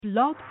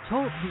Blog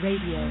Talk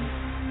Radio.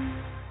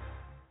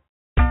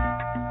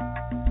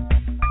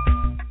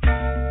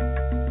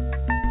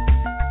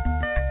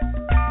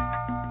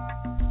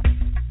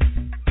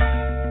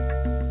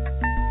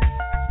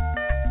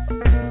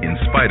 In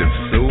spite of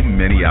so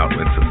many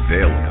outlets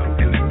available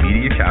in the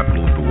media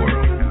capital of the world,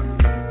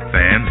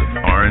 fans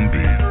of R&B,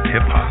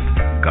 hip-hop,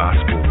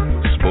 gospel,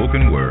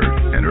 spoken word,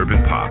 and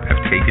urban pop have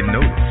taken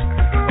notice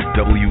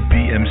of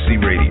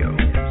WBMC Radio.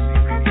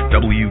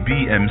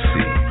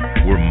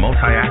 WBMC, we're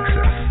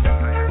multi-access.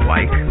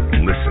 Like,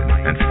 listen,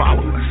 and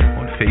follow us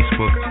on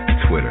Facebook,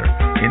 Twitter,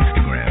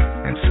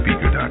 Instagram, and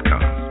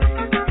Speaker.com.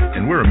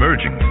 And we're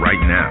emerging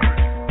right now,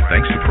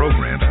 thanks to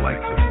programs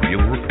like The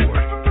Real Report,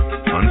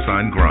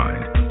 Unsigned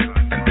Grind,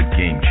 and The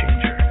Game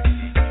Changer.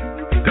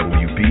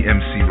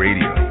 WBMC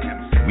Radio.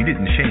 We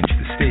didn't change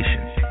the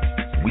station.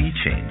 We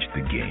changed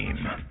the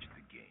game.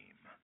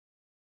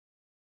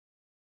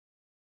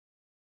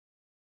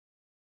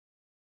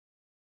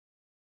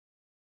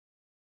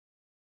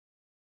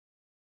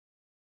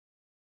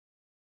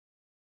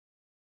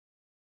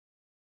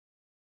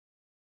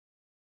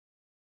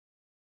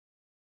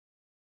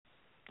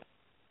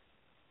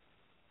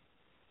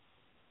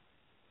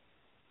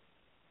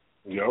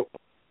 Yo.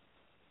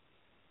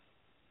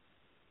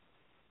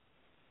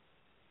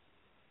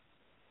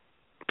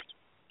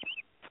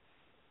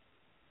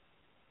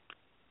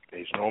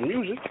 There's no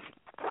music.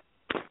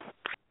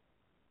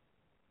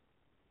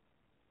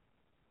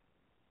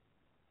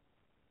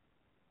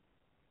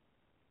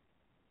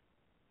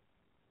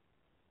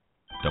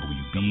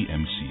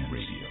 WBMC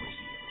Radio.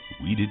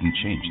 We didn't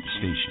change the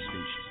station.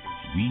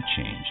 We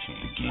changed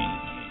the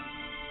game.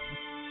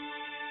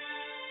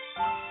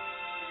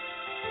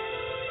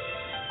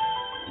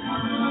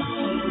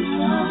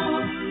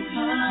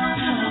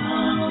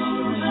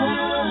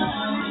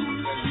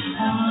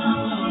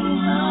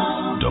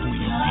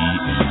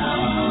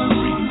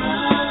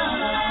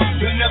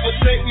 They never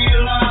take me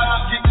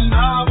alive, getting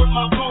high with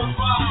my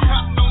profile.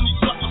 Cops on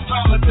these suckers,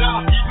 time to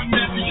die. Even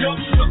as a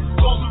youngster,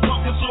 causing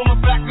ruckus on the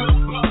back of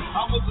the bus.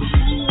 I was a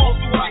fool off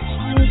the high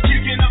school,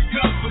 kicking up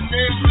guts, but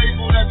they're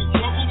labeled as a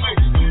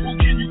troublemaker. Who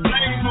can you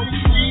blame? No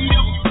weed,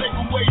 else take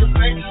away the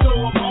bank. So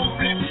I'm on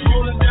it,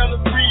 rolling down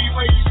the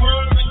freeway,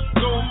 swerving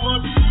so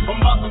much. I'm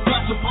about to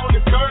crash up on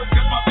the curb,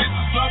 cause my bitch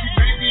is love me,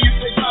 baby. If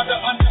they try to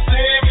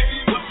understand me,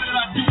 what did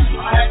I do?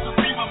 I had to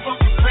feed my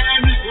fucking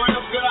family. What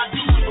else could I do?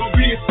 Or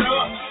be a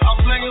thug? I'm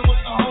playing with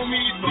the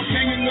homies, but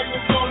hanging with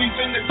the phonies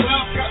in the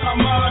club. Got my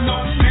mind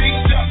on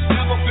danger,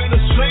 never been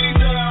a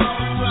stranger.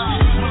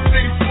 My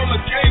face full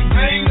of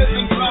gangbangers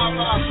and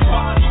drive-by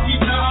spots. He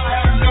died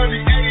at an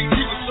early age,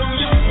 he was so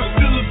young, but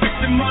still a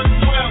victim of the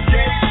 12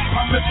 gauge.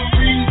 My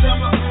memories of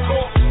a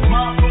court,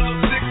 mind full of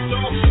sick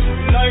thoughts.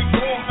 And I ain't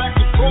going back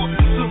and forth,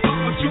 so fuck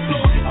what you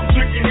thought. I'm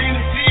drinking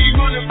Hennessy,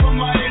 running from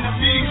my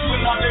enemies.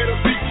 When I let a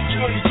beat,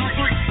 23,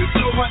 there's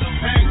so much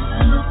pain.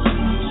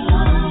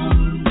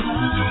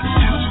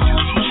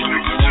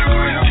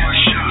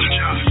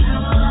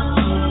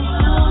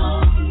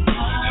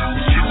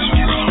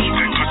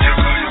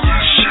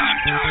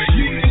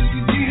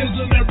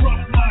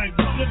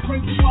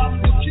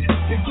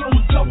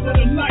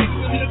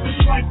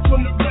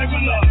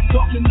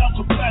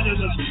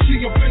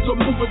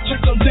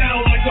 Check them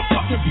down like a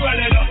fucking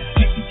predator.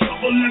 Take the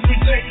trouble every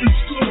day in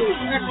school.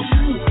 Act a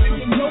fool,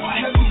 even though I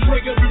have a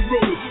regular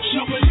rule.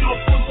 Showing off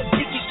for the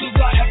bitches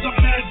cause I have the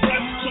mad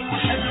breath. So I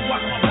had to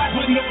watch my back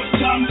when it was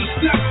time to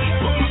step.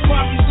 Put my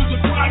crimes to the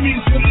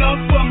crimies for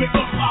love for me.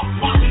 But my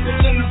pop is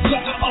in the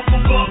sucker up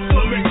above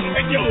for me.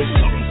 And yo,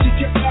 currency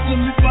kept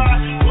passing me by,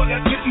 but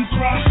I didn't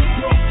cry.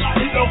 Bro, I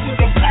hit over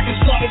the back and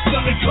started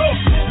selling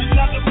coke. And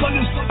now the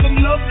money's something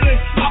lovely.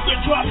 Out the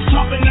drop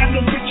top and now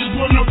the bitches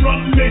wanna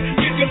run me.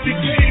 Pick up the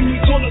game,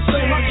 he's gonna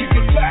say I keep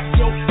it back,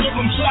 yo. Give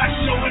them slack,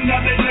 yo, and now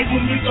they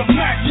label me the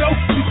Mac, yo.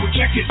 People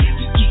check it,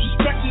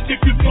 disrespected if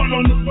you run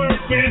on the bird,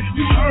 man.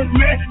 You heard,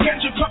 man,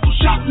 catch a couple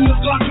shots in the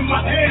Glock in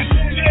my hand.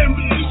 Damn,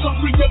 at least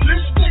I'm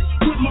realistic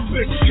with my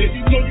biscuit.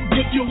 You know you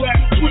get your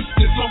ass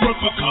twisted, so run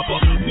for cover.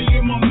 Me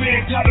and my man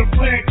got a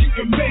plan,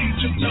 kicking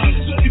major done.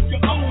 So if you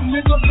own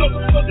nigga, look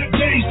for the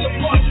days to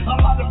run. A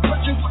lot of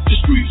pressure with the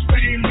streets,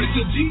 fame is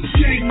a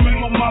DJ. Man,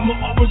 my mama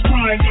always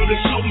crying, yo,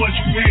 there's so much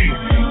pain.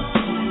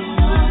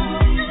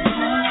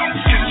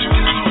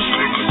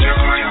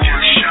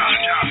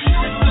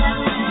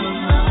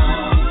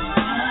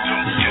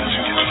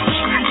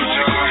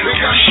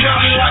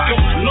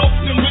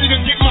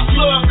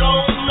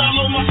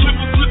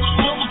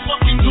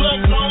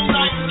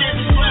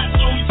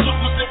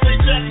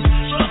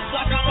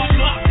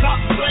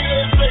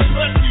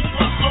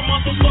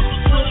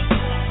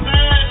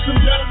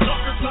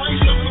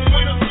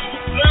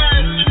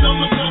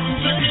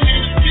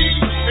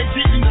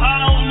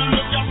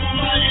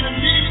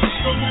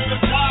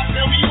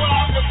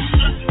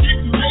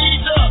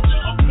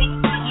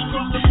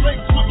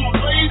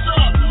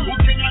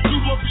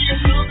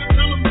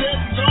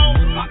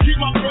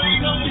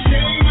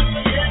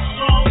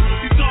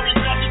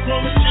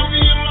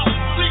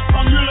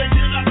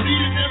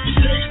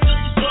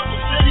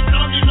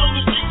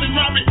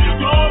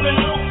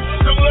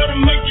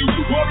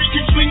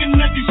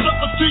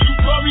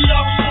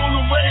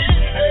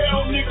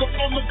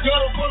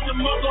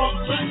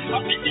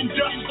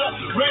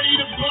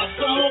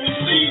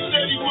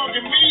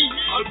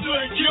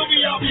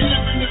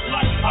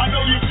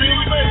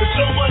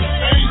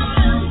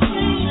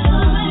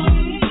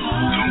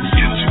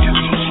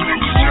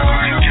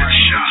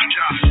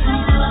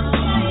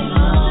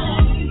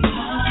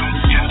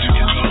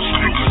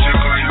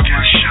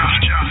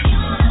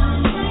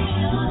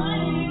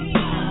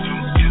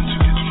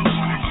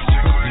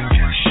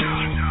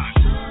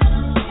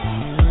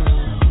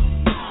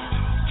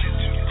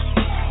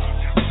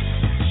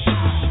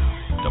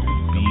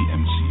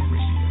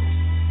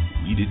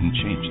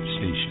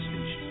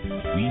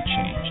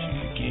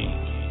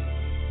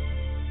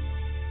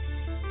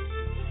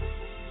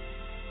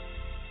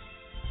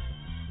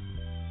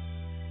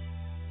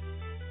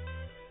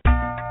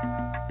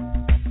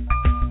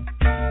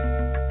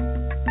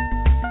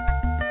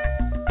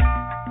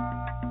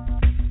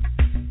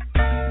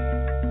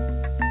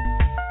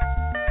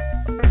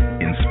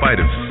 spite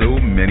of so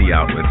many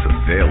outlets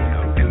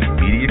available in the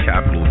media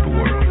capital of the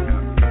world,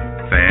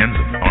 fans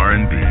of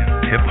R&B,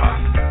 hip-hop,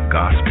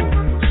 gospel,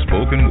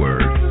 spoken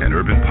word, and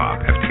urban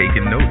pop have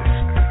taken notice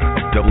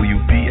of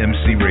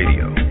WBMC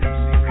Radio.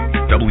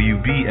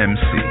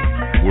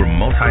 WBMC, we're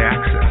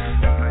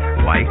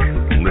multi-access. Like,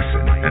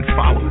 listen, and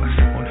follow us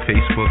on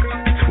Facebook,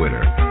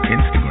 Twitter,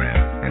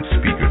 Instagram, and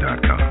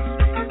Speaker.com.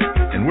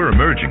 And we're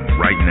emerging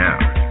right now,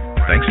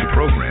 thanks to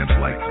programs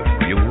like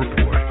The Real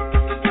Report,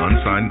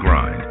 Unsigned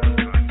Grind,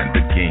 and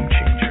The Game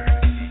Changer.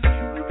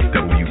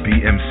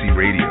 WBMC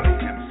Radio,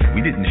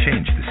 we didn't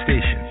change the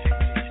station,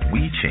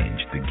 we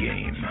changed the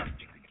game.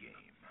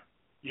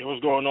 Yo,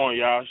 what's going on,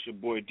 y'all? It's your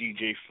boy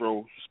DJ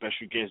FRO,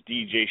 special guest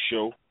DJ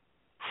show.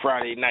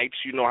 Friday nights,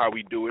 you know how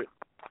we do it.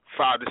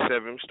 5 to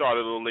 7.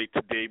 Started a little late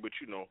today, but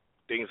you know,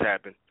 things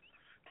happen.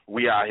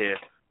 We out here.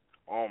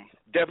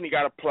 Definitely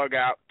got to plug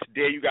out.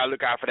 Today you got to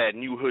look out for that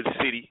new Hood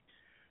City.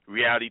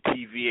 Reality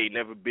TV ain't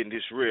never been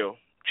this real.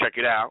 Check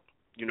it out,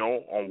 you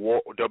know, on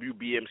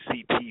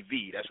WBMC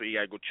TV. That's where you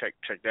got to go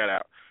check that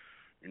out.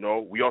 You know,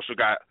 we also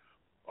got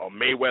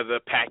Mayweather,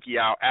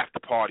 Pacquiao after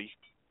party,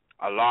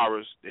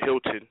 Alara's, the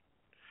Hilton,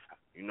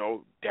 you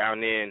know,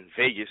 down there in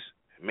Vegas,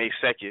 May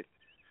 2nd.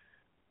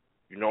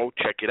 You know,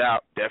 check it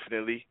out,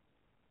 definitely.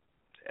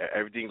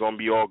 Everything going to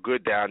be all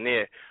good down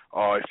there.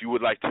 If you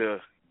would like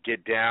to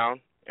get down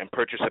and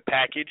purchase a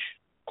package,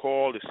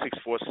 call the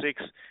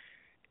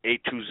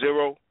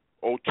 646-820-0289.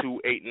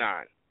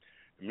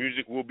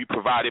 Music will be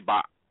provided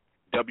by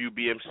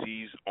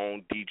WBMC's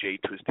own DJ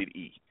Twisted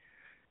E.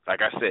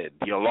 Like I said,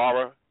 the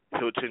Alara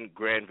Hilton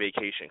Grand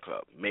Vacation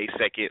Club, May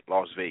 2nd,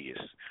 Las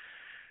Vegas.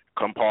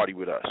 Come party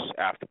with us,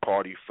 after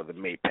party for the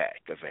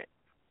Maypac event.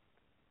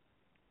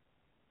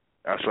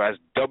 So as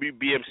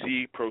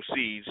WBMC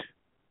proceeds,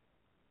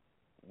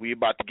 we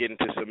about to get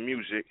into some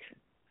music.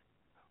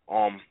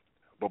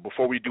 But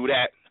before we do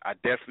that, I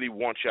definitely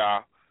want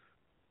y'all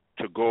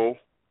to go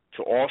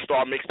to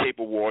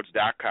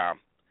allstarmixtapeawards.com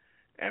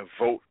and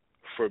vote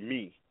for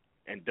me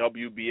and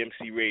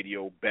WBMC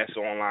Radio Best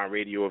Online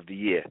Radio of the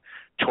Year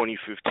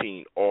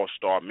 2015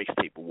 All-Star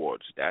Mixtape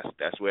Awards.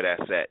 That's where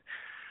that's at.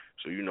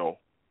 So, you know,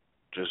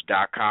 just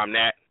 .com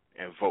that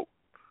and vote.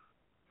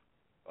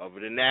 Other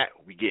than that,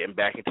 we getting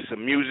back into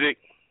some music,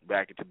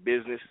 back into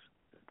business.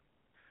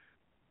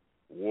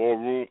 War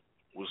Room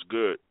was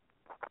good.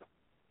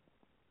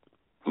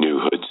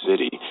 New Hood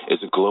City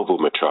is a global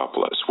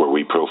metropolis where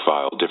we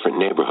profile different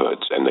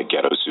neighborhoods and the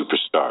ghetto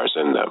superstars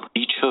in them.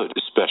 Each hood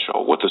is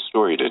special with a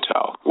story to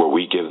tell, where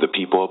we give the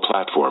people a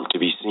platform to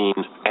be seen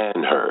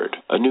and heard.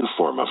 A new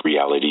form of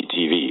reality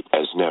TV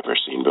as never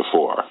seen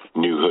before.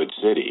 New Hood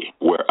City,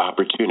 where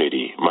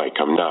opportunity might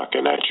come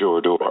knocking at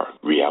your door.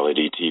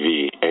 Reality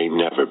TV ain't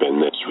never been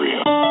this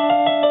real.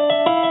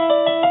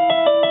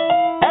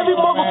 Every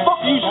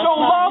motherfucker you show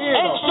love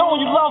ain't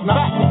showing you love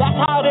back. That's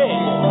how it is.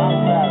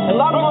 A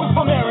lot of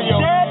motherfuckers are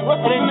dead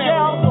and in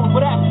jail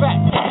for that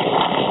fact.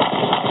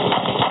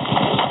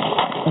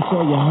 That's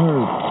all you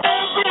heard.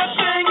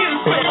 Everything is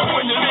fair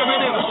when you're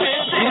living in a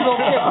city.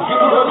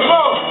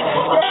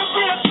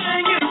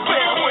 Everything is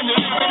fair when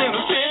you're living in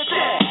a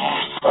city.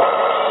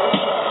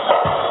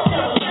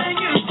 Everything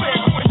is fair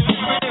when you're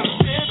living in a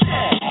city.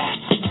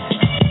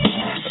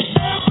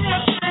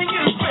 Everything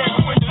is fair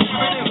when you're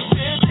living in a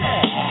city.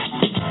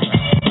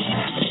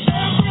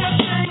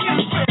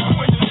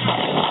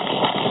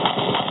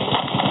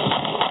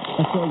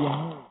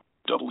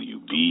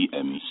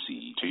 WBMC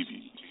TV.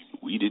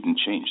 We didn't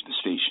change the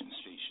stations.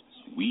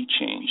 We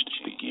changed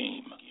the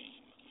game.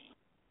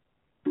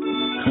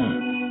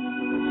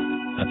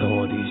 After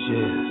all these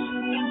years,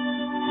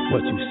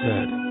 what you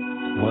said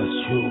was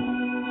true.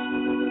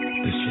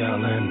 The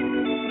Shaolin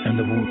and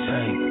the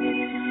Wu-Tang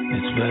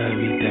is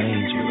very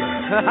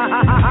dangerous.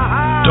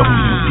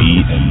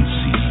 WBMC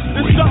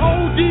Radio. It's the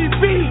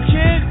ODB,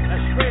 kid.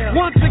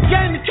 Once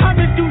again,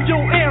 coming through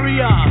your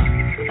area.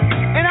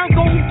 And I'm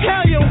gonna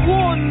tell you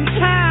one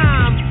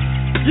time,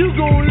 you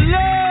gon'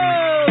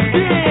 love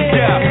it.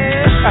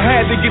 Yeah, I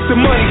had to get the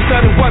money,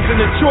 son, it wasn't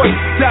a choice.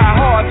 Die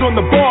hard on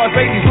the bars,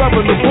 ladies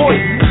loving the voice.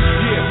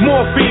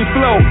 Morphine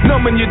flow,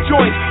 numbing your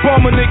joints.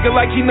 Bomb a nigga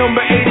like he number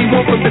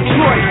 81 from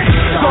Detroit.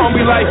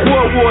 Zombie like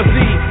World War Z,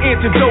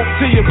 antidote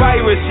to your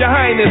virus. Your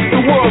Highness,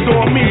 the world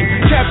on me.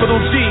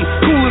 Capital G,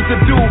 cool as the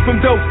dude from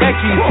Dos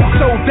Equis.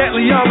 So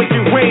deadly, I'll make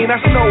it rain,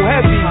 I snow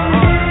heavy.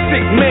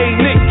 Sick made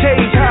Nick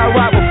Cage, high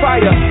ride with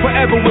fire.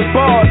 Forever with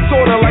bars,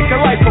 sorta like a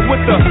lifer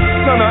with the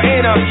son of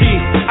anarchy.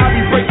 I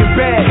be breaking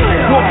bad,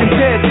 walking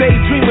dead,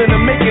 daydreaming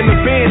of making a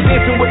band,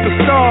 dancing with the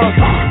stars.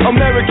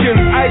 Americans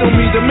idol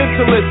me, the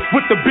mentalist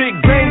with the big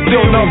bang.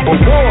 Still number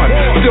one,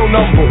 still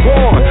number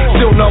one,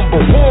 still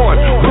number one,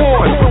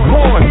 one,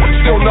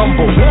 still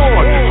number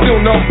one,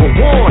 still number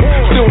one,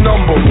 still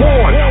number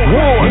one.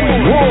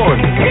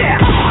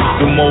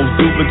 The most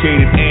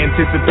duplicated,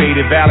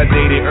 anticipated,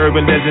 validated.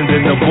 Urban legends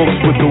in the books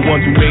with the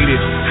ones who made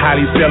it.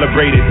 Highly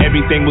celebrated,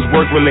 everything was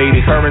work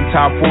related. Current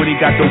top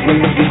 40 got the Wu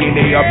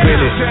DNA up in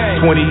it.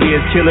 20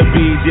 years, killer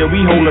bees, yeah,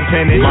 we hold a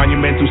pennant.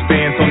 Monumental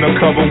stance on the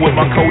cover with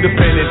my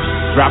co-defendant.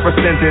 Drop a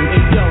sentence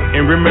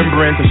in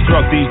remembrance.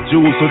 Instruct these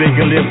Jews so they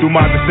can live through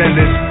my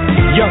descendants.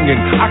 Youngin',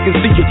 I can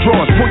see your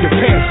drawers, pull your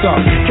pants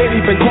up. Can't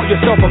even call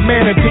yourself a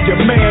man until you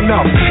man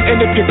up. And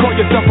if you call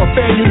yourself a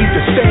fan, you need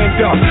to stand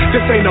up.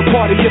 This ain't a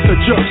party, it's a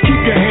just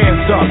keep your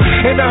hands up.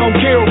 And I don't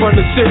care over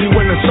the city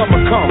when the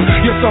summer comes.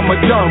 Your summer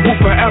done, who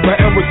forever,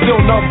 and we're still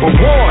number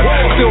one.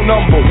 Still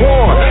number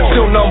one,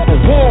 still number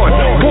one.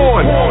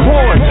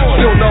 One,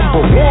 still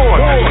number one.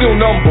 Still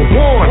number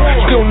one,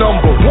 still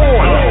number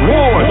one.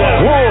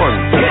 One.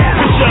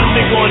 Rich young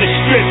nigga on the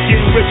strip,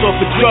 getting rich off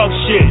the drug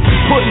shit.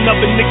 Putting up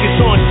in niggas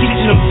on,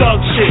 teaching them thug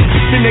shit.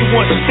 Then they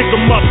want to stick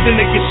them up, then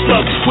they get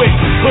slugged quick.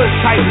 Hood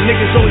type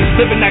niggas always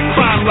living that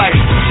crime life.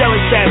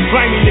 Jealous ass,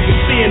 grimy niggas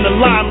seeing the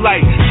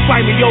limelight.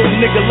 Slimy old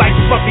nigga like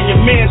fucking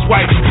your man's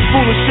wife.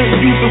 Foolish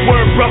shouldn't use the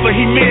word brother,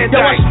 he man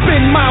died. Yo, I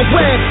spin my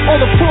web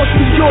all across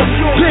New York.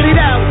 Get it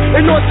out,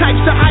 and all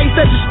types of ice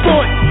as a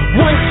sport.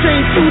 1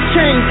 chain, 2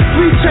 chain,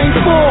 3 chain,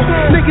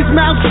 4. Niggas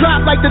mouths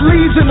drop like the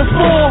leaves in the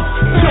fall.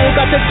 Joe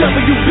got the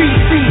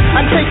WBC.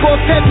 I take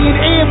off heavy in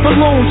air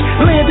balloons.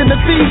 Land in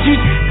the Fijis.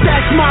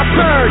 That's my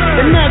bird,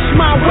 and that's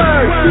my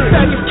word. You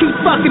faggots keep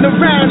fucking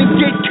around and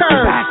get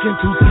curved. Back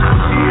into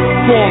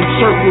time. Form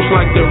circles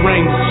like the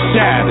rings of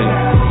Saturn.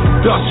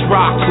 Dust,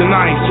 rocks, and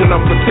ice in a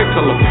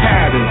particular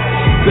pattern.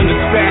 Then a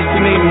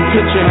fascinating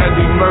picture has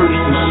emerged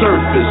and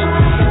surfaced.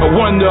 A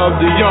wonder of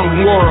the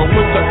young world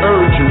with the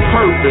urge and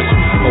purpose.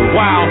 A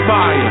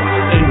wildfire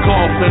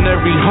engulfing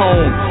every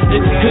home.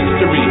 It's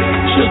history,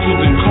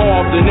 chiseled and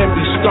carved in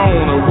every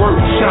stone. A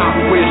workshop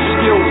where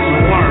skills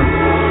are learned.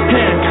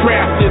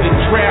 Handcrafted and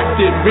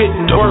drafted,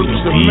 written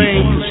works of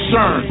main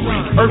concern.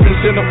 Urban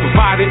center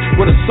provided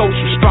with a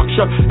social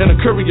structure and a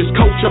curious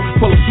culture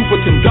full of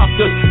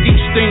superconductors.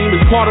 Each theme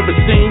is part of a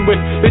scene with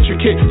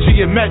intricate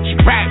geometric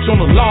raps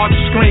on a large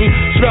screen.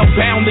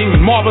 Spellbounding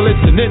and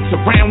marvelous in its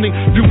surrounding.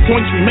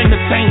 Viewpoints remain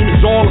the same,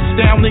 it's all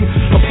astounding.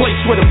 A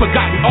place where the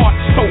forgotten art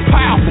is so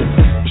powerful.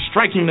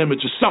 Striking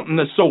image of something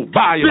that's so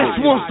valuable. This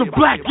one's the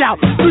blackout.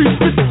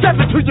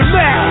 357 to your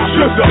mouth.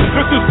 Shizza,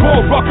 this is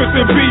Paul Ruckus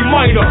in B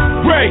minor.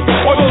 Ray,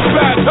 all those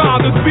bad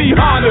times is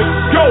behind us.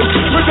 Yo,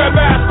 with that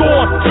mask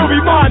on, to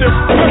remind us.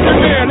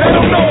 Listen, man, let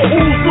them know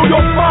who's New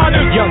York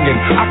finest. Youngin',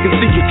 I can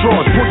see your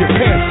drawers, pull your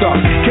pants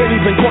up. Can't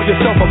even call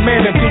yourself a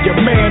man until you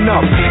man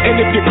up. And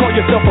if you call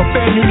yourself a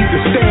fan, you need to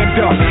stand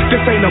up.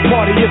 This ain't a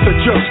party, it's a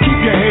just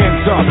keep your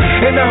hands up.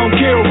 And I don't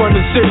care over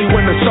the city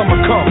when the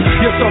summer comes.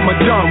 Your summer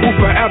done, who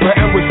forever,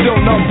 and we're still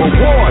number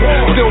one.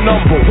 Still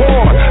number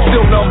one.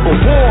 Still number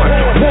one.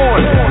 One.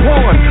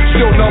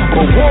 Still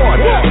number one.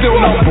 Still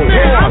number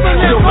one. Still number one.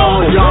 Still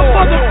number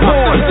one.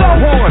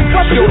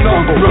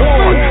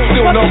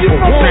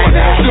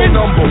 Still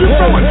number one.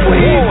 Still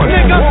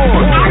number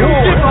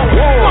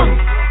one.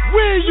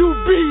 Where you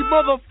be,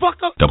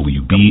 motherfucker?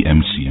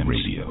 WBMC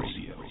Radio.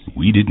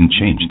 We didn't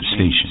change the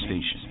station.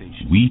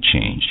 We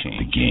changed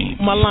the game.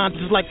 My lines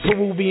is like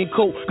Peruvian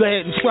coat. Go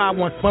ahead and try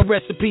one. My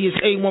recipe is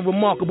A1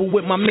 remarkable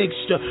with my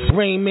mixture.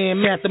 Rain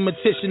Man,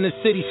 mathematician, the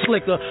city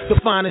slicker. The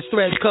finest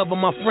thread cover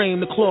my frame,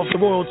 the cloth, the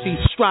royalty.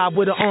 Strive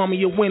with an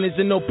army of winners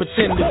and no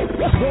pretenders.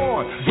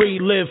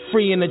 Breathe, live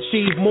free and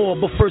achieve more.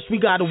 But first we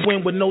gotta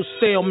win with no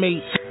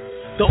stalemates.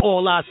 The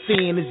all I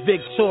seen is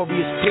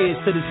victorious peers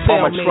to the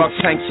all stalemate. my truck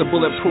tanks are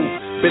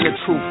bulletproof. Been the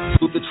truth.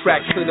 Through the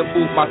track to the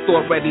booth. My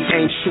thought ready,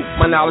 aim shoot.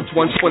 My knowledge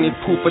 120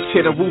 proof. But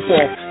tear the roof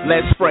off.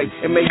 Lead spray.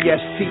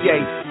 MASTA.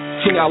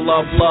 King I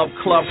love,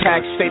 club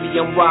hack,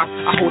 stadium rock.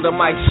 I hold a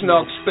mic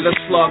snug, spit a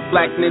slug,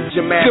 black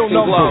ninja mask and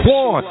gloves.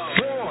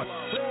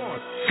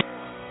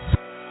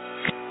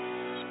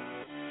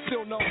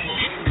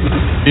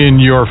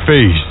 In your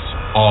face,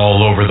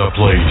 all over the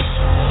place.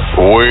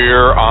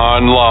 We're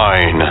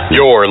online.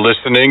 You're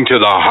listening to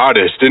the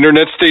hottest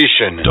internet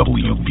station,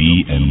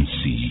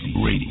 WBMC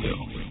Radio.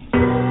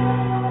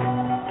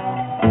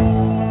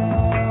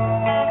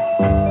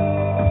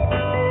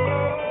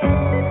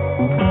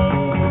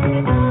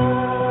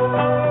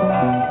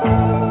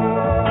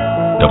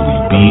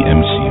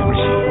 WBMC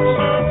Radio.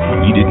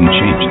 We didn't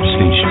change the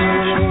station.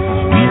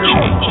 We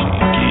changed the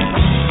game.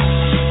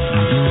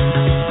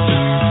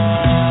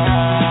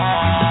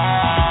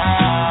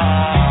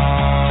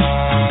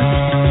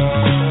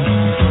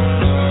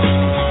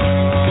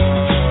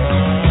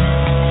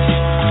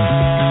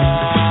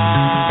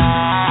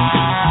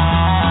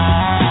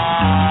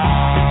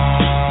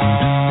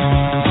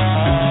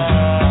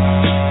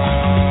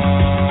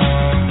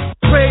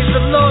 Praise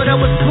the Lord, I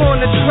was born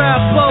to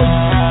travel.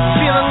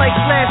 Feeling like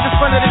Flash in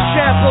front of the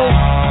chapel.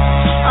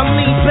 I'm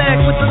lean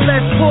back with the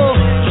Les Paul.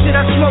 Shit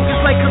I smoke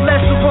is like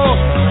cholesterol.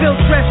 Still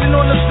dressing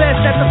on the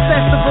vest at the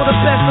festival, the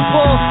best of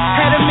all.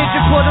 Had a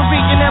midget Puerto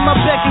Rican at my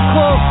beck and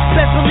call.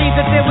 Best believe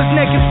that there was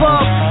neck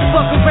involved.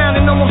 Fuck around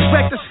and almost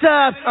wrecked the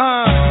sub.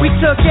 We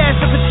took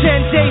acid for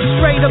 10 days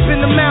straight up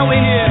in the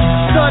mountain.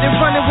 Started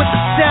running with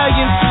the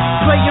stallions.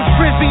 playing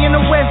frisbee in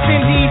the West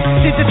Indies.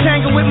 Did the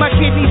tango with my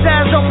kidneys,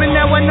 eyes open,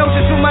 now I know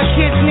just what my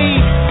kids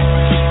need.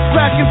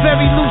 Rockin'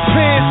 very loose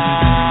pants,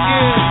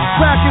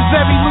 yeah. Rockin'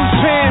 very loose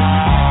pants,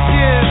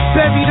 yeah.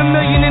 Buried $1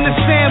 million in the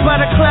sand by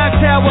the clock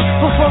tower.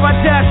 Before I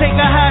die, take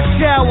a hot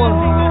shower.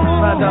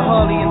 Ride the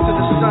Harley into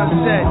the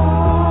sunset.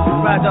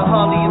 Ride the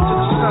Harley into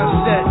the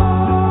sunset.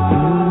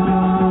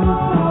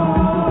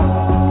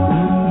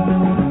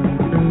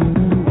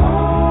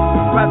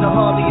 Ride the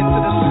Harley into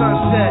the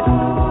sunset.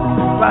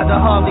 Ride the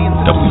Harley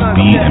into the sunset.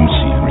 WBMC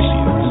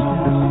Radio.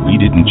 We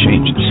didn't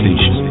change the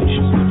station.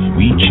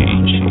 We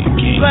changed the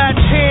game. By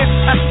chance,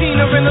 I seen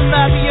her in the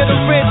lobby of the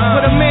Ritz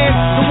with a man,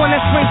 the one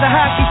that swings a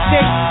hockey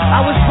stick. I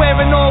was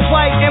wearing all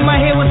white and my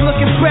hair was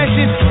looking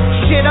precious.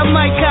 Shit, I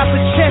might cop a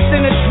chest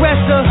and a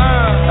dresser.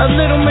 A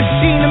little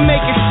machine to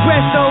make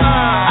espresso.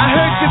 I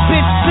heard your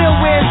bitch still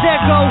wears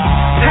Echo.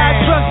 Hot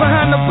drugs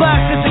behind the box,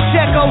 it's a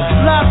Checo.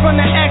 Live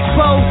from the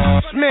expo.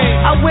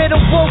 I wear the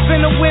wolf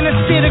in the winter,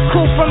 steer the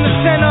coupe from the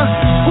center.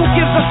 Who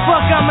gives a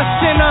fuck, I'm a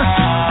sinner.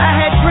 I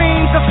had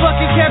dreams of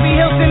fucking Carrie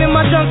Hilton in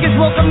my Dunkins.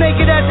 Woke up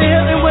naked at the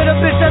Hilton with a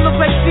bitch that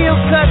looked like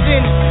Steele's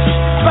cousin.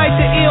 Bite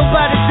the eel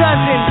by the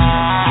dozen.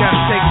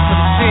 Gotta take it for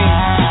the team.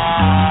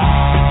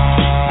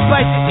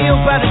 Bite the eel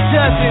by the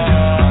dozen.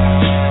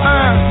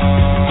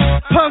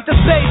 Pump the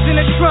bass in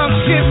the trunk,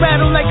 shit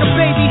rattle like a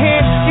baby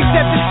hand.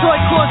 Except the toy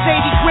costs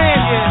 80 grand.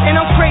 And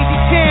I'm crazy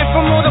tan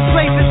from all the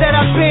places that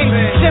I've been.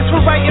 Just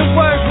for writing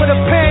words with a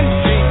pen.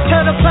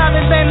 Tell the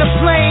pilot land the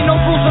plane, no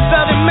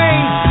Roosevelt in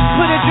Maine.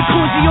 Put a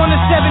jacuzzi on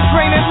the 7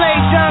 train and lay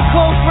John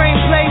Coltrane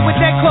play with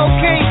that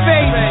cocaine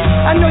face.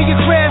 I know you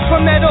crashed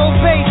from that old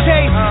bass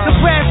tape. The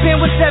brass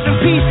band with 7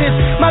 pieces.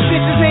 My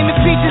bitch's name is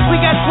Peaches. We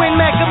got twin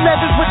Mac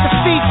 11s with the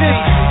features.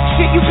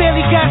 Shit, you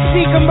barely got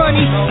speaker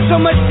money. So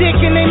much dick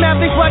in they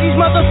mouth, that's why these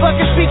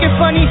motherfuckers speaking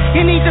funny.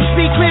 You need to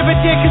speak clearer,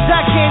 dear, cause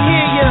I can't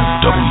hear you.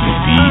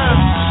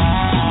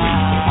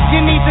 You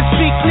need to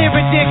speak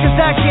clearer, dear, cause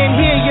I can't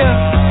hear you.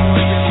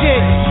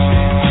 Shit.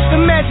 The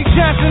Magic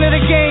Johnson of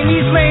the game.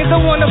 These lanes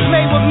don't wanna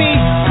play with me.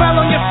 Smile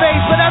on your face,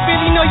 but I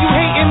really know you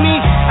hating me.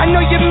 I know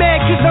you're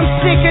mad cause I'm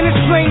sick and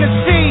it's plain to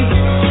see.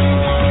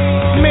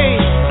 Me.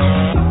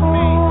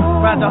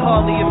 Ride the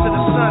Harley into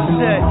the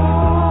sunset.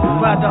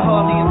 Ride the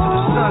Harley into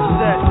the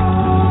sunset.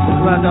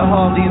 Ride the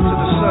Harley into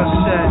the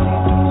sunset.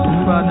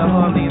 Ride the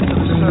Harley into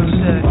the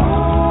sunset.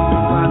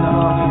 Ride the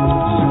Harley into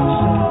the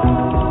sunset.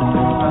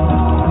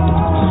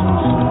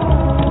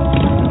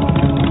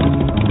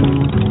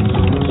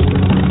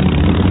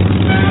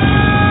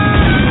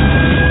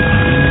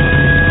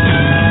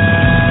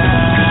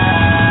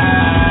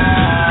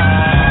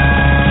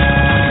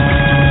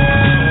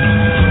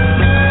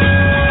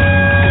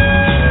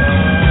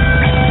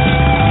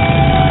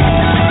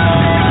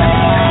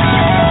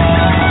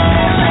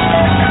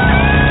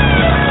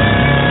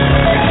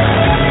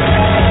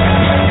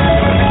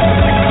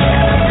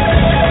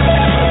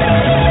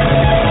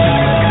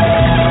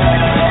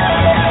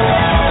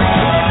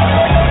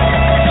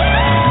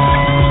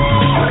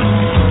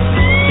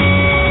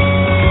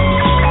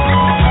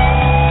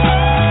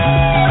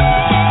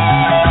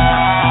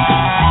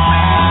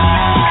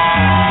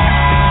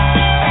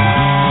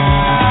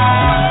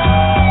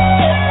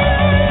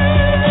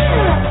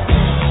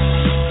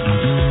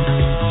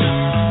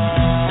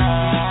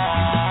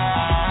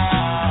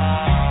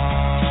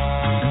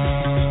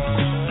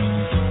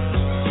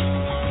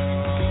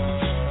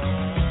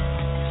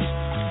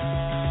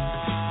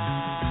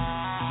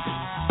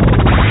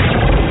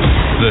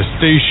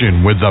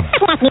 Station with the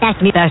best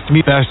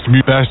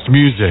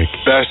music.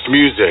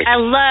 I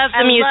love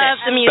the music.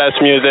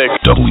 Best music.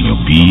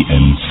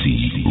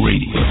 WBMC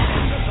Radio.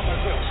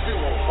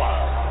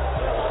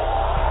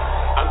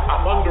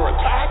 I'm under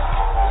attack,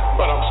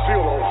 but I'm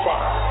still on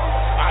fire.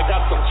 I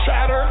got some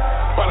chatter,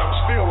 but I'm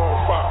still on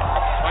fire.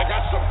 I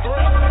got some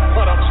threat,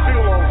 but I'm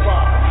still on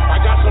fire. I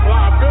got some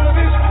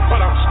liabilities,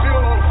 but I'm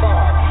still on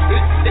fire.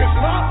 It's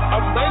not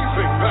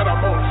amazing that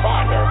I'm on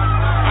fire.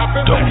 I've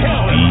been to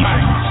hell at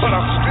night, but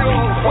I'm still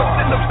on fire.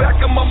 What's in the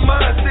back of my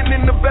mind, sitting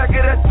in the back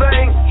of that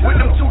thing, with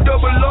them 2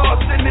 double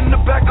R's sitting in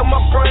the back of my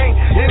brain.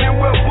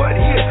 Anywhere but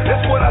here,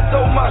 that's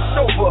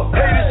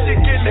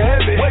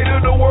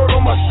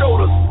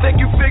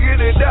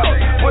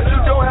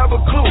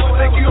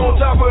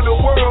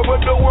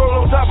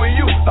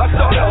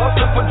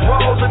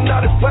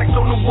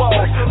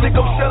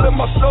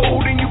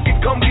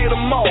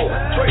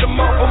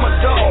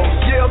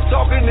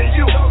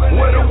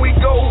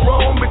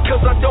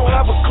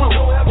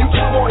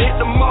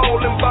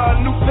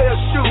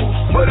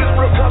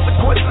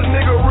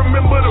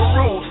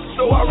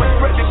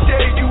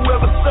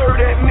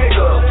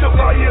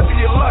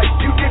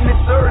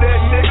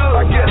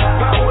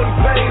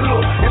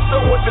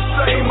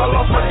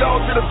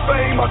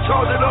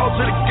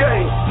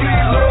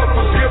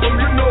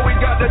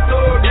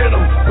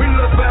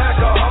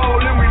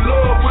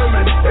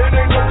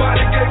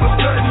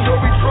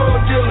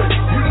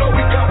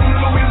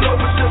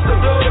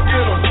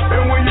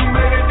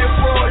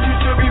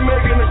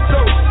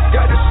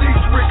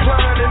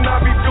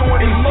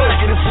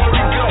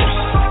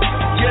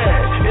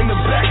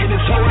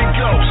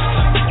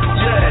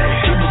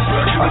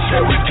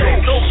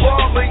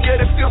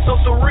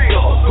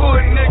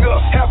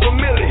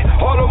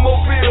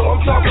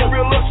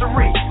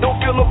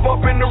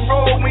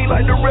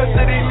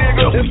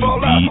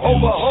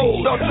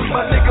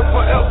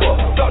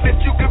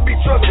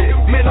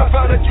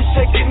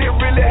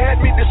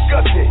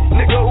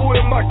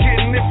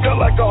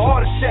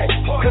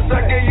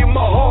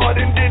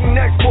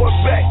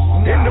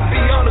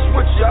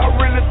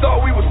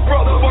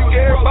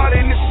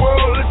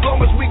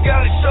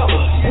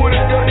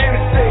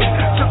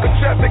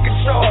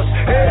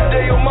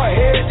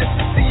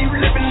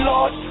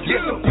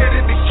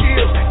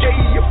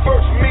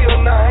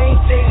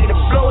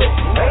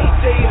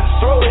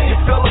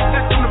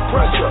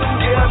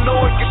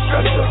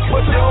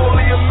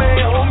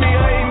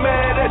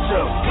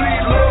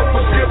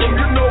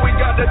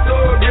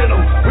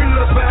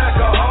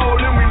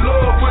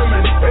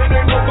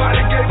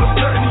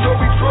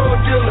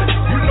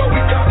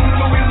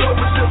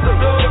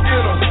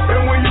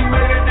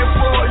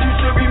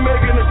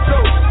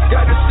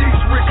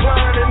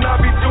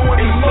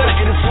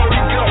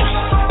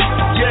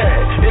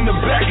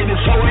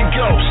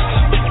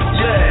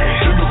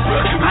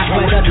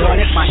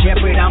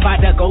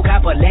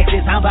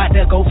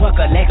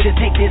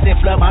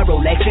my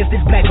Rolex. If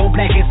it's black on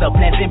black, it's a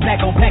blessing.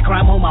 Black on black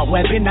crime on my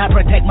weapon. I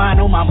protect mine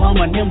on my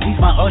mama. Them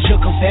these my usher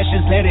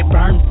confessions, let it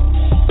burn.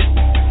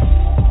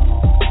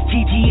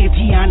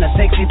 TTNT on the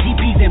section,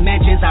 TPs and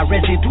matches. I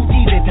rest in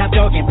 2Ds and top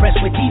dog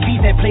impressed with TVs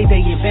that play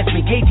their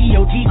investment.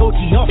 KTOT, go T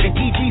off and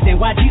TGs and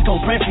YGs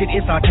gon' press it,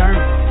 it's our turn.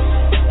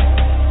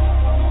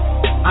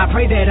 I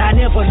pray that I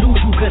never lose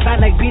you, cause I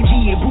like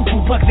Benji and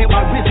Buku bucks at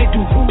my wrist that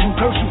do voodoo.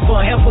 Curse you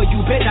forever, you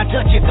bet I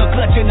touch it, the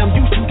clutch and I'm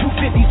used to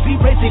 250 speed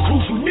racing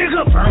cruise you,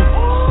 nigga burn.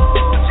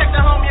 Check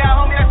the homie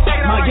out,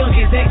 my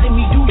youngest asking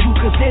me, do you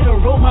consider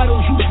role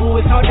models useful?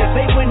 It's hard to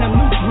say when I'm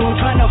neutral. I'm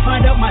trying to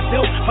find out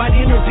myself, find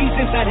inner peace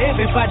inside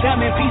heaven, find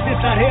diamond peace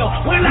inside hell.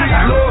 When I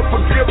Lord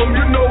forgive them,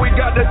 you know we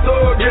got that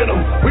thug in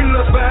them. We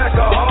lust for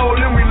alcohol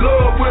and we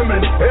love women,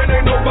 and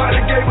ain't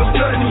nobody gave us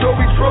nothing, so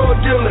we drug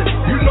dealing.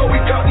 You know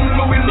we got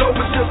Louis Lowe,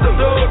 just a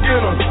thug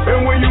in them.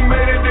 And when you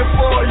made it this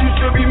far, you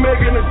should be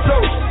making a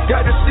toast.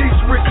 Got the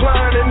seats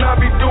reclined and I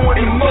be doing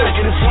the most.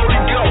 In the Holy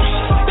Ghost,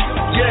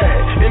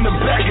 yeah. In the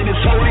back of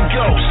this Holy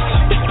Ghost,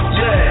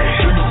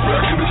 yeah. In the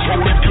back of this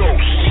Holy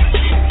Ghost.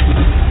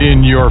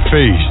 In your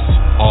face,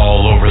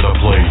 all over the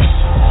place.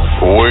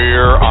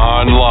 We're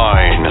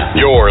online.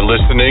 You're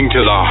listening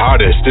to the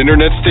hottest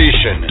internet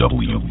station,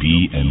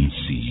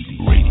 WBMC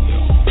Radio.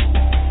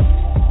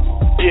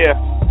 Yeah.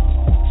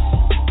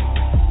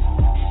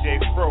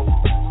 DJ FRO,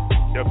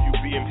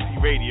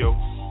 WBMC Radio,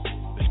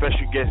 the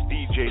special guest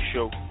DJ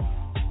show.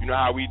 You know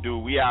how we do.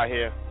 We out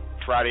here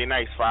Friday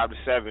nights, 5 to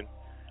 7.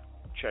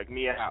 Check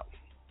me out.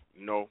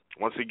 You know,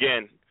 once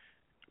again,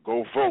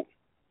 go vote.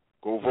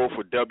 Go vote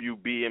for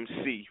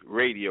WBMC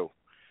Radio.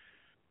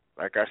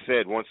 Like I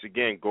said, once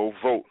again, go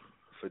vote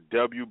for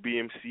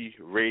WBMC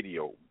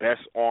Radio,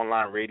 Best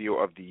Online Radio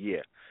of the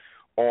Year,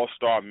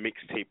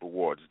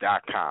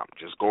 AllStarMixtapeAwards.com.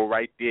 Just go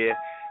right there,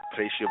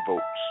 place your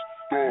votes.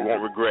 You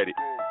won't regret it.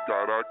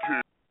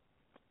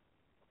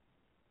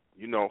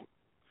 You know,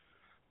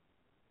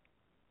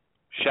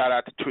 shout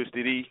out to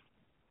Twisted E,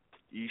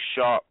 E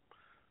Sharp,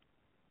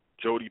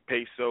 Jody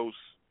Pesos,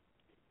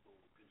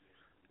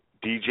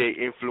 DJ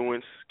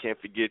Influence, can't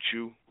forget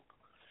you.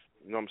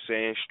 You know what I'm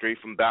saying? Straight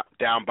from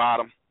down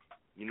bottom,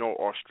 you know,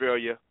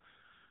 Australia.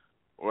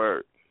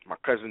 Or my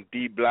cousin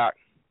D Block,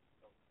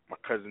 my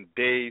cousin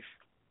Dave.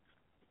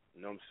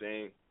 You know what I'm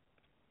saying?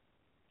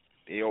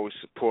 They always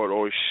support,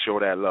 always show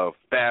that love.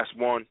 Fast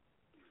One,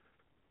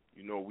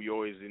 you know, we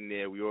always in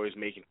there. We always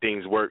making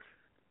things work.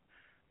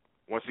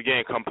 Once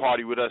again, come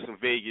party with us in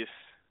Vegas,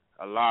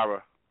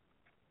 Alara.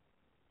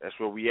 That's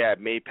where we at,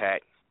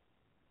 Maypac.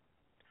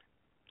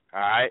 All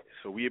right,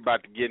 so we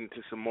about to get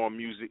into some more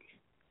music.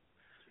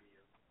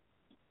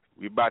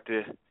 We about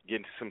to get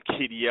into some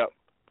Kitty Up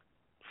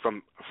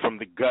from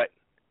the gut.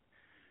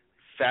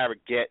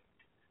 Farragut,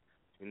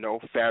 you know,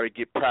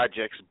 Farragut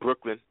Projects,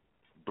 Brooklyn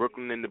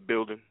in the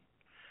building.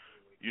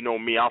 You know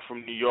me, I'm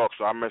from New York,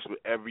 so I mess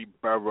with every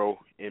borough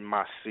in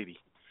my city.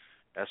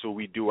 That's what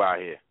we do out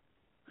here.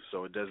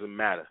 So it doesn't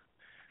matter.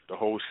 The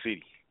whole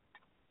city.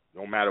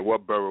 No matter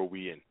what borough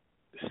we in.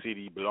 The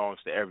city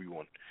belongs to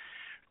everyone.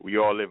 We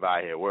all live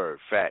out here, word,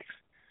 facts.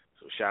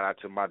 So shout out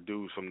to my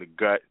dudes from the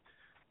gut.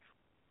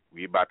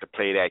 We about to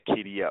play that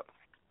Kitty Up.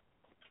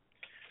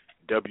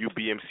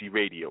 WBMC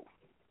Radio.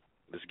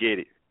 Let's get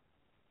it.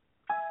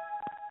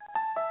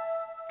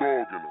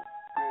 Dogging them.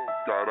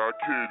 Got our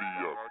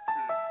kitty up.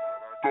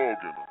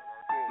 Dogging them.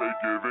 They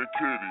giving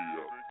kitty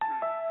up.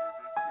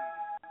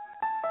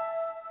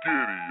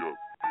 Giddy up.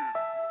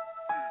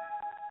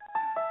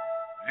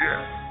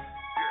 Yeah.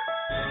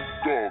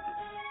 Dogging them.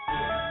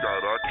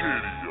 Got our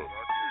kitty up.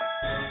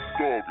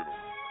 Dogging them.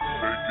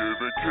 They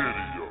giving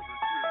kitty up.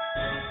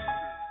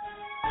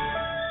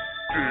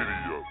 Giddy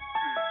up.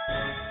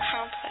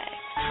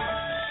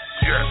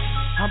 Yes.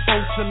 I'm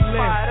ultra lit.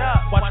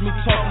 Watch me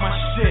talk my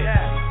shit.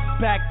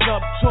 Backed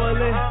up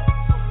toilet.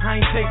 I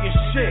ain't taking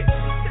shit.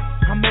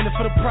 I'm in it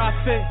for the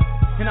profit,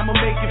 and I'ma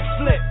make it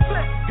flip.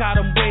 Got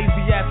 'em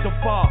wavy at the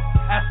bar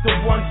after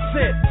one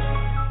sip.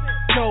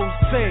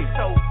 Jose,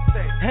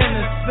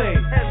 Hennessy,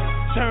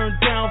 turned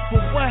down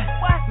for what?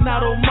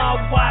 Not on my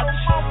watch,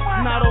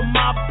 not on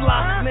my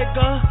block,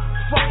 nigga.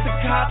 Fuck the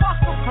cops.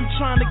 I'm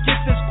trying to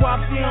get this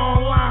guapy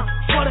online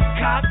for the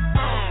cop.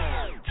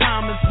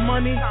 Time is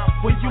money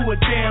when you a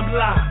damn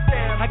lie.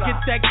 I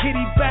get that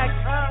kitty back,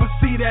 but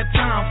see that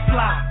time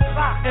fly.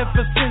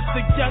 Ever since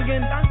the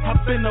youngin',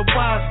 I've been a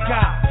wise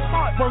guy.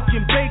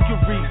 Working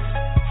bakeries,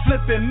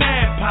 flipping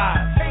mad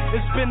pies.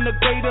 It's been a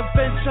great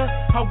adventure,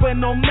 I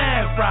went on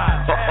mad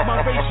rides.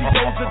 My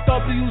ratios of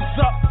W's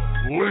up.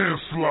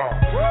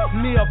 Landslide.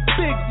 Me a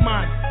big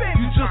man,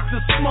 you just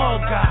a small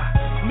guy.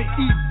 Me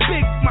eat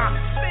big man,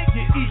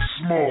 you eat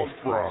small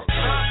fries.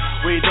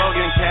 We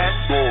dogging cats,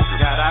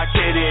 got our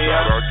kitty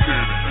up.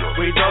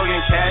 We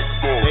dogging cats,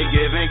 they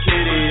giving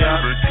kitty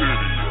up.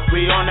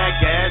 We on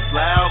that gas,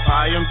 loud,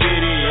 I am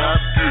giddy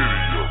up.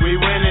 We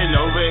winning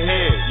over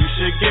here, you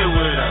should get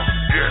with us.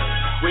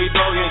 We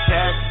dogging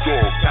cats,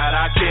 got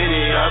our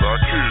kitty up.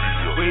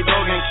 We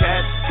dogging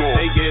cats,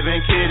 they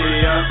giving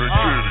kitty up.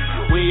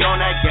 We on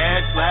that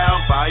gas,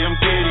 loud, I am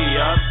giddy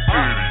up.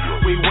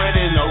 We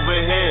winning over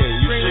here,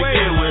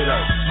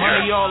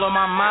 all on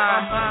my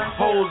mind,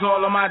 holes all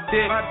on my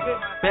dick,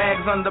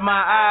 bags under my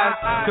eyes,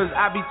 cause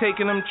I be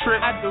taking them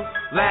trips,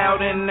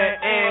 loud in the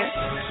air,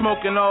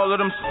 smoking all of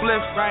them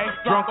spliffs,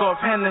 drunk off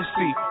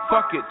Hennessy,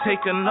 fuck it, take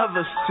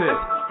another sip.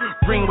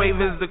 Green wave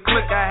is the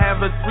click, I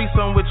have a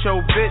threesome with your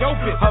bitch.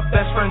 Her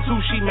best friend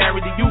too, she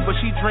married to you, but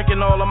she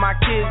drinking all of my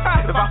kids.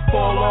 If I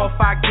fall off,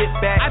 I get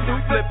back.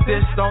 Flip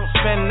this, don't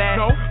spend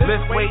that.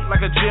 Lift weight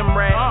like a gym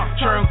rat.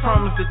 Churn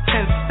crumbs to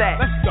 10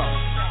 stacks.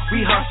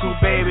 We hustle,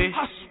 baby.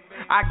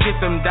 I get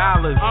them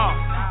dollars.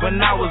 When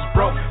I was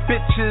broke,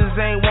 bitches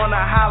ain't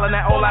wanna holler.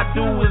 Now all I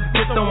do is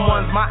get them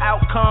ones. My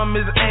outcome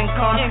is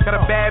income. Got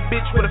a bad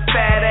bitch with a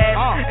fat ass,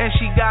 and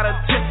she got a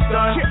tip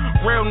done.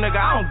 Real nigga,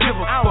 I don't give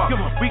a fuck.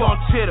 We gon'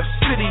 tear the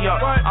city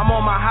up. I'm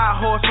on my high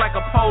horse like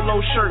a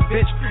polo shirt,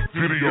 bitch.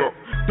 Giddy up.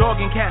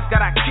 Dog and cats got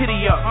our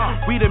kitty up.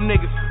 We them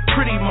niggas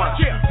pretty much.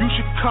 You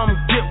should come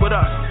get with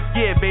us.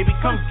 Yeah, baby,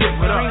 come get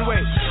with us.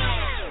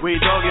 We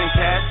dogging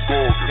cats,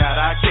 got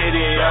our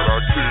kitty up.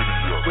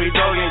 We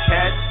dogging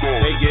cats,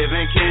 they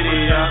giving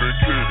kitty up.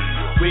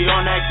 We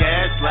on that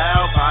gas,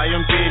 loud,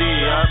 volume, giddy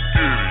up.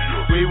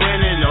 We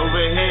winning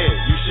over here,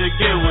 you should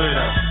get with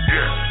us.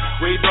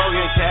 We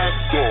dogging cats,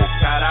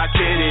 got our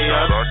kitty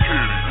up.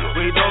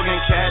 We dogging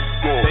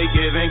cats, they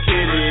giving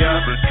kitty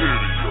up.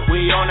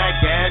 We on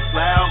that gas,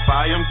 loud,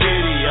 volume,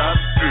 giddy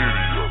up.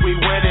 We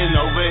winning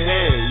over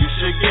here, you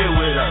should get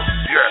with us.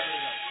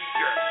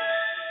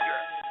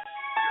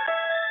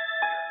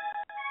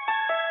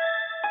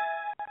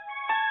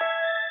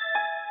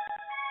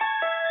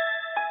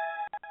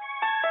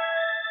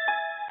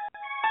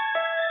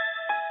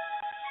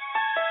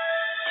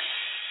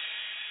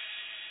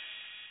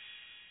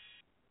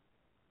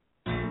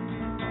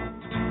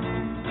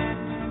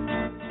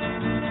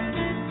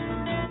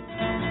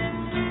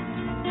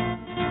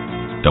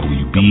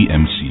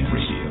 WBMC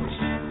Radio.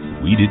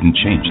 We didn't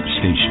change the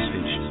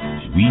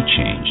station. We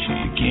changed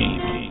the game.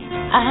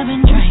 I've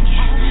been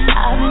drinking.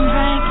 I've been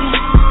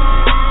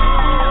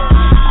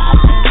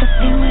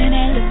pussy when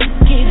that look is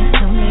getting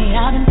to me.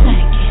 I've been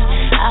thinking.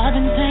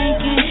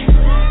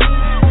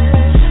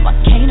 Why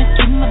can't I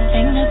keep my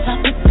fingers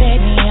off it,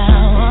 baby? I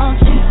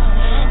want you.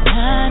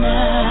 Nah.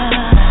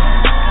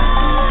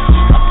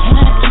 Why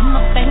can't I keep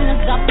my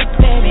fingers off it,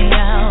 baby? I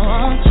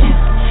want you.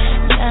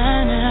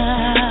 Nah.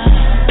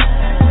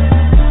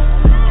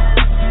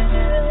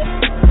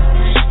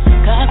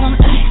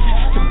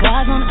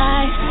 Cigars on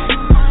ice,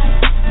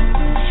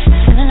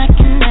 feeling like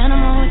an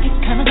animal with these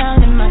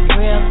chemicals in my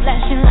grill.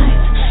 Flashing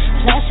lights.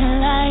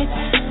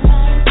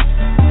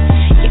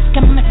 You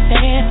got me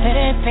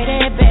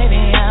faded,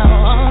 baby. I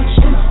want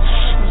you,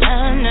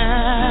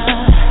 nah.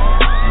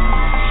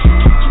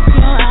 Keep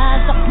your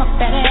eyes off my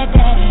fatty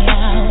daddy. I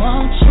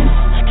want you,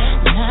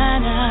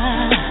 nah.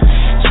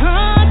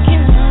 Drunk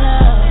in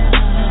love.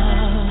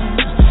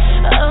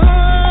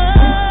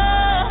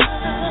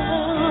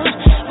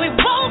 We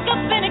woke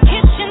up in the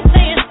kitchen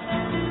saying,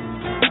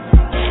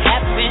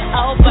 happy,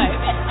 oh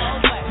baby.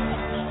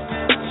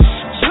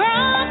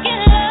 Drunk in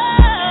love,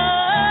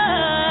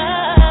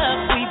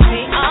 we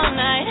be all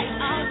night.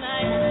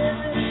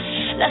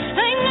 Last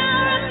thing I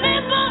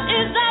remember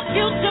is our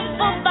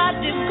beautiful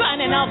bodies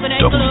grinding off in a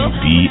club.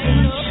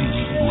 WBMC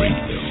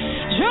Radio.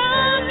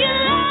 Drunk in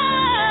love,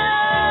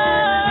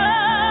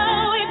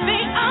 we be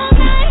all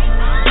night.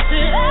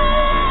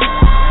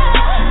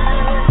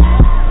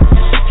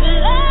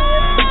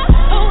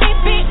 Love, we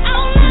be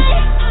all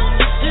night.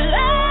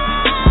 Love,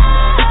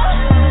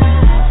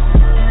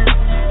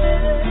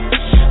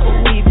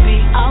 we be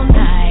all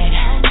night.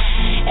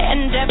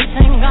 And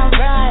everything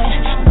alright.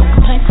 No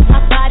complaints 'cause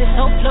my body's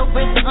so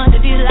fluid under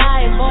these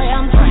lights. Boy,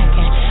 I'm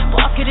drinking.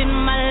 Walk it in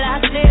my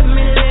life, let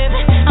me live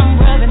it. I'm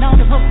rubbing on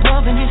the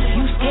above, and if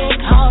you scared,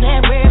 call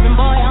that ribbon.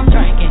 Boy, I'm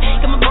drinking.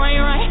 Got my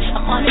brain right.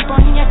 I'm on the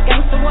brain, yeah,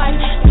 gangsta white.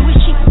 Louis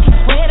sheets, he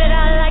swear that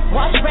I like.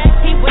 Wash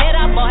racks, he wear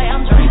that. Boy,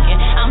 I'm drinking.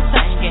 I'm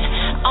singing.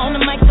 On the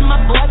mic to my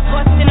boy,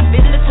 sports in a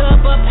bit of the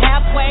tub up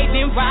halfway.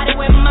 Been riding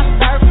with my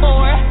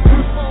surfboard.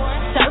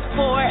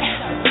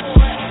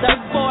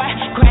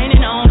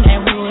 Graining on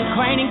that wood.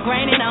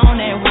 Graining on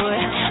that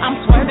wood. I'm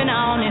swerving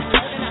on this.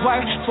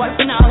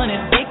 Swerving all on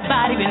this big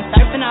body. Been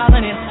surfing all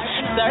on this.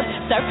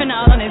 Surfing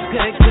all on this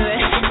good.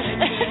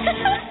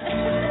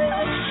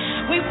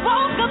 We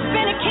woke up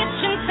in the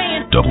kitchen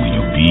saying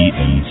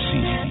WBMC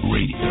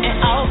Radio.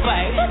 And oh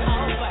baby,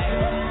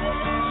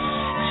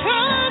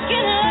 drunk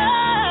in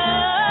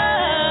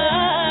love,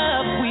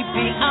 we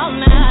be all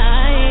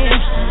night.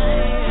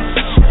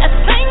 Last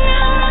thing I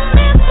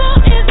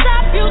remember is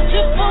our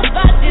beautiful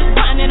bodies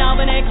grinding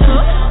over that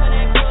club.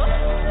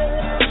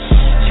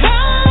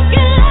 Drunk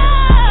in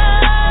love,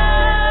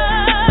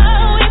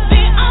 we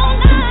be all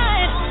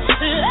night.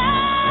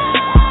 Love,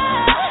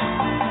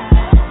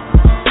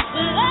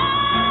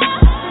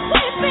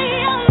 we be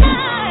all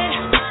night.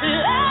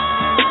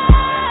 Love.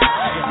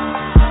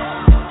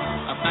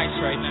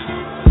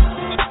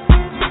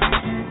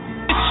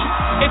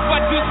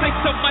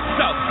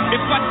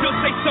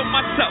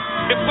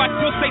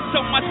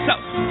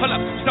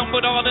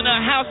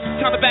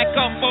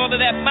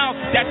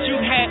 you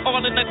had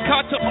all in the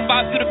car. Talking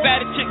about you the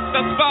baddest chick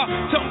thus far.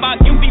 Talking about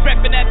you be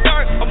reppin' that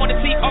third. I wanna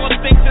see all the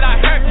things that I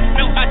heard.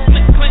 No, I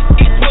slip Clint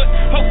Eastwood.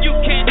 Hope you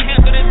can't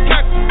handle this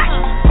turf.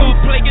 For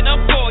playing up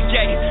for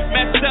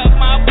messed up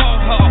my wall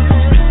hall.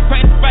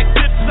 Right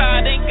to the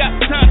side, ain't got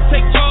time to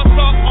take jaws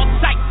off on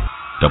sight.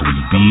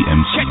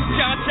 WBMC.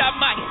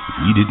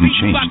 We didn't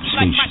change the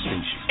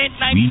station.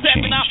 We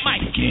changed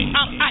the game.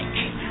 I'm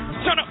Ike.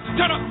 Turn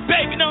up,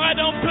 baby, no, I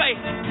don't play.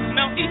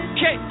 No,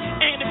 EK,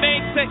 anime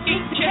to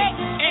EK,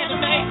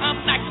 anime,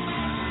 I'm nice.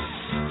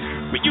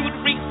 For you to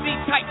reach these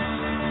types,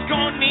 it's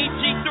gonna need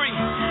G3,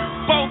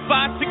 4,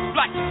 5, 6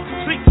 flights,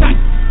 sleep tight.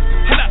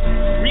 Hello,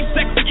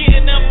 resex again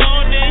in the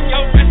morning,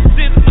 your rest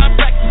is my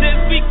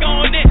breakfast, we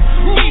going in,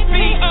 we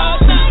be all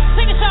night.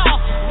 Sing it all.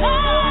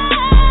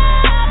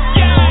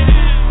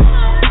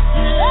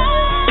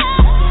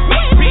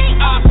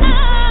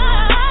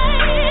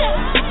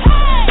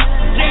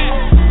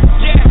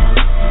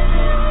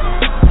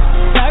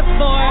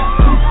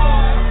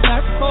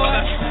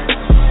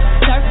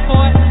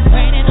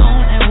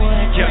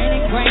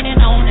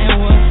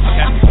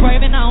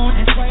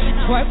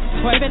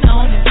 Swerving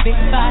on this big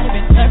body,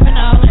 been surfing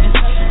all on this,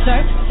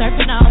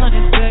 surfing all on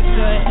this good.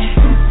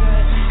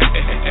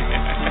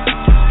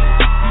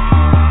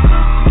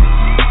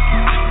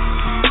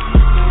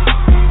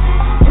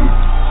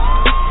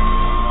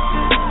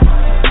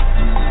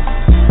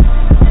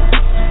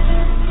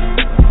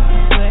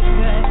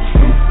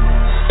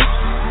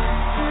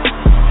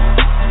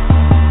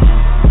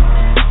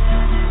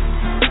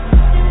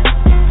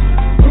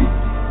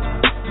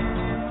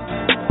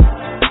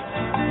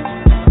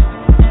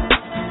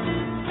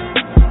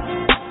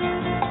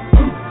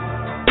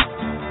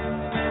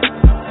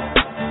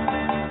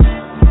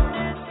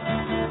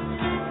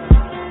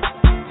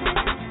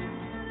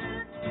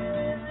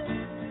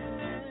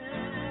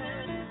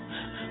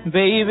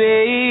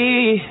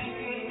 Baby,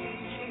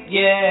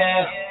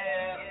 yeah.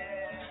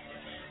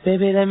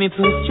 Baby, let me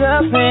put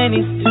your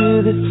panties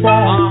to the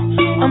side.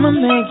 I'ma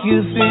make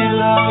you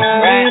feel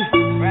alright.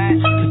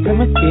 Cause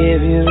I'ma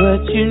give you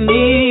what you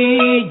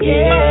need,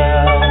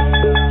 yeah.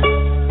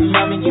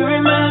 Mommy, you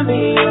remind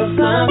me of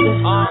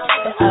something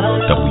that I don't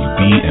know.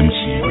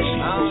 WBMC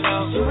Radio.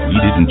 We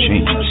didn't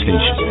change the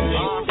station.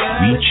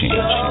 We changed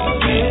the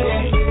game.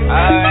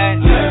 Alright,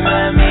 you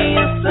remind me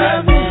of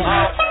something.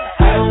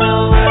 I don't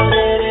know what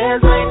it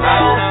is right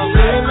now.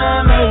 You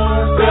remind me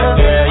of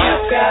something. Girl, you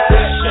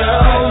gotta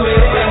show me.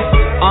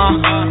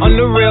 On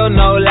the real,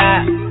 no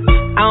lie.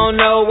 I don't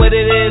know what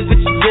it is,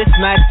 but you just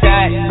my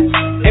type.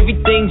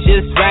 Everything's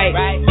just right.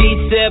 B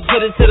said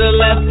put it to the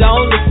left,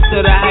 don't listen to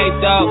the hype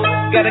though.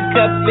 Got a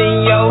cup in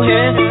your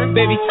hand,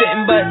 baby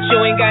sitting but you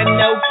ain't got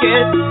no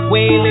kiss. We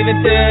ain't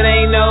leaving till it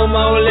ain't no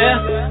more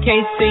left.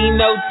 Can't see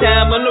no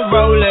time on the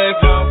roller.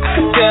 I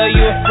can tell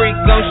you a freak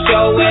gon'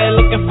 show it.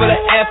 Looking for the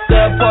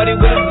after party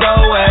with a go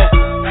at.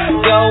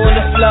 Go in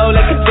the flow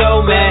like a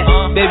dough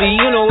man. Baby,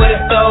 you know where to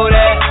throw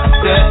that. I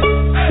said,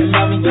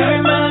 mommy, you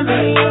remind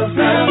me of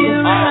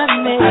something. I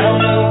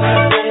don't know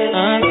what it is.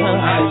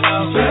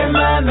 You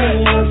remind me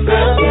of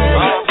something.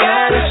 You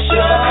gotta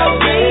show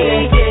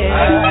me,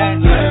 yeah.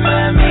 You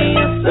remind me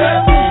of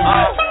something.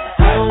 I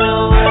don't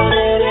know what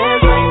it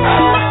is right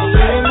now.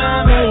 You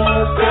remind me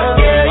of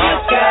something. Yeah, you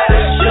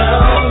gotta show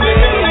me,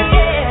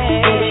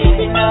 yeah.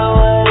 You know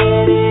what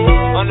it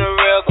is. On the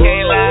real,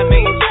 can't lie,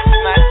 me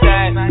my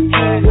type.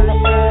 Hands in the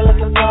air,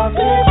 looking for a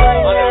big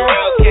boy. On the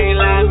real, can't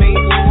lie, me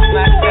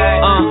my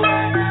type.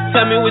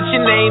 Tell me what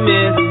your name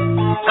is.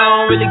 I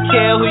don't really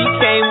care who you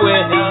came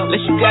with.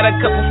 Unless you got a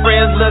couple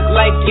friends look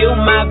like you.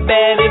 My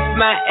bad if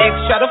my ex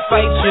try to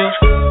fight you.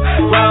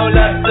 Roll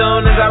up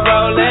soon as I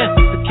roll in.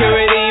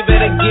 Security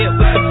better get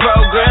with the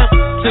program.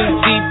 Too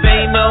deep,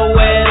 ain't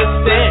nowhere to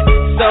stand.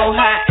 So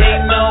high,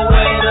 ain't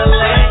nowhere to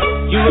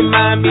land. You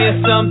remind me of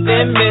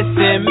something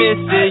missing,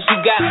 missus. You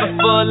got my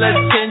full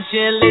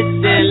attention.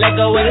 Listen, let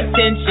go with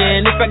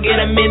attention. If I get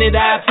a minute,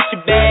 I'll put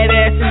your bad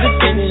ass in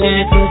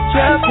detention. Put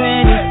your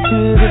panties to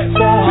the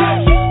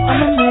side.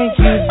 I'ma make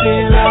you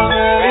feel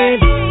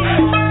alright.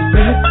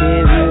 I'ma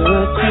give you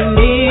what you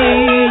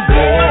need,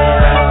 yeah.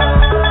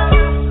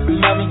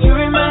 Mommy, you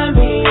remind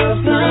me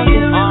of something. You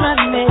remind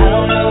me. I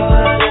don't know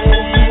what it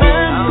is.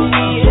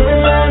 You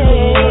remind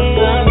me of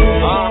something.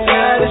 You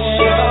gotta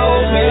show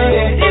me.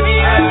 If you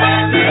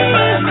remind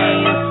me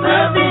of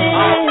something.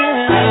 I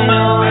don't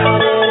know what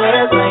it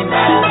is right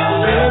now.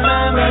 You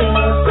remind me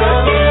of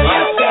something.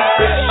 You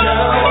gotta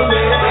show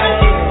me.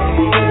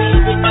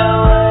 If you know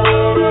what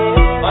it is.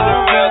 On the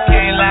real,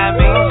 can't lie,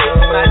 me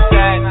my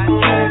type.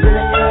 Hands in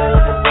the air,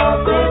 looking for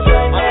a bitch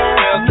right now.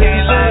 On the real,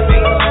 can't lie, me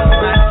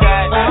my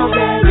type. Oh,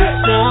 baby,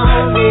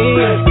 show me.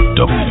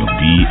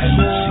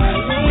 WBMC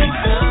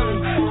Radio.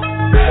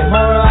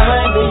 Tomorrow I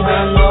might be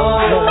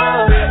hungover.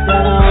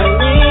 That don't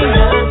mean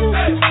nothing.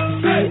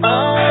 See,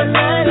 all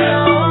night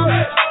long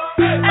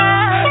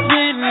I've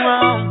been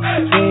wrong.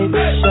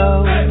 Baby, show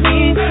me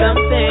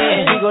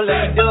something. You gon' let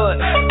me do it.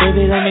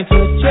 Baby, let me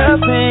put your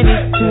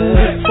panties to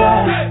the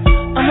side.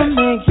 I'ma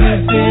make you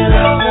feel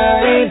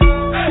alright.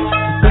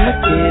 I'ma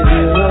give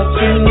you what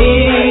you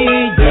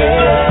need,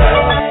 yeah.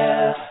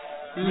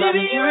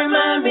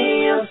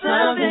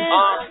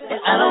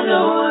 I don't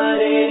know what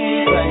it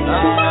is right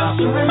now.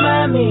 You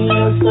remind me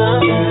of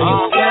something.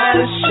 You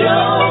gotta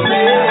show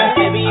me.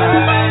 Baby, you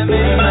remind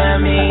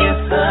me of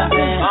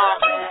something. I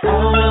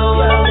don't know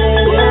what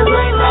it is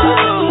right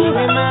now. You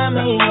remind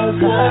me of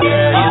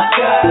something. You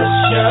gotta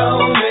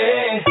show me.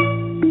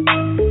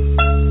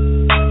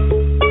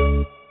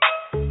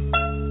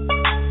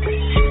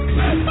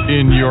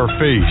 In your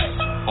face,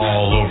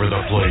 all over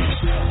the place.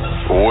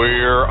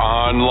 We're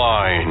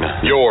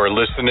online. You're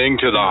listening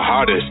to the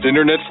hottest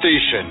internet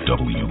station,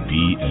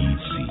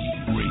 WBMC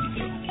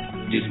Radio.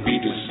 This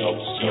beat is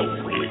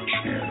self-rich.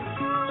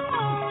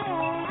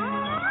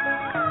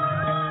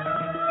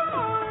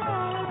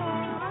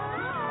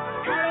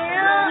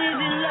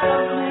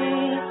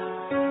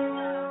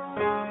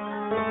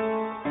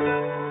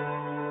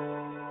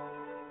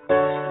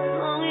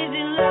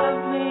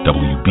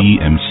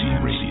 WBMC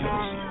Radio.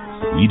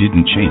 We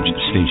didn't change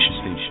the station.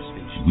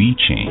 We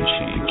changed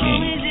the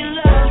game.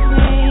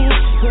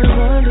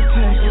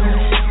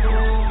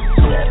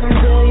 7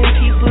 billion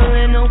people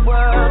in the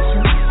world to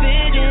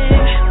fit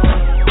in.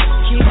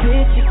 Keep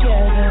it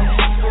together.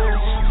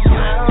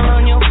 Smile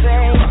on your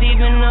face,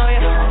 even though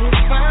your heart is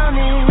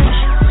frowning.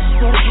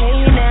 But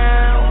hey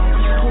now,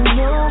 we're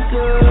no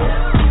good.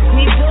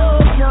 We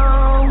both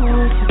know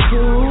it's a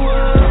cool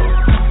world.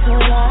 So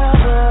I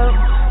will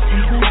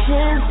take my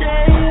chances.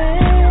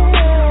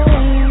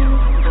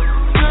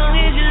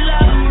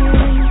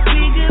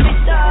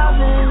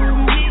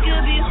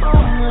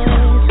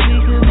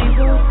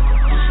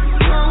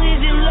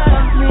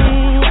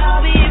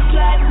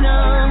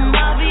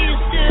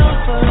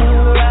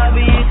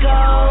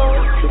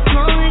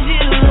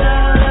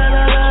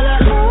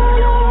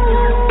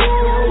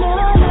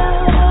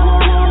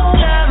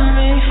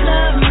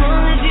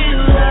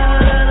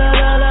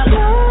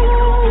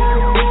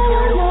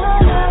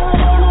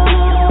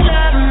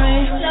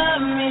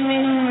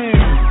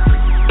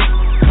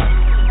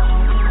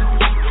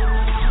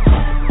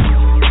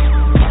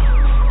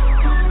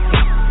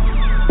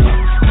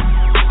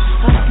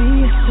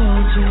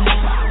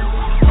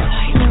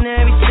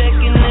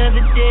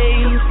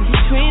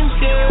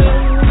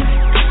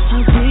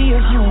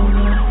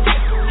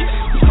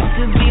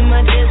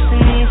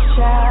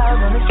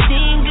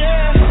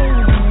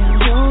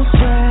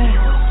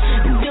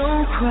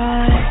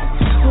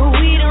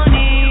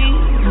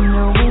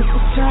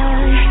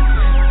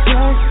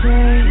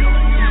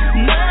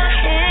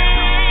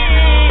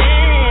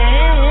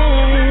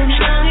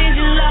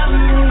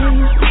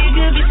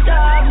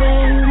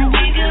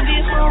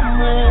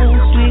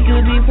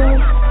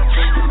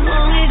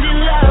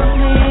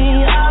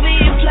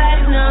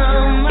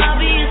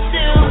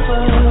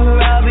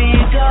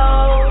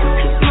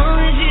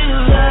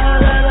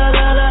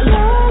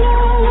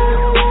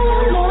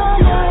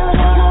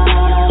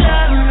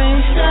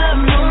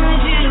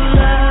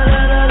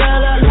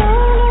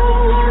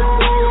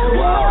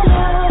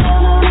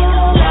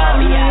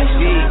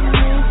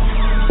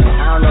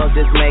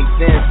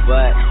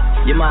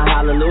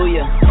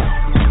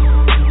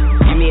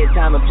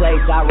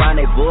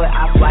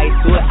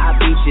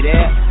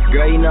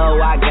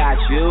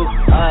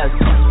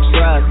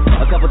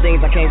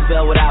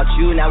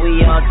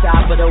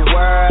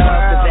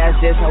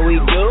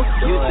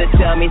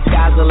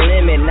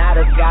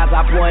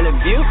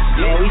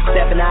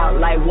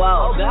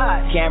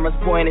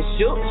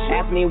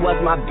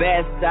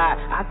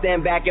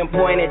 Stand back and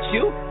point at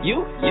you,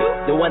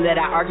 the one that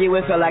I argue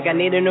with, feel like I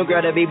need a new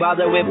girl to be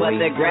bothered with, but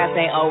the grass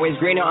ain't always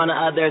greener on the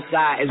other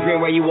side. It's green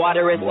where you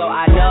water it, so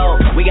I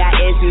know we got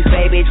issues,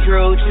 baby,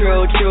 true,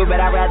 but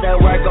I'd rather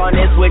work on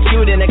this with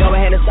you than to go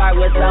ahead and start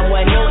with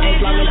someone new,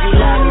 as long as you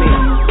love me.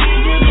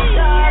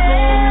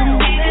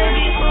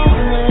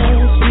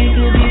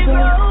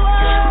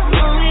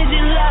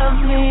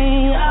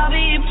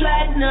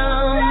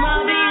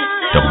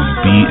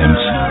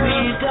 WBMC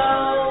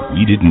Radio.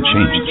 We didn't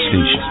change the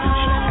station.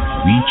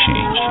 We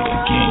changed the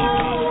game.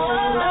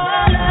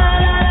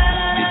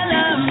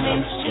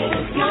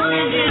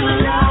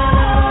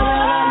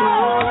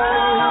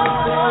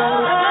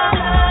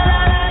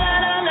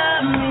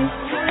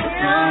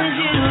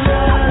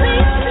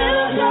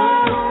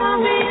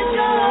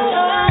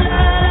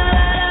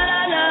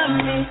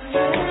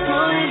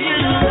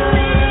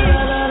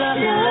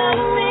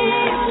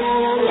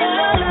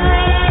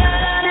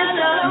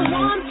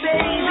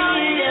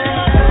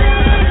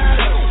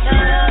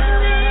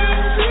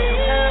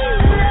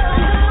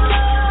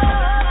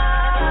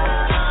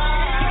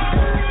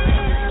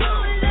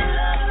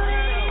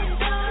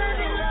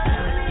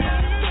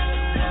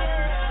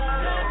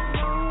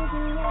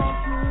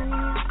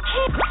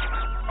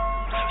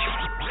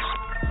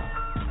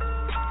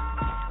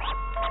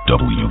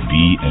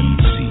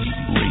 WBMC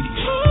Radio.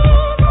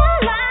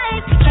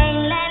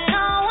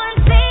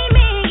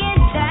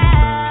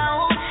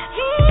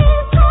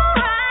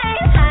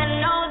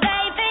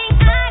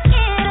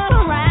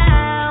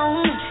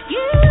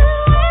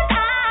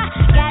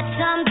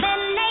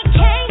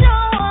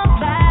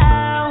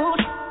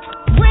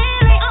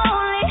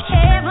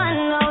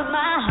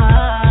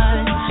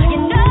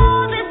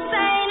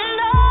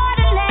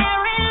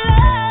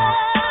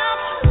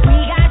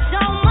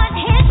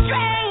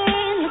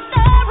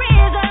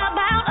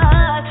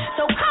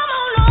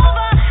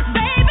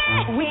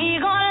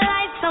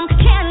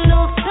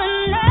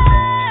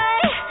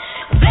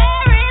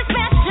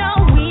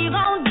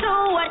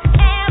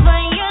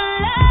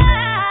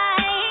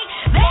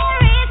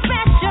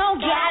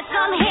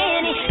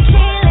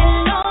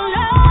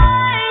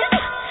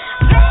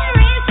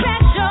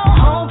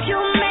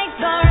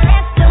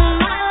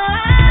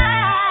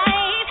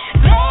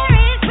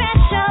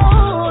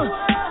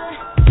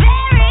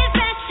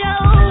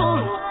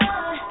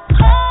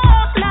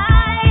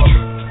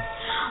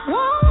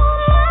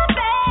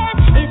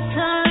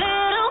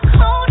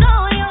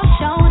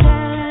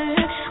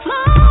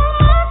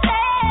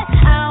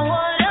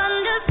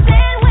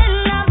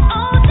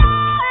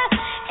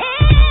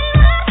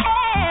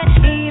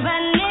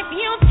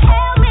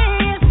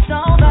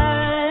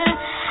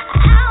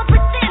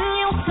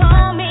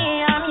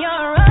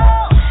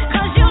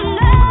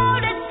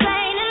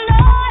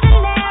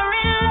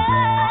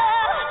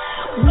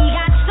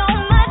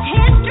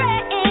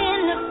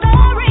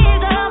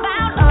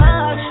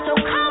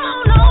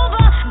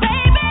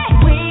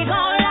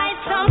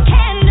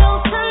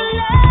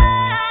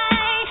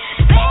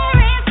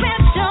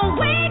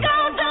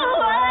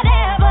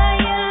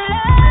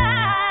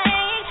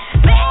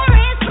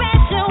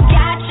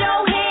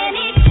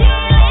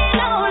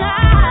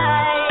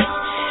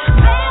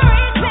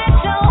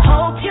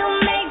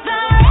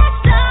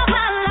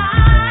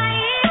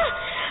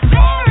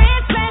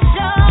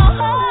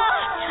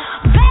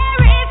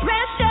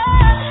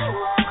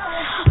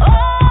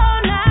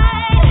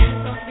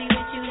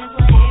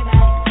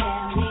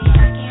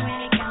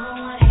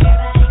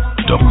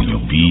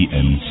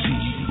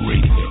 WBMC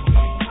Radio.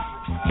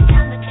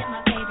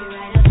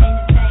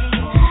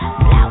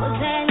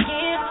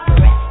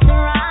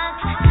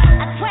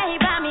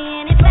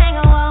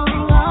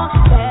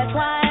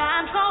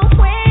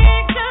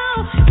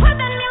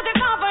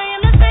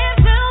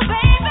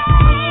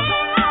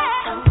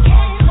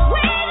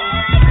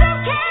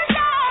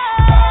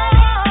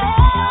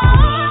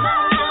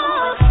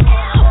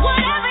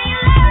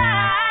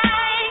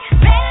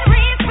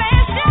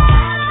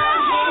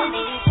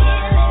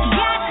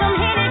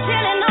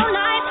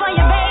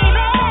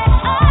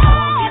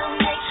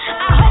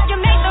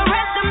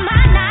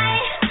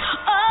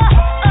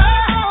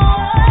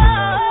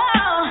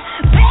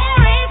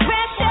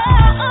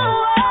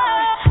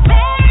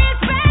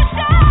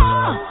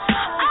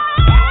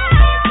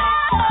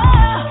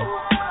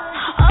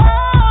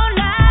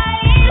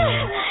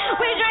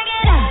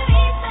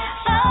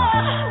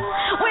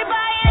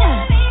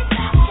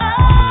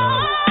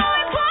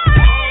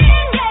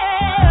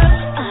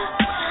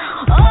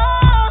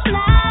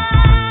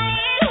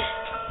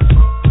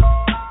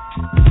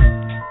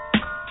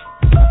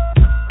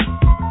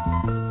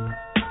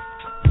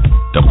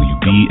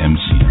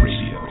 WBMC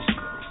Radio.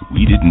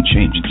 We didn't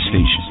change the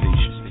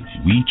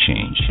station. We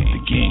changed the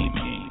game.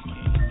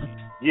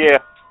 Yeah,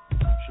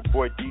 it's your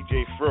boy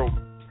DJ FRO.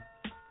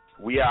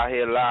 We out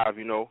here live,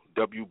 you know,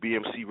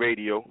 WBMC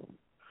Radio.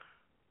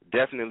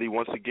 Definitely,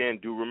 once again,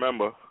 do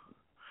remember,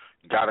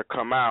 gotta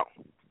come out.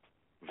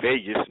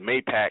 Vegas,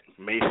 Maypac,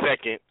 May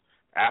 2nd,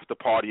 after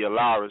party at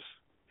Lara's,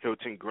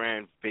 Hilton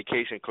Grand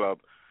Vacation Club,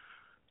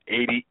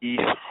 80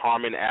 East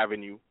Harmon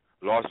Avenue,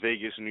 Las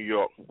Vegas, New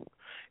York,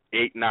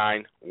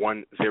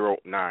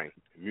 89109.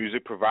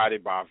 Music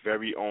provided by our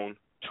very own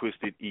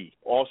Twisted E.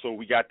 Also,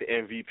 we got the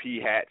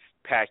MVP hats,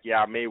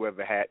 Pacquiao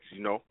Mayweather hats,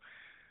 you know.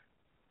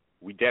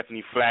 We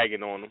definitely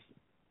flagging on them.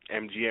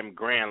 MGM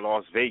Grand,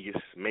 Las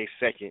Vegas, May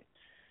 2nd.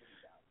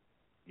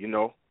 You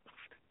know,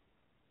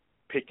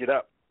 pick it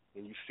up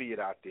when you see it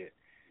out there.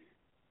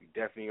 You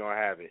definitely going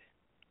to have it.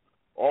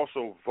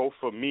 Also, vote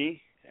for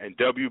me and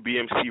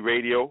WBMC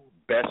Radio,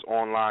 Best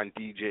Online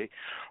DJ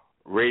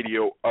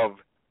Radio of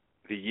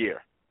the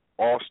Year.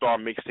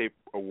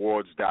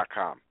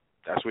 AllStarMixtapeAwards.com.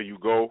 That's where you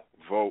go,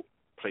 vote,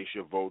 place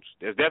your votes.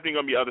 There's definitely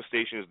going to be other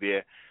stations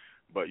there,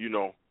 but, you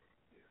know,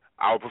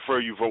 I would prefer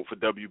you vote for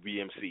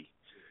WBMC.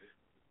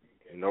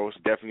 You know, it's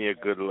definitely a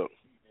good look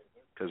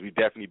because we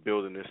definitely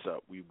building this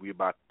up. We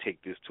about to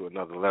take this to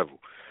another level.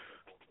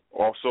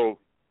 Also,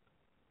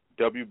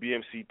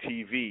 WBMC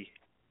TV,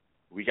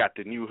 we got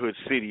the New Hood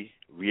City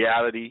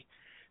reality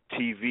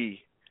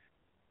TV.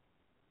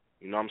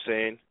 You know what I'm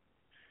saying?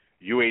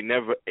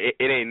 It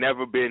ain't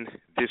never been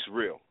this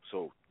real.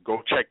 So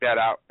go check that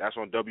out. That's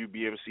on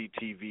WBMC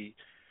TV,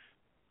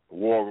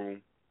 War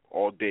Room,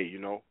 all day, you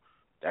know.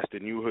 That's the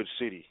New Hood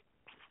City.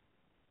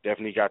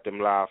 Definitely got them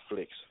live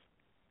flicks.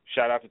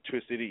 Shout out to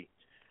Twisted E.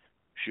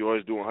 She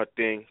always doing her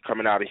thing,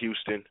 coming out of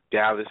Houston,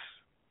 Dallas,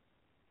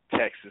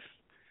 Texas.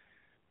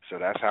 So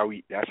that's how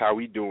we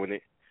doing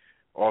it.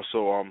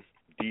 Also,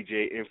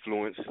 DJ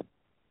Influence,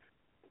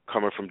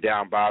 coming from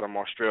down bottom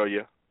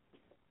Australia,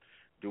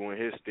 doing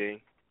his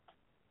thing.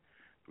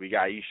 We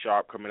got E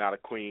Sharp coming out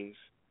of Queens.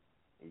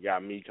 We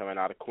got me coming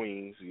out of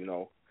Queens, you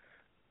know.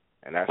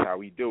 And that's how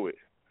we do it.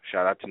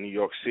 Shout out to New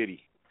York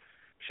City.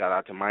 Shout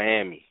out to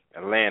Miami,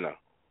 Atlanta.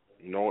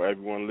 You know,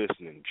 everyone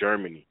listening,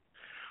 Germany.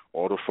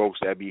 All the folks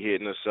that be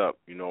hitting us up,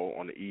 you know,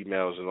 on the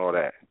emails and all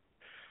that.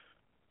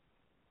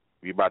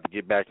 We about to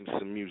get back into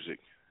some music.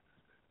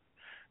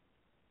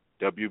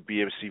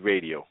 WBMC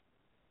Radio.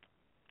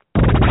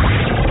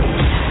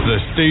 The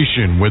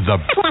station with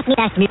the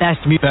best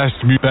music. Best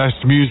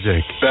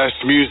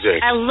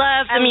music. I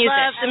love the music.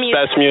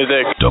 Best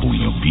music.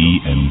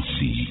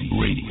 WBMC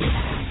Radio.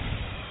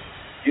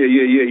 Yeah.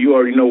 You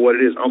already know what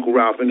it is. Uncle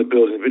Ralph in the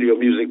building. Video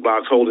music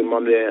box holding my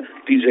man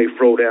DJ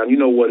FRO down. You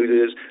know what it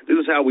is. This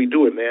is how we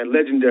do it, man.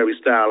 Legendary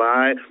style, all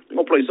right?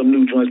 We're going to play some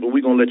new joints, but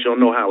we're going to let y'all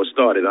know how it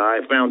started, all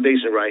right?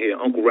 Foundation right here.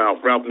 Uncle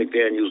Ralph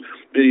McDaniels,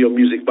 video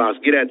music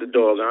box. Get at the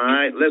dog, all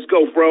right? Let's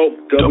go, FRO.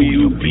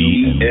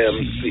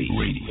 WBMC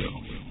Radio.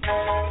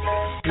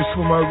 This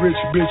for my rich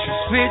bitches.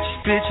 Rich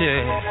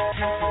bitches.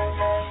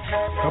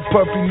 Her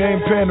puppy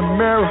named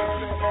Panamera.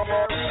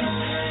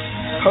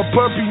 Her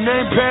puppy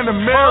named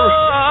Panamera.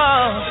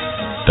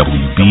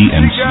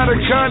 WBMC She got a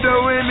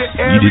condo in the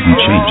area. We didn't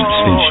change the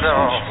station.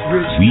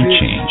 We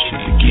changed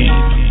the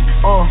game.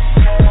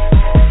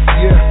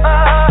 Yeah.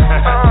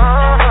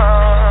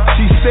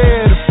 She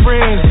said her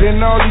friends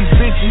and all these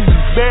bitches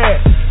is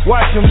bad.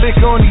 Watch them lick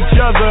on each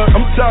other.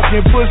 I'm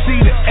talking pussy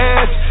to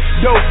ass.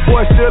 Dope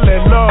boy still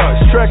at large.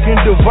 Tracking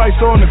device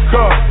on the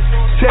car.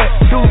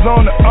 Tattoos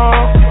on the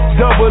arm.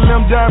 Double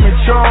M diamond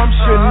charm.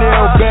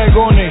 Chanel bag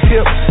on the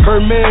hip.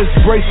 Hermes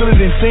bracelet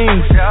and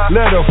things.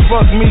 Let her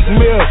fuck Meek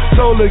Mill.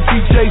 Told her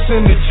keep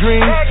chasing the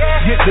dream.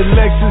 Get the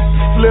Lexus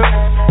flip.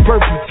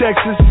 Purple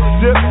Texas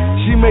sip.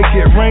 She make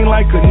it rain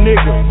like a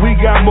nigga. We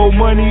got more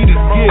money to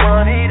get.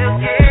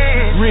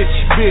 Rich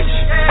bitch.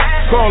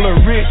 Call her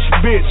rich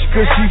bitch,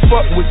 cause she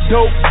fuck with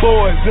dope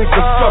boys and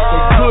can suck a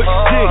good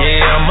dick.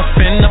 Yeah, I'ma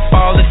spend up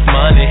all this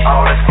money.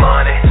 All this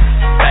money.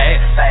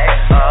 Fast,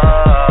 fast,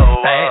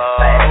 oh, fast,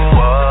 fast,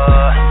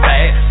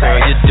 fast.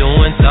 Girl, you're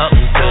doing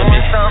something to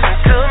me.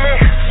 Something to me.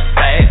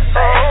 Fast,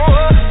 fast,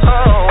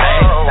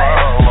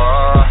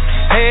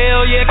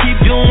 hell yeah, keep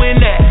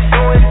doing that.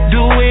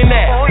 Doing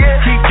that.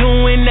 Keep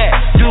doing that.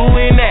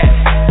 Doing that.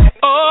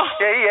 Oh,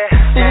 yeah.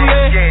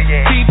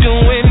 Keep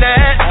doing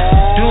that.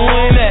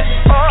 Doing that.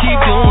 Keep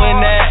doing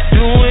that.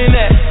 Doing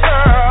that.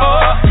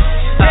 Oh,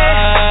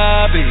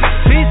 I be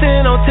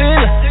feasting on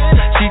Tina.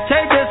 She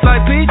take just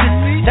like peaches.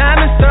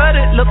 Diamond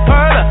studded, look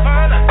perla.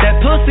 That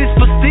pussy's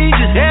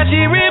prestigious. Yeah,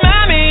 she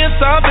remind me of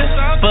something,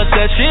 but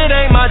that shit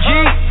ain't my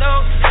Jeep.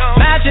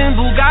 Matching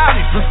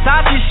Bugatti,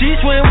 Versace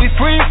sheets when we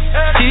free.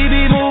 She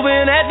be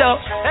moving that dope,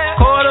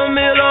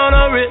 $250,000 on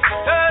her wrist.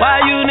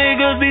 Why you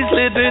niggas be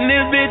slipping?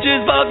 This bitch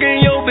is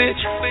fucking your bitch.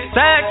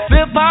 Sack,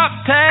 flip pop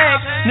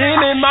tag,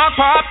 Neiman Mark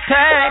pop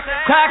tag,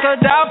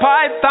 crocodile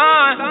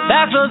python.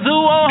 That's a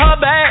zoo on her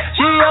back.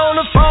 She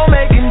on the phone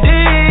making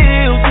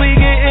deals. We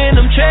getting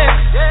them checks.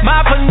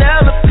 My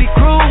Penelope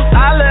Cruz,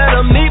 I let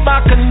her meet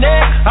my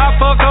connect. I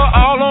fuck her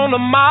all on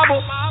the marble.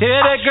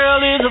 Yeah, that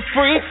girl is a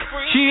freak.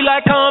 She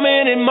like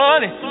coming in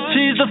money.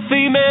 She's a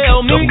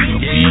female me.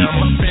 Yeah,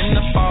 I'ma spend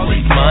up all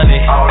this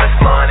money. All this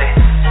money.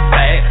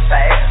 Fast,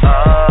 fast,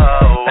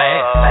 oh,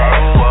 fast,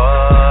 fast,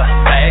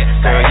 fast.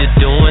 Girl, you're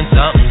doing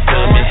something to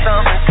me.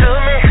 Something to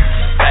me.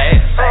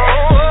 Fast,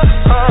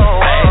 fast,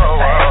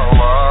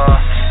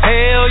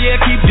 hell yeah,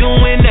 keep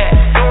doing that.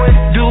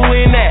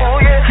 Doing that.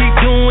 Keep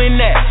doing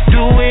that.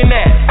 Doing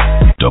that.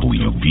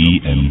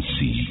 WBMC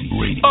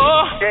Radio.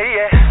 Oh,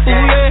 yeah.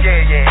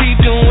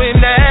 Keep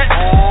doing that.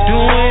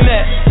 Doing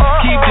that.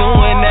 Keep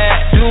doing that.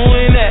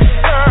 Doing that.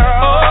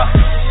 Oh,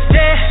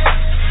 yeah.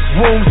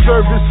 Room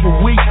service for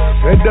weeks,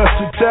 and dust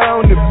the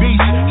town the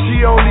beach.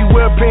 She only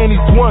wear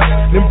panties once,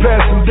 then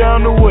pass them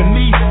down to her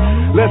niece.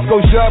 Let's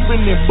go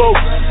shopping in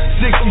boats,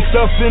 60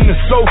 stuffs in the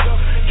sofa.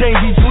 Can't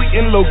be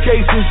tweeting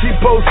locations, she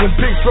posting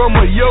pics from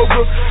her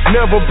yoga.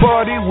 Never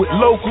party with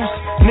locals,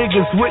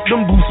 niggas with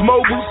them Boost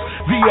Mobiles.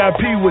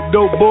 VIP with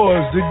dope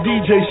boys, the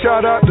DJ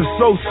shout out to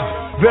Sosa.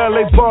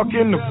 Valet park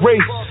in the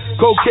race,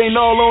 cocaine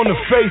all on the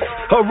face.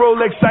 Her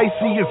Rolex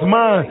icy is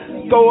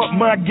mine, throw up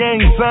my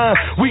gang sign.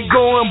 We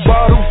going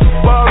bottle for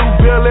bottle,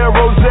 Bel Air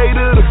Rose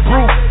to the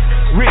proof.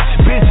 Rich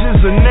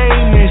bitches a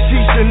name and she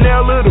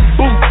Chanel of the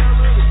boot.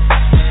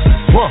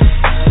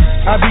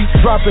 I be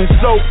dropping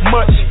so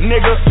much,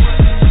 nigga.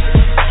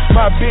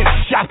 My bitch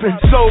shopping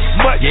so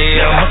much.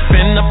 Yeah, I'ma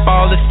spend up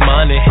all this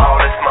money. All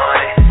this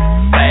money.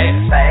 Fast,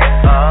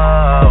 fast,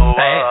 oh,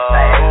 fast,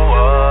 fast,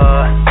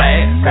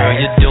 fast. Girl,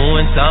 you're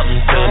doing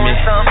something to me.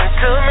 Something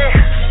to me.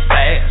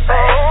 Fast,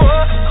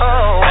 fast,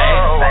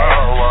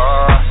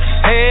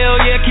 hell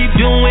yeah, keep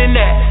doing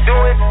that.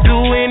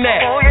 Doing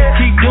that.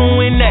 Keep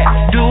doing that.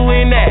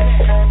 Doing that.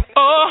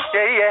 Oh,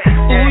 yeah.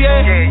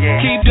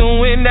 Keep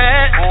doing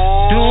that.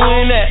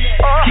 Doing that.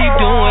 Keep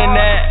doing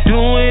that.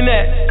 Doing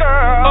that.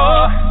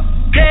 Oh,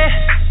 yeah.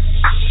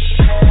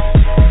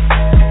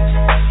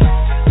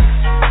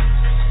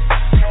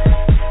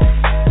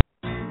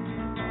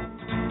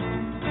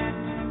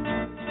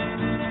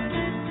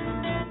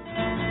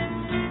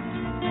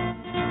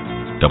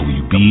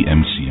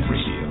 WBMC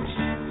Radio.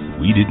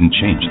 We didn't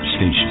change the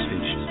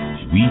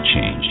station. We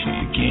changed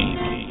the game.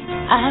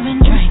 I've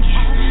been drinking.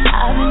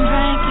 I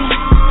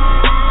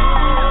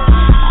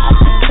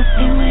took the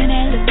thing when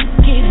that look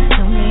gave it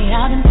to me.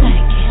 I've been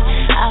thinking.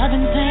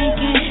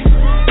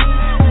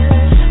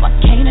 Why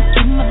can't I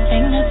keep my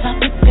fingers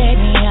off it,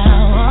 baby? I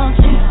want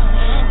you.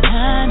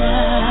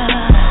 Nah.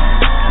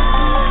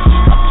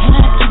 Why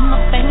can't I keep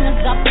my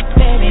fingers off it,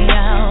 baby? I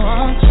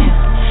want you.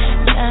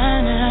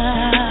 Nah.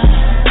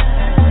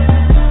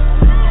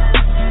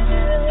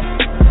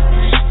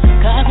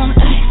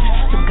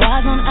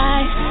 Cigars on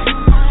ice.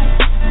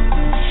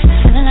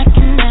 Feeling like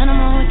an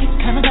animal with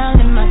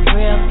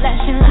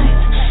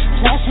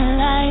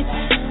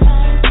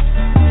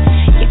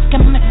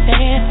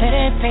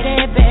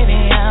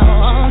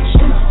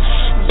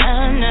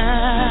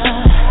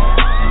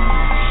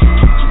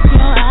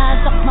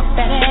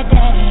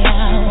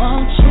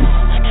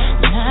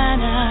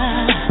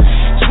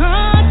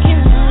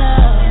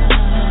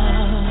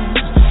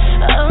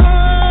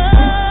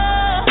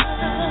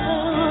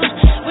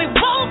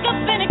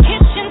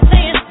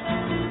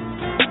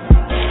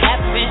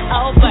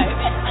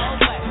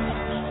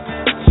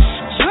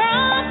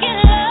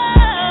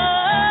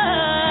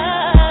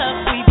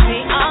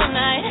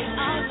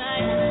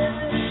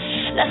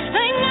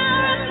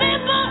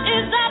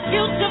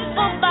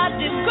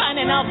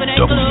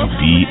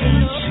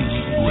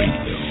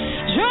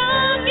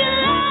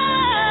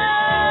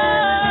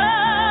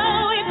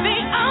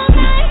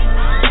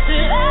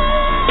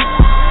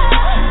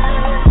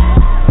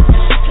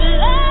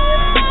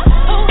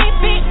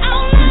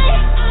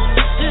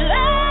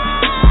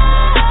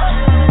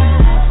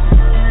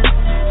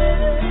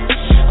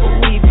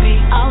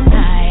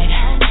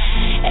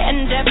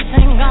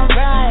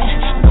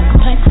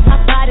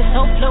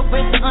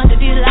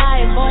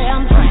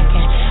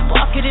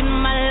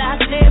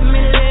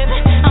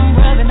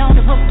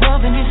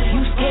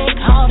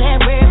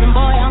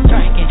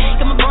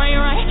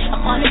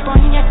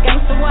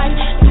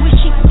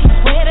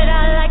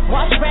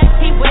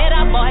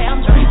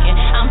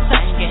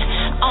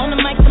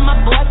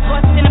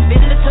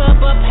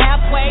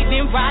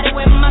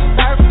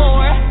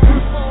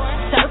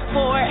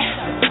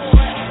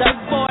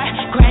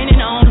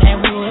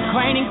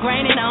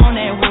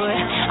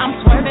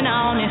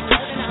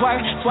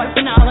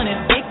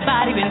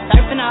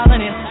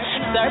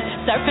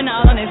surfing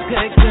all on this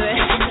good, good.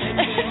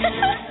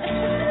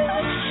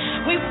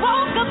 We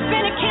woke up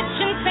in the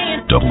kitchen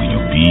saying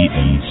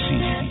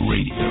WBMC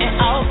Radio.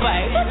 And oh,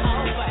 baby.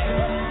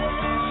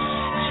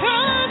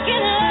 Drunk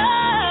in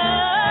love,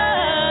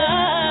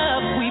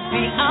 we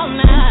be all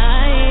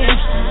night.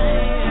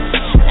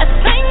 That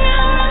thing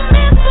I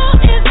remember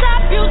is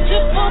our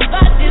beautiful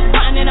bodies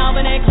grinding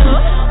over that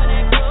club.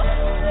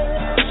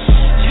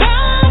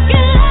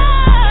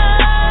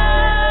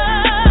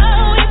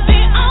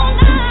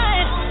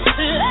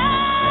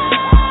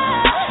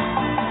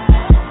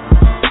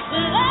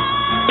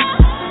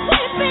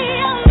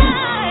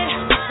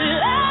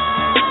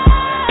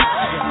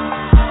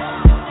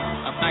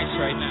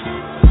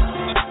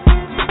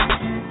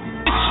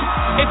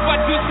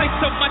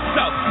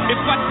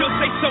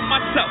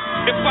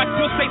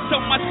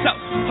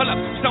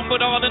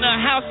 Stumbled all in the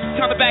house,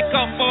 trying to back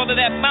off all of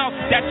that mouth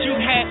that you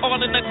had all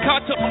in the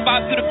car. Talking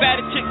about you the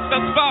baddest chicks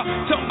thus far.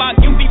 Talking about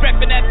you be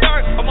repping that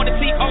dirt. I wanna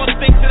see all the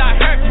things that I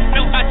heard.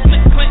 No, I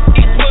slip Clint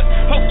Eastwood.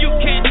 Hope you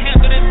can't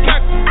handle this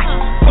dirt.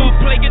 All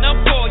playing up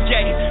for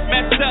yeah.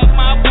 Messed up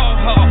my ball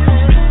hall.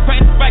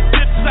 Right back to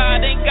the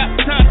side, ain't got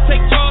time to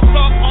take jaws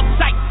off on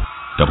sight.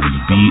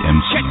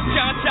 WBMC.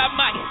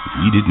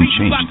 We didn't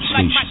change the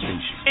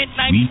station.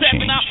 We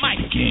changed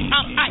the game.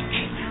 I'm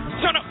Ike.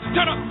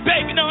 Turn up,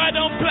 baby, no, I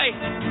don't play.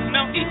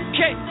 No, EK,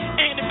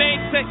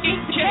 anime, say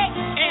EK,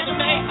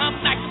 anime,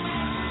 I'm nice.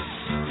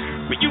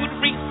 But you the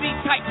RC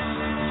type,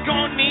 it's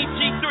gonna need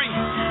G3,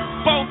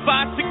 4,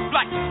 5, 6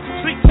 flights,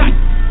 sleep tight.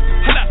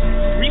 Hold up,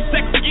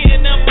 resex again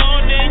in the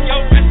morning,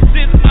 your rest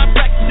is my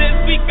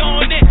breakfast, we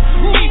going in,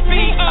 we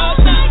be all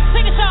night.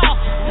 Sing it all.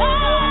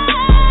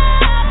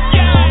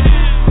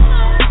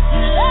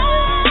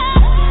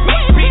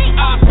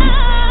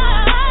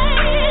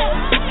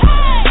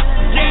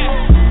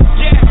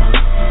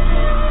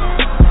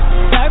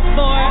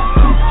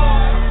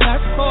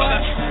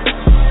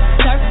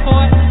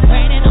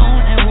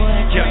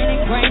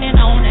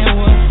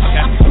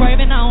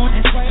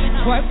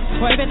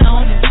 Swerving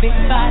on this big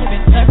body,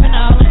 been surfing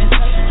all on this,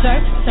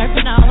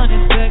 surfing all on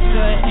this good,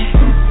 good.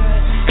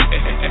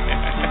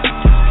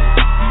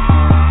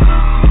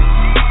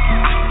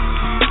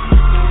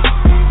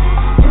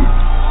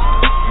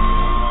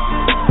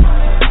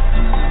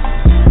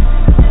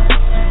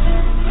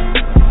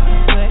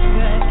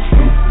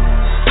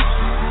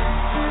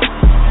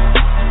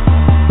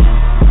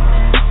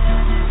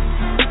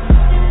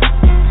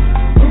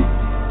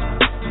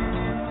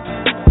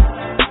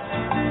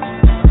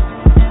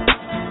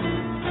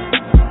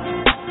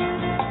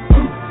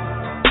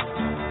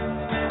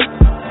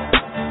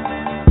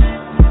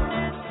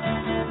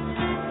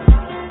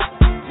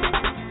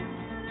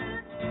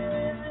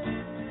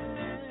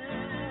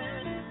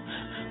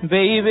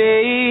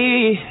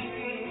 Baby,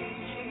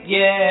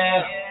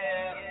 yeah.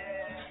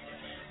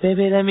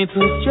 Baby, let me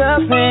put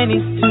your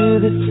panties to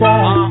the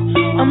side.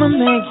 I'ma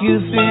make you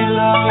feel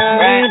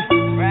alright.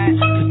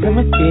 Cause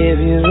I'ma give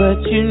you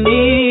what you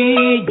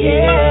need,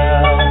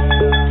 yeah.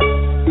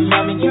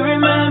 Mommy, you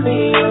remind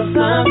me of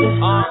something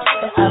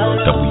that I don't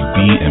know.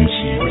 WBMC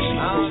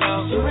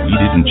Radio. We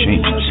didn't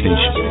change the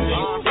station.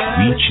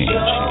 We changed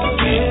the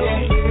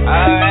game.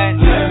 Alright,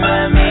 you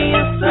remind me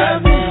of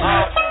something.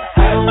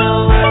 I don't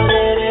know what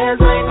it is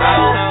right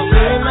now.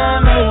 You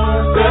remind me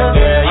of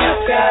something. You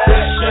gotta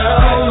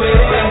show me.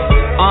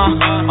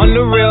 On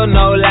the real,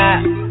 no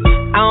lie.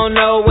 I don't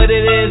know what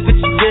it is, but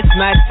you just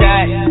my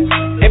type.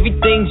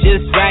 Everything's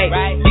just right.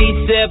 B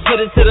said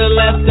put it to the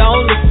left,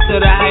 don't listen to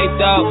the hype,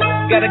 dog.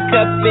 Got a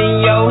cup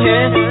in your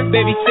hand,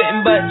 baby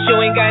sitting, but you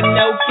ain't got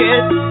no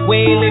kiss.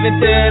 We ain't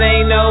leaving till it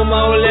ain't no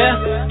more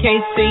left.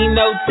 Can't see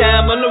no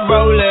time on the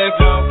roller.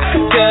 I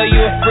can tell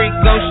you a freak,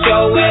 gon'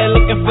 show it.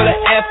 Looking for the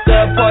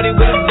after party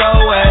with a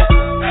dough at.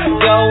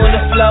 Go in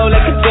the flow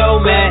like a dough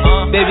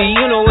man. Baby,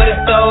 you know where to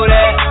throw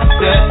that. I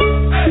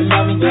said,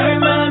 mommy, you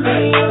remind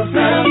me of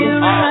something. You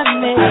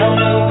remind me. I don't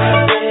know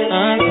what it is.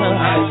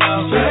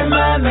 You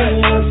remind me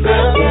of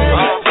something.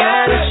 You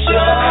gotta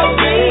show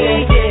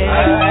me.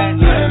 Yeah.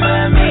 You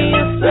remind me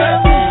of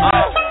something.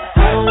 I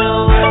don't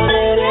know what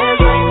it is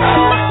right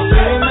now.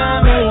 You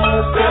remind me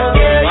of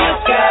something. You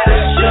gotta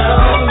show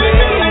me.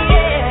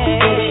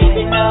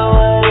 You know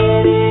what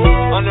it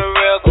is. On the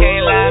real,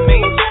 can't lie, me.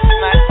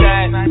 My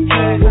type.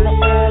 Hands in the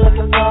air,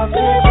 looking for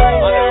this.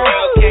 On the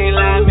real, can't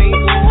lie, me.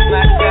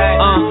 My type.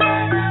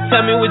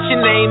 Tell me what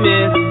your name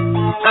is.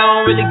 I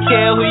don't really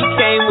care who you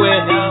came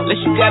with.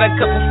 Unless you got a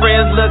couple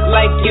friends look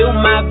like you.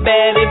 My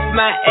bad if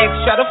my ex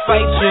try to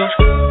fight you.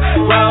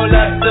 Roll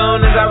up soon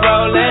as I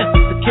roll in.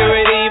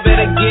 Security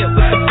better get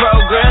with the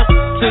program.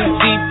 Too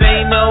deep,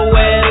 ain't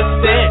nowhere to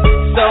sit.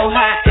 So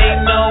high,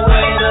 ain't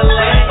nowhere to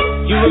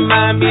land. You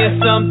remind me of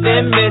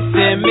something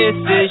missing,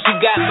 missus. You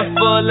got my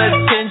full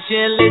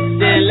attention.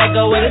 Listen, let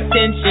go of the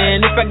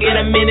tension. If I get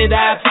a minute,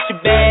 I'll put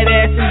your bad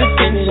ass in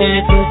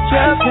detention. Put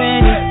your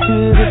panties to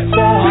the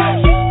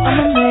side.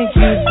 I'ma make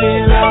you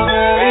feel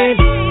alright.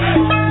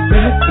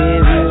 I'ma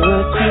give you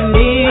what you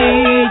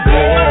need,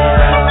 yeah.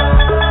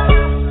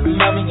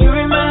 Mommy, you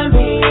remind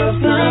me of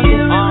something.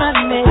 You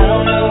remind me. I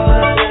don't know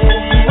what it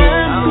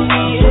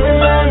is.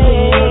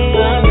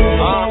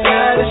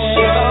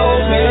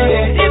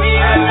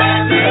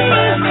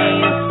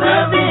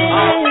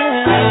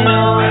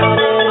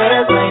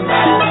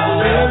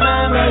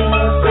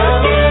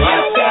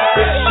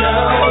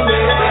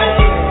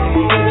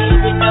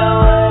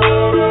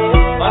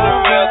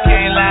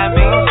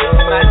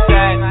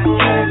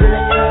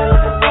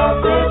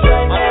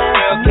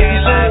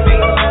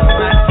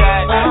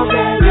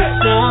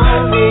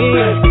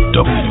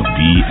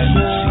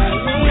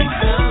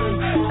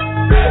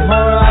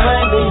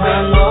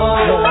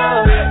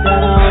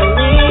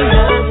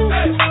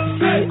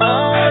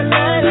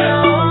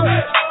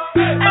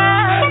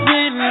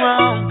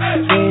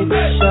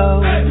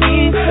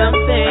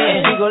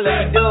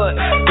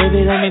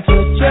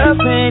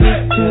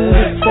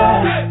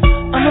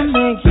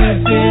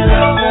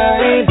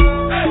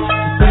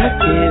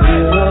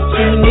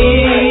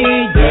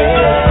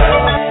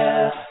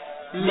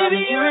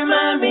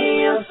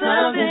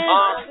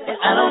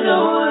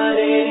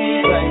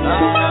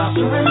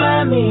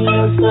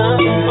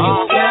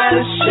 You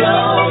gotta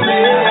show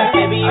me.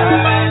 Baby, you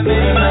remind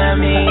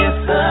me of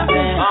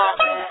something. I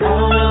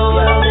don't know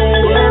what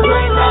it is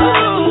right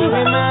now. You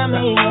remind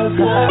me of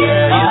something.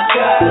 You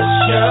gotta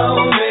show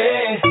me.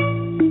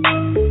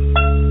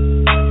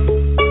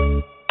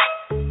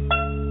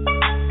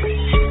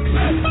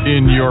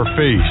 In your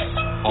face,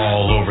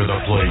 all over the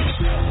place.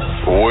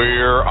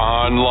 We're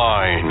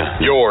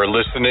online. You're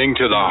listening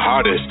to the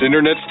hottest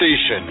internet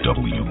station,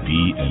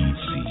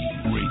 WBMC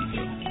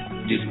Radio.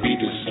 This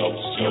beat is so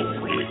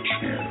rich.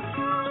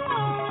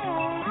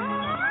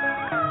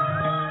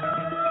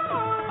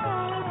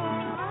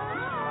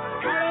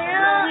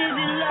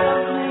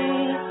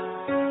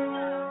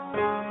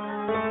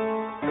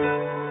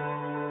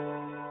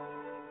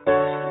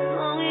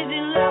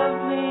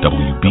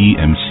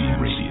 WBMC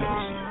Radio.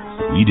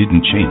 We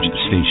didn't change the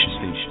station.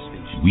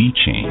 We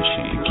changed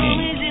the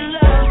game.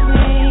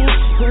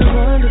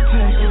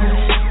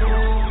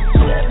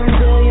 7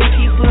 billion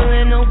people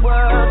in the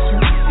world to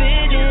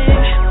fit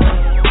in.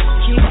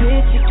 Keep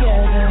it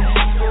together.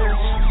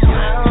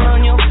 Smile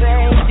on your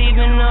face,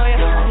 even though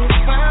your heart is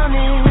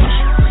frowning.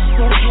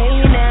 But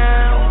hey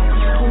now,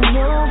 we're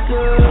no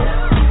good.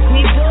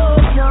 We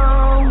both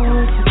know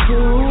it's a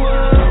cool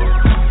world.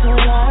 So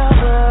I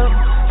will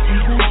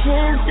take my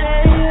chances.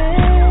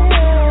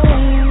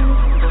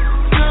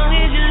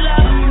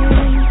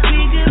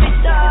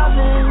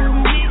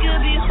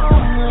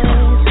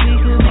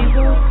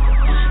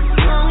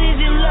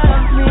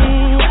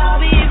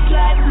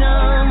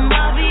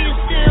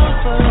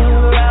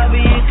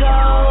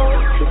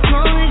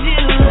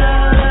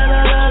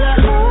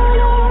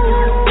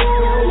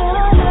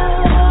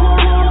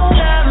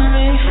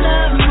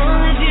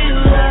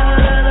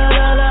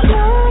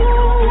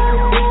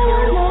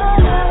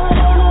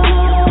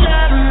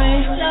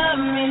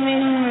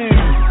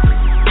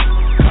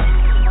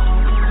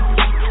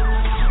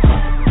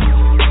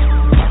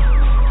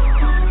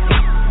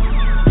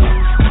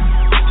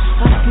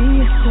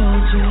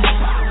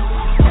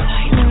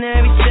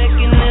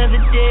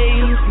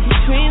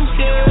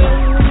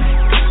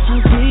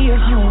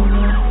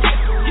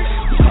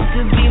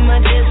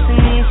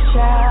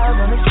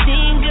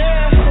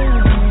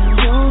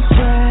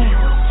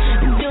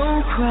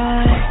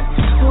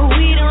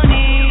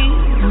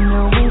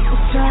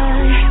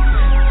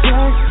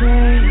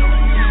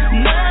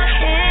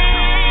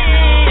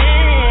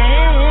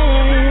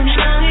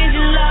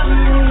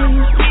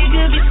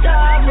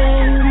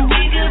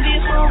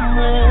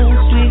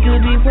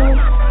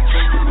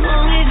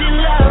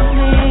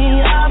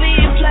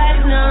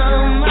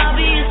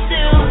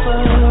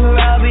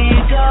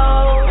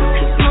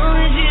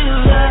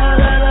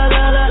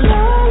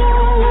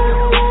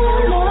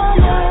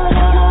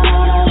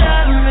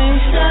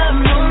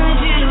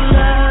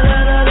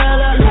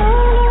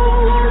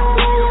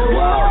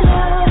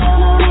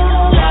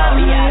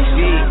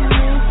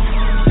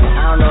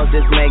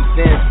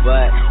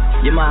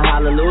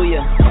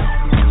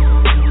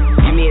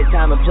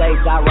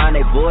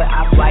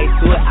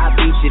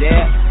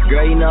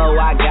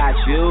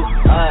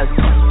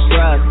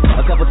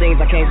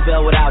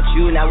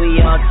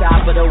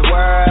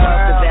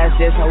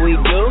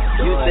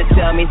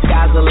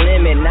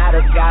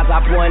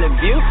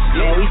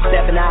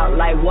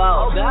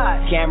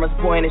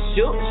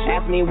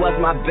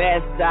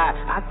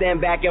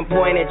 Back and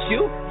point at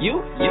you,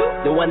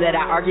 the one that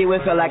I argue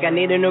with, feel like I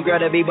need a new girl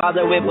to be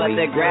bothered with, but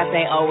the grass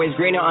ain't always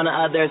greener on the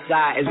other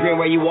side. It's green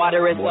where you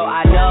water it, so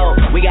I know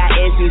we got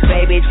issues,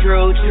 baby,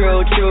 true,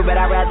 but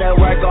I'd rather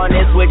work on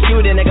this with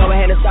you than to go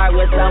ahead and start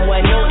with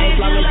someone new, as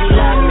long as you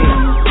love me.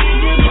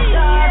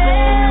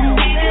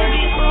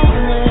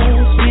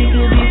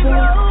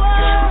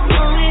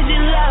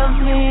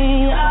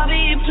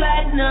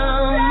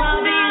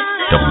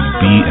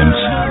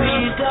 WBMC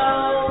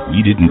Radio.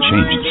 We didn't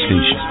change the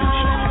station.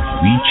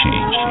 We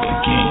changed the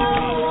game.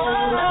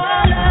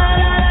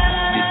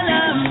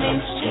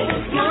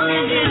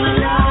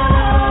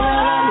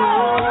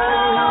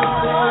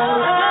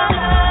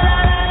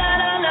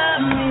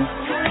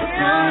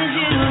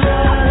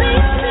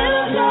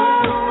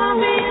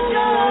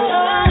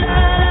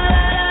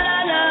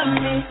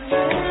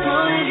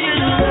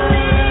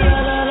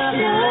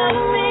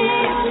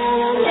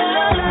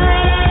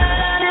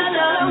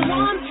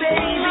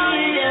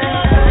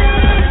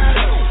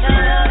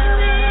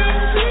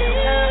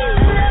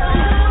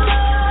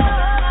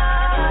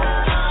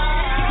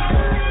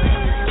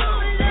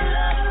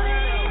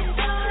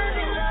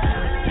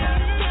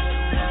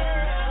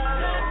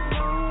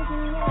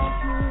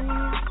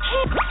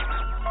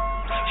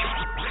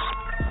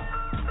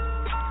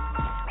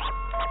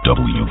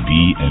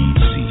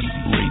 WBMC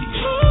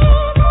Radio.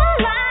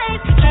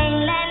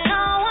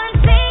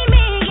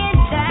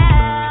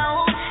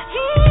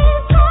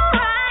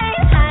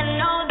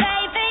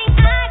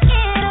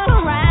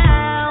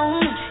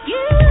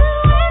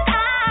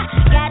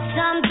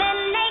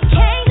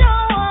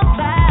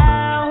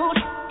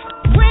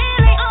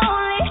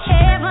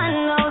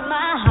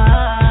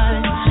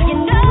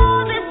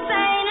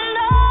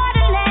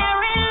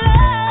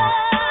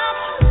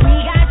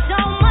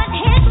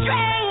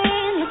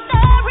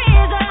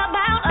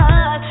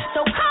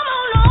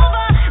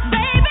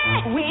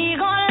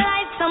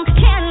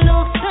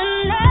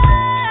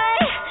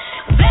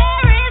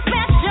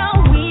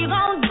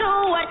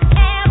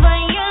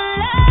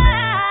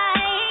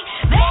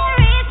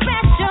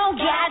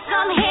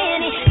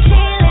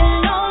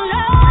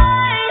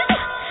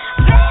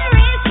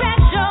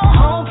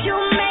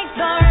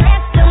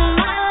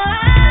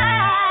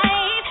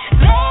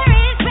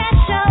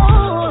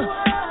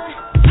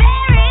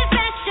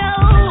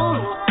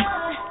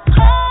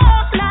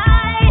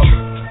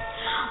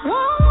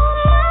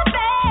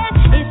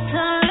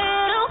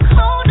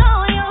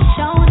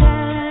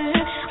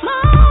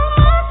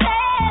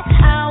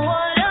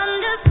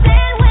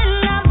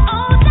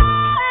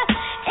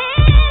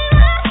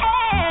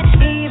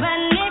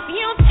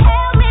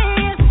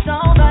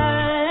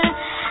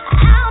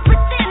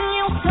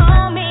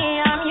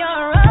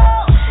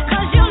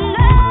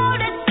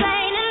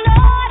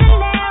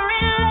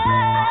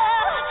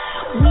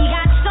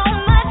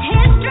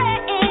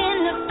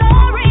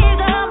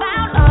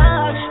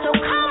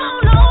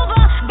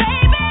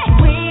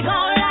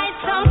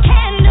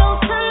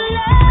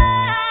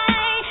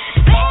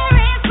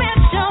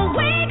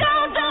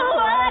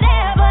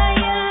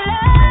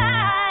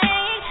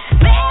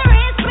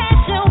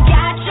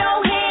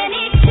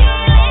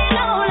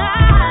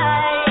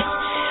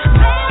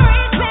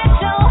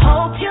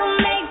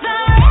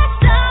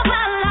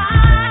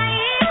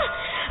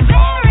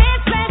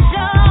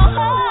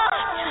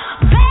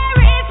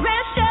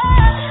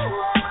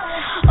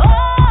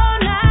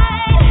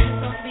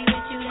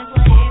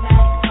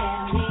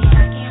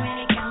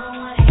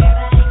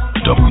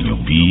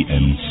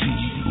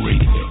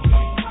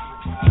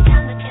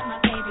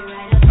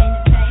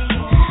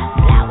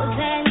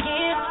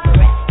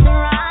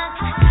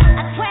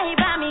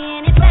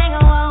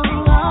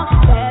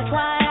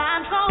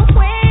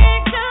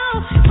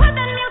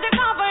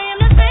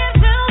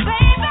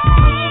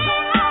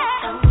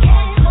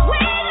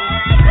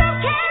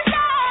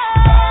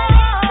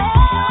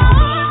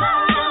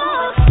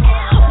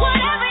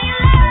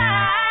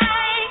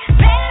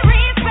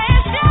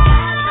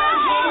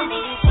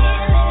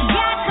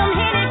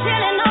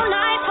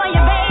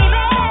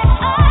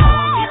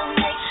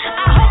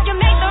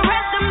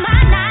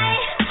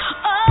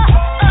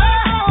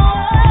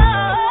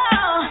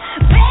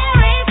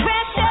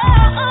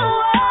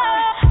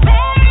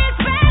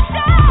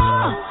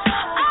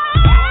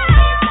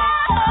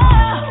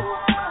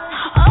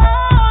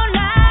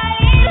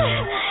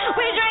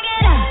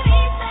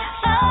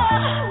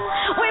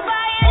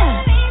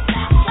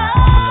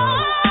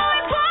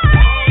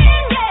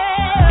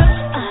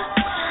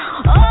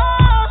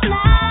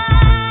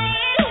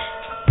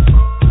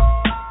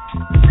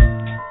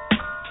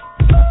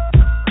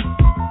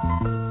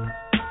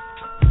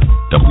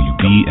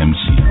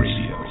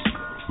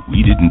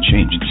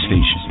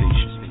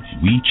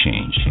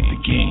 the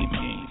game.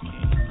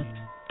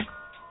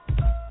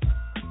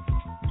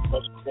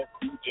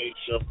 DJ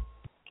show.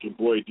 Your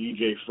boy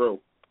DJ FRO.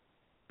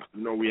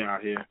 You know we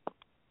out here.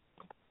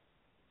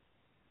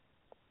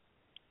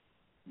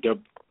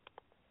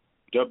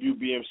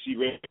 WBMC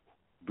Radio,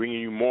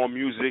 bringing you more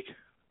music,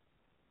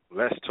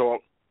 less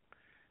talk,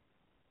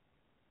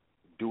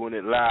 doing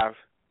it live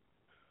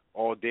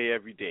all day,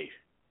 every day.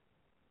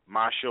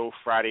 My show,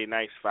 Friday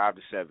nights, 5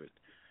 to 7.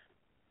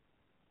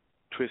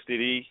 Twisted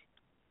E,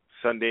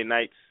 Sunday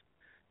nights,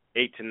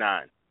 8 to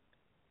 9.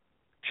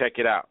 Check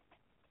it out.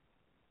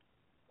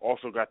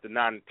 Also got the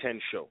 9 to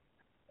 10 show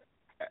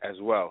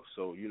as well.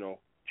 So,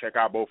 check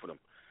out both of them.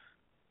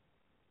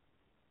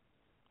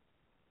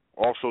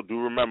 Also,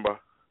 do remember,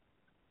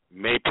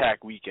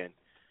 Maypac weekend,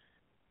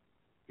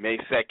 May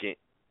 2nd,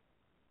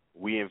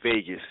 we in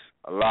Vegas,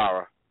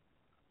 Alara,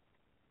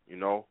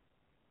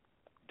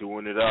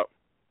 doing it up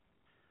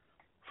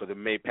for the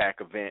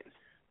Maypac event.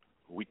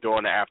 We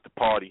throwing the after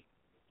party.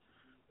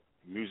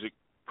 Music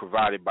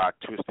provided by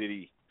Twisted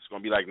E. It's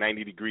going to be like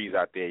 90 degrees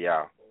out there,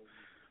 y'all,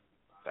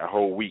 that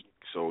whole week.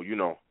 So,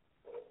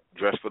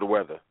 dress for the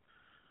weather.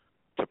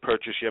 To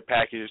purchase your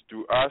packages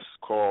through us,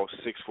 call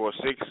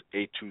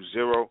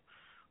 646-820-0289.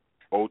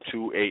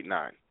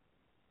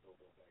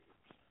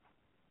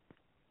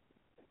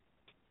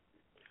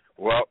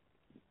 Well,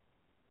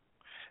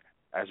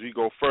 as we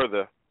go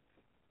further,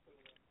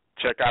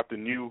 check out the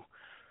new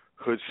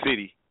Hood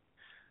City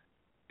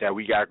that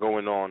we got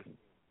going on,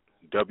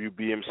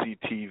 WBMC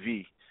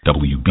TV.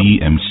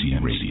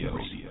 WBMC Radio.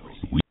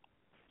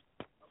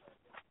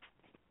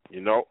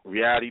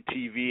 Reality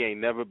TV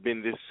ain't never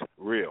been this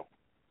real.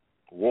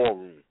 War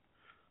Room.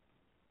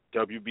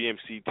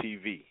 WBMC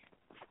TV.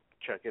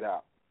 Check it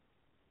out.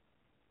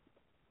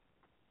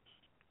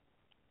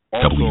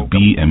 Also,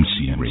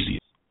 WBMC Radio.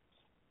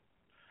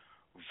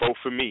 Vote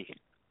for me.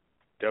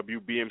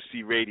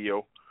 WBMC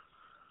Radio.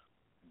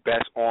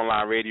 Best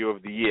online radio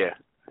of the year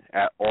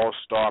at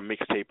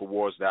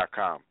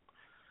allstarmixtapeawards.com.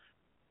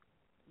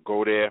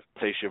 Go there,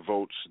 place your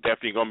votes.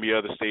 Definitely going to be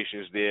other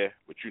stations there,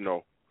 but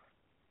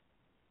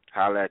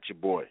holla at your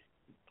boy.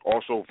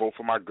 Also, vote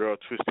for my girl,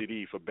 Twisted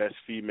E, for Best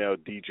Female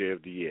DJ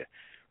of the Year.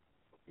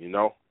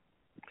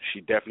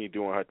 She definitely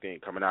doing her thing,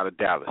 coming out of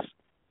Dallas.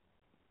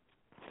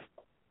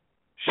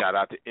 Shout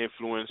out to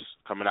Influence,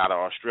 coming out of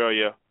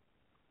Australia.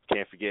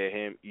 Can't forget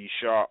him, E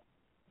Sharp.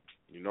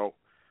 We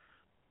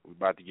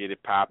about to get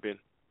it popping,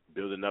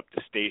 building up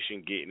the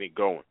station, getting it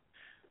going.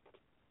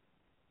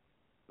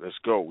 Let's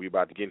go. We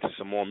about to get into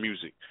some more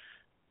music.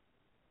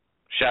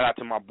 Shout out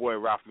to my boy,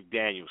 Ralph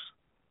McDaniels.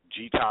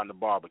 G-Town the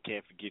Barber.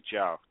 Can't forget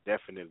y'all.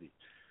 Definitely.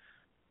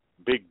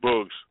 Big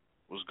Boogs.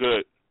 Was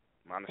good.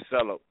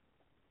 Monticello.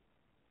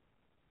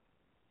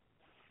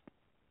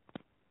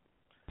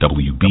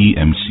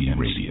 WBMC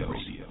Radio.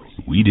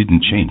 We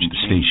didn't change the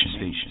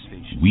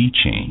station. We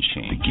changed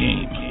the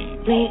game.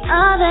 We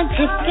all that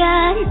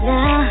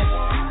together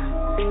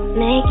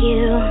make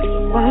you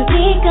want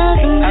me 'cause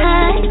I'm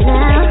high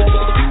now.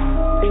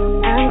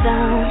 I'm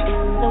gone,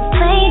 so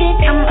faded,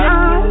 I'm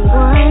on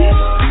one.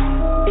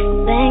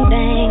 Bang,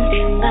 bang,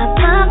 pop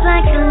up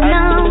like a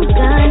long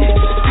gun.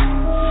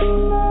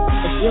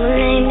 If you a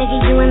lame nigga,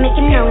 you ain't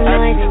making no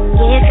noise.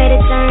 Get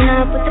ready to turn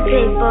up with the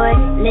big boys.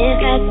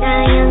 Live fast,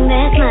 die young,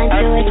 that's my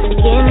choice.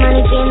 Get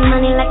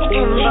money like an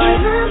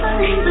invoice.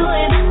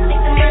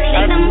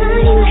 Take the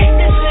money like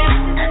the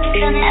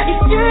grip. I'll be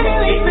stunning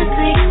like my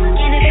click.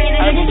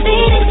 Get it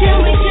faded till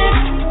we trip.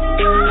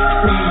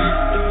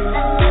 Man,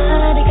 I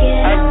love to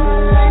get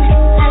on.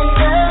 I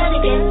love to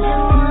get to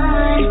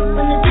one.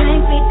 When the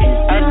drink be too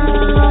strong.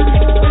 When the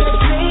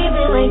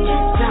creepy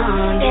waitress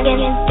on. Get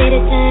ready to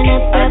turn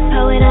up,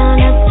 pull it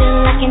on up till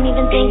I can't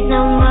even think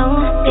no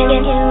more. Get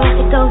ready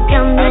to go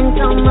dumb and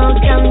go more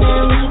dumb.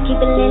 Now we can keep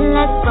it lit,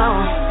 let's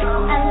roll.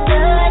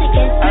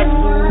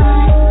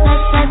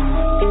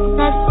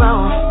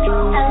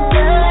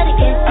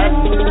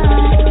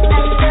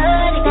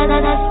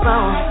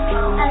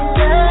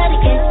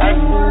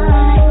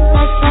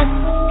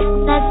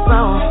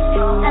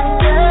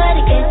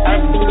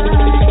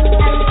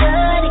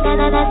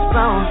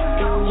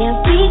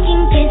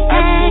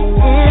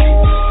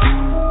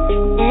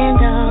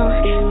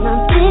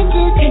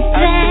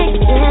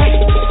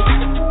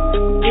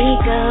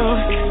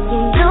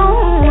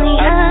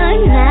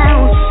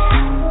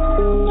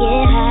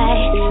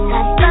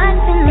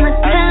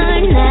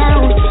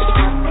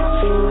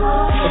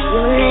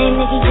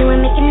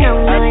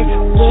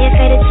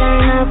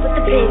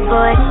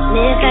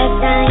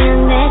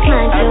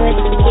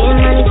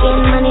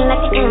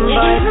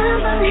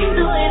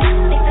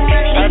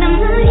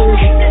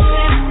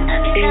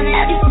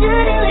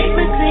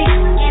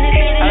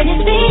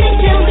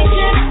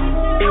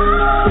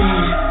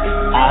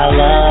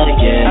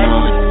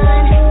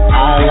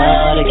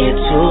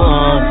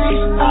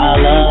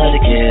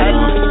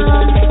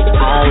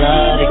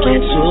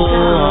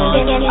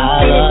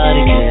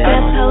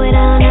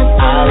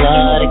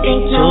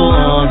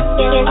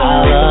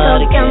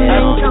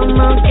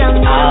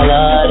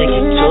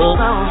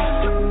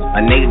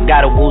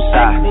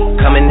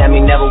 woosah. Coming at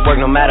me never work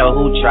no matter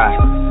who try.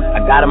 I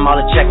got them all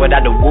to check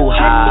without the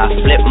woo-ha.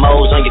 Flip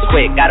modes on you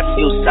quick, got a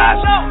few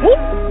sides.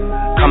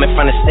 Coming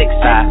from the 6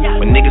 side.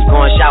 When niggas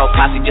going shower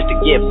posse just to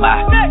get by.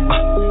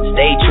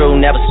 Stay true,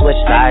 never switch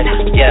sides.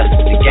 Yeah,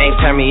 the game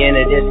turned me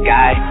into this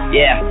guy.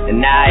 Yeah, and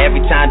now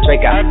every time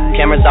Drake out,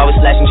 cameras always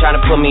flashing, trying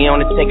to put me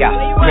on the takeout.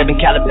 Crib in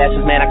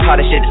Calabasas, man, I call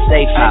that shit the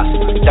safe house.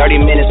 30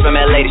 minutes from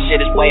LA, the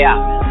shit is way out.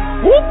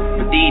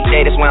 The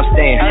DJ, that's where I'm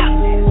staying.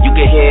 You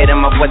can hear it in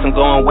my voice, I'm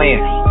going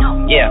weighing.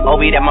 Yeah,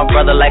 Obi, that my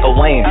brother like a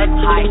Wayne.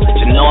 But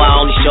you know I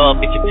only show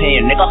up if you're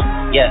paying, nigga.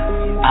 Yeah,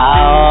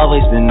 I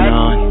always been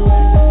on.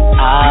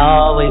 I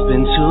always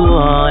been too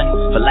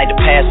on. For like the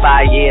past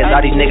 5 years,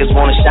 all these niggas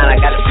wanna shine. I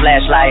got the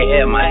flashlight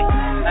here, man.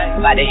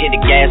 About to hit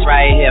the gas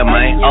right here,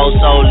 man. Old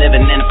soul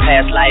living in the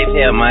past life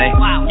here, man.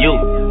 You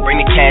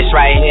bring the cash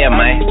right here,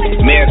 man.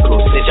 Miracle,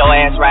 sit your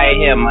ass right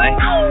here, man.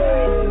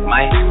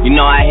 Man, you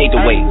know I hate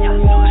to wait.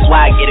 That's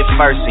why I get it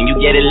first and you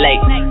get it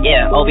late.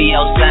 Yeah,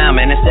 OVO sound,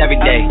 man, that's every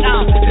day.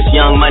 This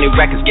Young Money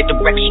Records, get the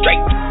record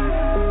straight.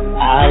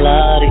 I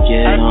love to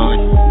get on.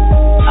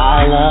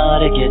 I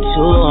love to get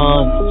too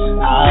on.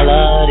 I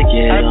love to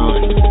get on.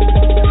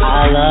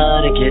 I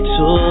love to get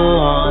too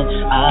on.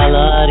 I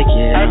love to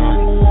get on.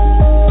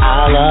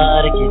 I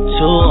love to get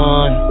too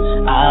on.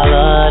 I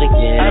love to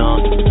get on.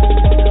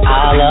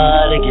 I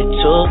love to get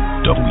too.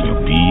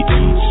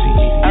 WBMC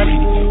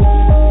Radio.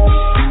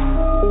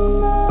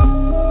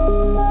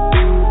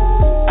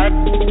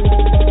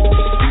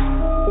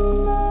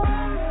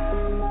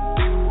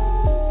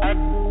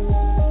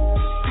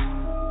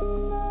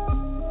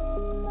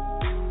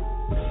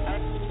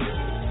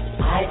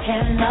 I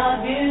can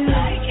love you.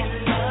 I can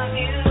love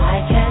you.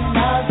 I can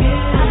love you.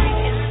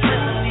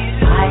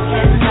 I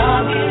can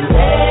love you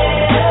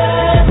better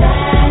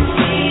than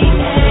she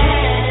can.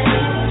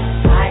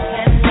 I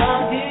can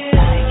love you.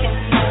 I can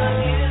love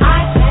you.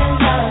 I can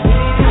love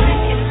you.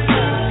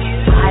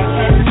 I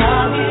can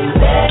love you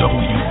better.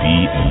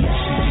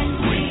 WBMC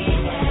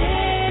Radio.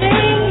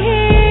 Sitting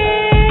here,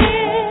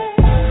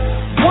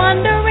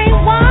 wondering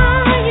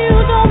why you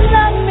don't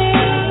love me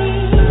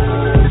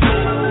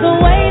the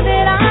way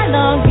that I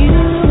love you,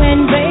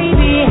 and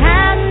baby,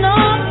 have no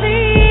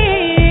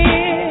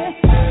fear,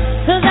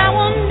 'cause I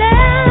will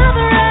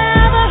never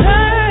ever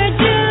hurt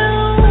you,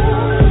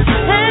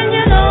 and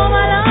you know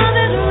my love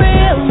is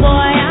real,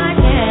 boy. I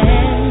can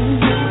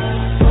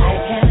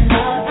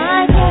love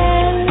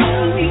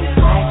you,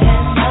 I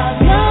can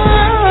love you, I can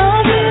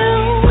love you,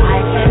 I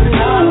can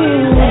love you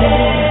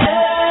better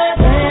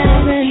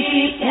than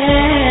she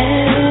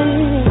can.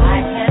 I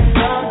can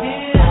love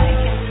you, I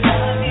can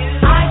love you,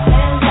 I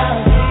can love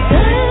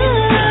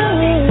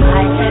you.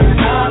 I can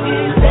love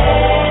you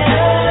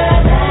better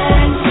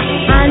than she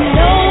can. I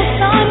know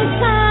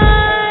sometimes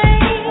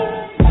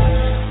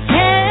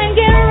can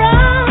get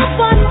rough,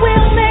 but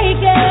we'll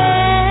make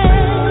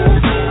it.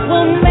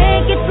 We'll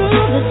make it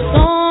through the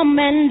storm,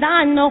 and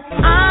I know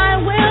I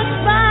will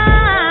try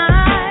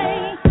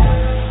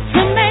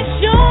to make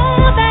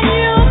sure that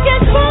you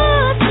can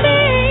trust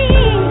me.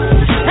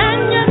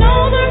 And you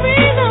know the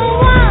reason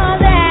why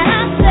that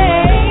I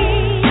say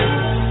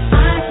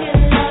I can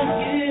love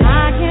you.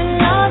 I can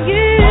love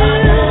you.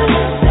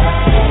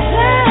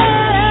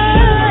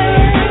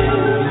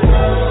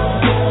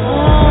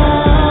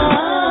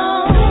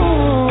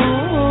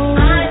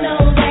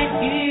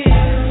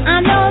 I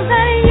know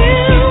that you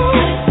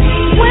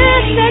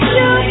wish that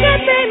you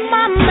could be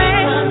my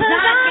man. 'Cause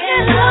I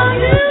can love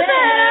you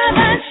better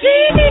than she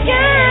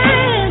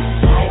can.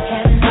 I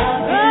can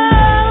love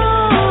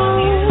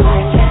you.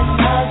 I can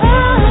love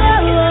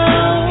you.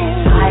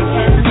 I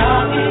can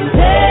love you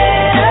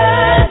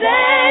better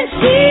than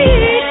she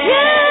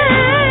can.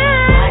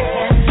 I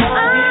can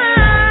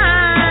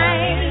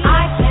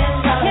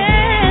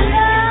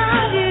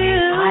love you.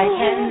 I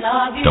can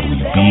love you.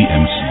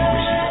 WBMC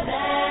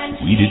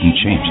Radio. We didn't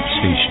change the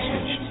station.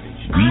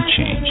 We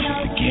changed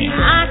the game.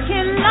 I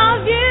can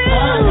love you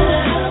a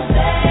little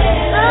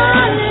better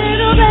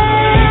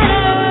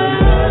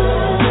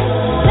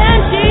than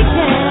she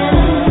can.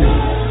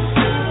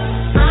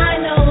 I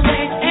know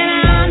that, and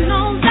I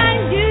know that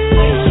you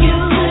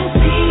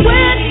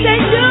wish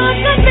that you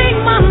could be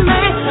my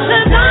man,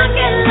 'cause I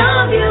can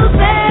love you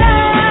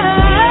better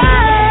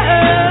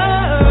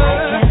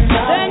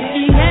than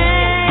she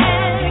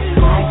can.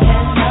 I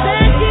can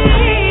love you.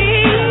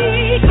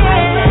 I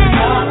can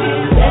love you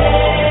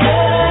better.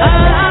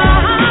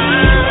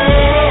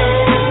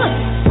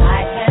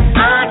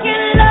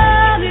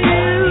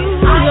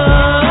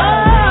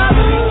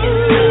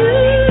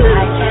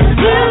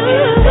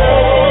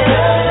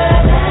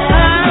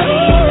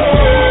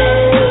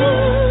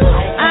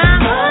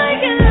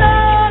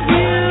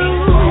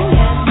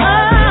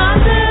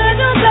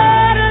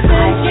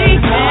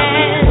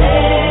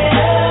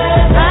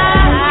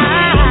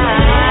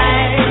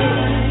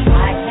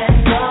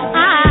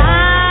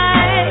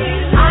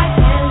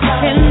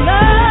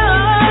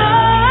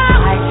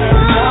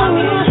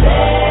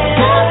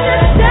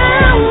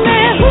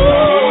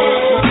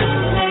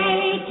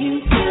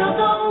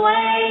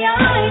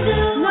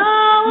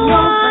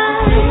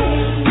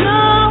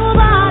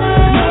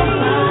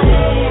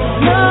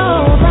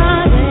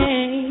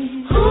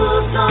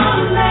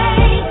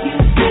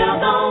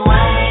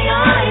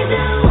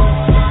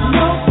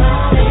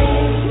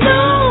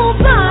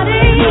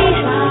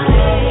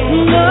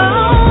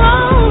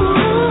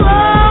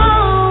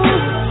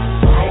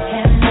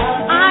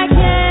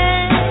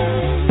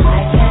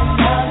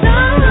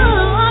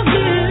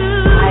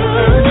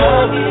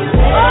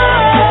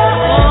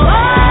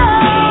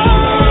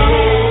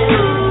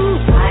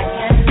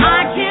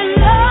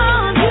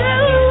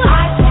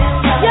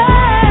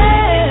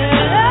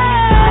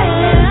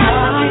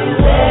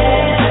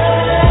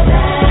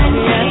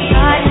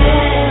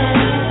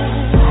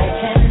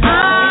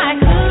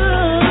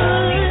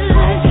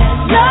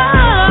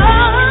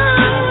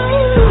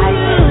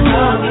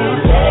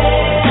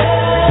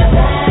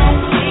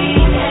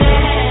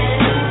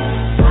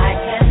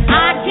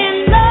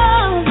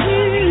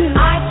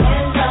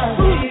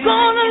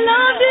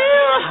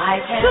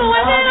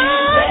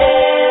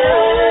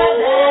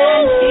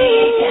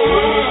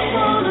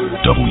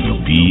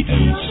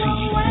 WBMC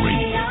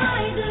Radio.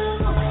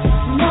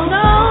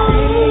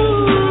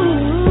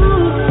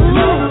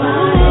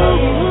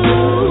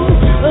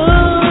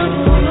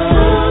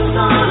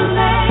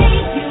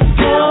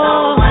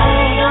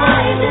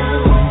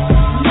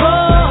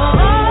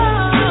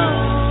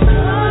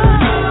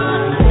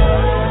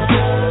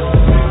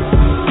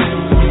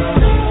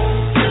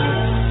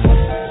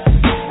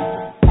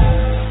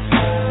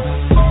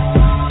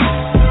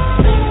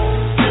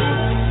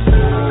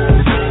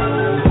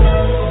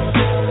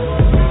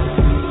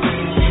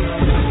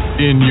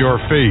 In your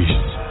face,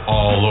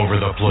 all over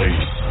the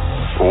place.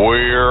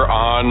 We're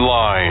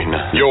online.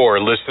 You're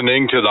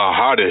listening to the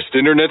hottest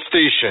internet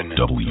station.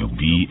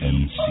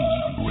 WBMC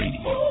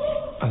Radio.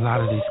 A lot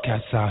of these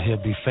cats out here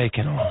be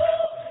faking on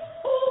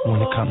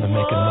when it come to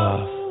making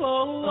love.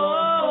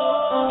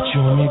 But you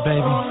and me,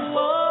 baby,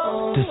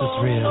 this is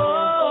real.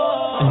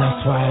 And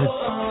that's why it's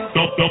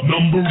number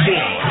one.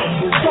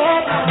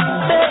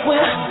 That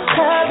we're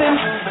having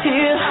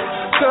here,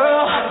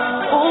 girl.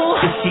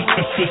 Ooh. This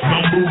is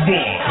number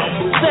one.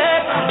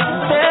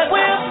 That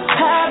we're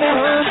having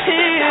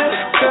here,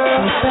 girl.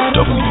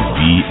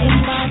 WBMC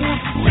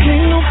Radio.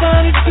 Ain't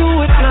nobody do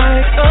it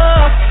like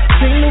us.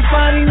 Ain't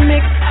nobody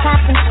mix, pop,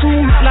 and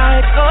scoop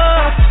like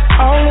us.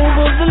 All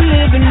over the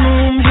living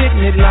room,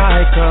 hitting it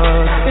like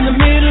us. In the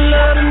middle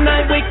of the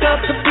night, wake up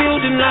the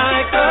building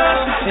like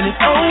us. And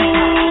it's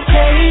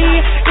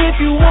okay if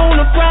you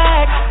wanna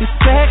brag. Your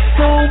sex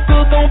so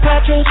good, don't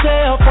pat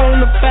yourself on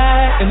the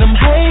back. And them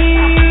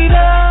haters,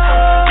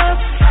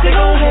 they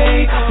gon'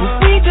 hate,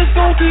 but we just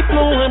gon' keep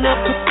blowing up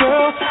the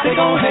girl. They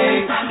gon'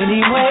 hate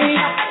anyway.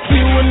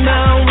 You are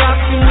now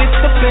rocking with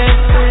the best.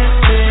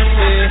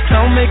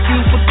 Don't make you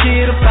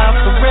forget about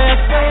the rest.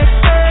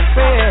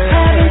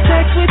 Having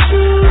sex with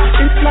you,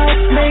 it's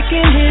like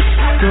making hits.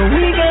 Girl,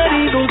 we got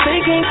egos, they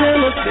can't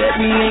tell us that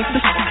we ain't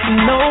the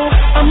no.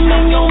 I'm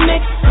in your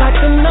mix like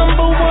the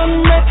number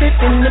one record,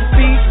 and the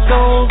beat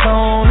goes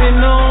on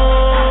and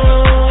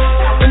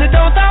on. And it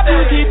don't stop, you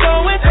keep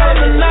going from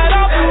the night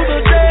all through the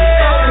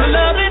day. And I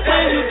love it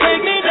when you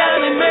take me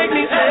down and make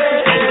me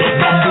say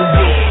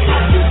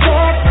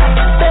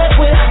that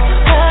we're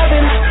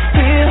having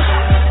here,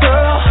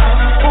 girl.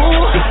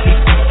 Ooh.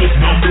 It's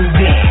number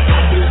one.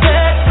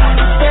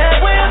 That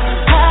we're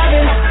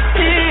having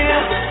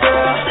here,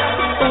 girl.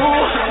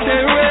 Ooh.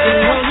 They're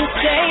ready. When you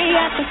stay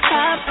at the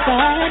top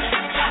side,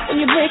 when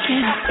you're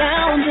breaking it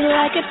down to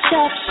like a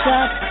chop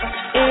shop,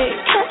 it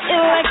cuts you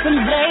like some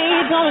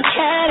blades on a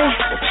caddy.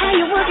 That's how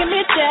you working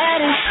it,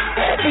 daddy.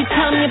 Every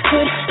time you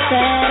put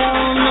that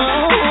on,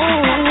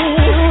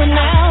 oh,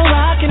 now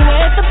rocking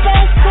with the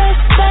best.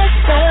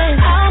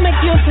 I'll make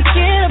you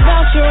forget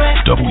about your ex.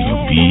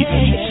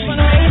 WBMC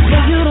Radio.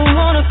 You don't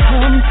wanna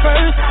come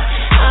first.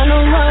 I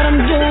know what I'm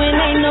doing,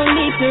 ain't no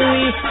need to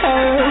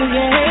rehearse.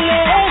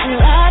 Yeah. A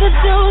lot of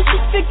dudes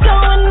just be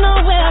going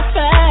nowhere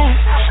fast,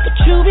 but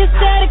you be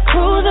steady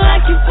cruising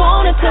like you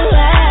want it to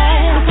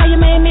last. That's how you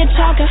made me a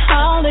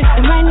chocoholic,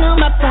 and right now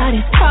my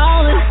body's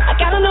calling. I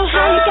gotta know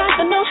how, you got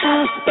to know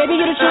how. Baby,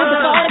 you're the truth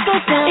before it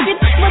goes down. If it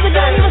wasn't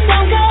done, you would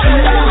sound good.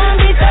 I'm on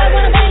these days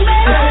when I'm baby.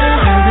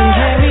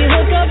 We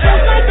hook up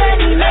just like that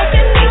and make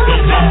it that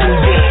we're having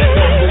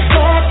here, girl.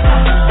 Ooh.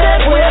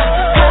 That we're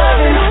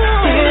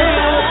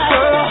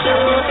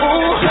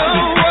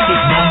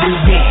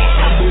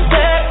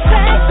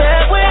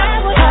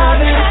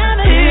having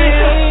here,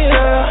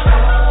 girl.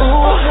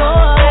 Ooh.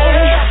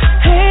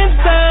 Hands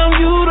down,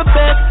 you the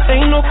best.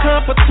 Ain't no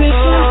competition.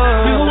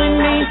 You and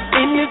me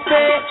in this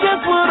bed,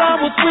 just what I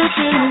was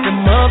wishing. The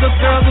other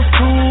girls was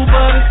cool,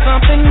 but it's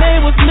something they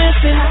was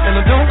missing. And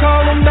I don't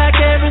call them back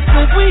ever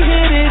since we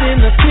hit it in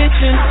the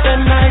kitchen that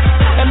night.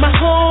 At my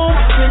home,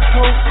 went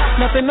post,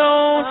 nothing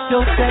on,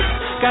 your sex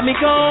got me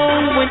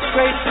gone, went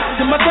straight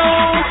to my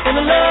dome. And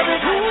I love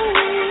it,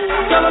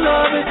 girl, I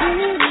love it.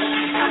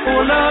 Oh,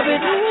 I love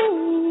it,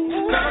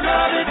 girl, I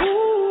love it.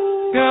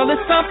 Girl, there's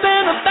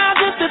something about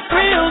it that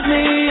thrills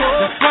me.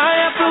 That's why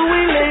after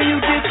we lay, you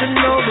get to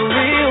know the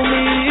real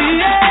me.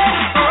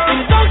 Yeah.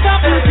 And don't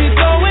stop, you keep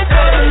going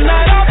from the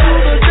night all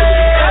through the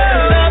day.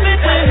 I love it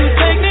when you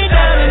take me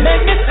down and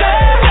make me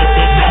say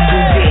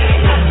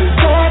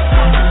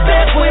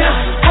that we're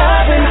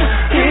having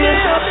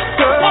here,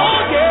 girl.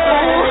 Oh, yeah.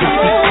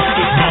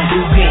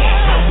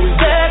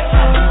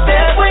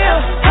 That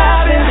we're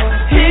having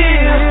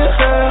here,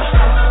 girl.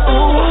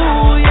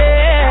 Ooh,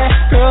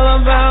 yeah. Girl, I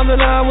vowed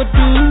that I would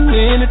do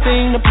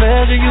anything to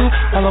pleasure you.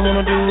 All I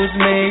wanna do is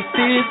make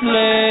this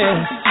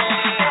last.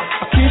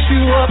 I'll kiss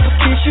you up, I'll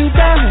kiss you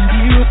down.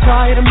 Be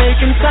required to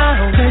making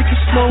sound. Take it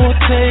slow or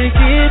take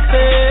it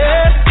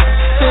fast.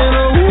 And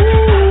a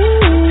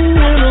ooh,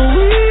 and a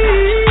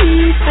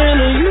wee, and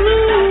a you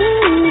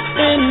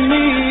and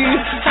me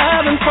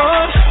having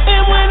fun.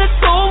 And when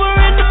it's over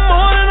in the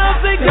morning, I'll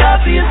say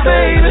gracias,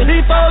 baby.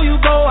 Before you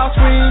go, I'll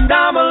scream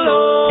down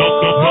below.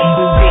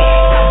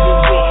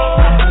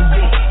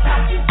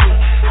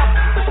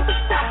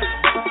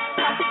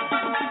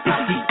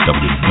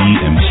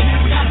 WBMC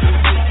Radio.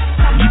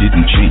 We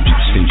didn't change the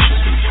station.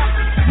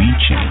 We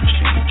changed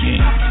the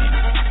game.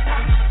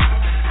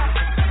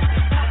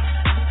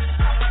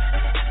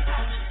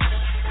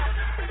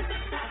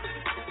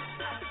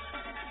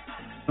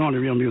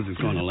 only real music's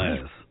gonna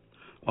last.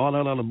 All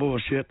that other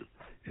bullshit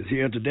is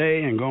here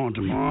today and gone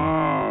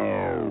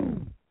tomorrow.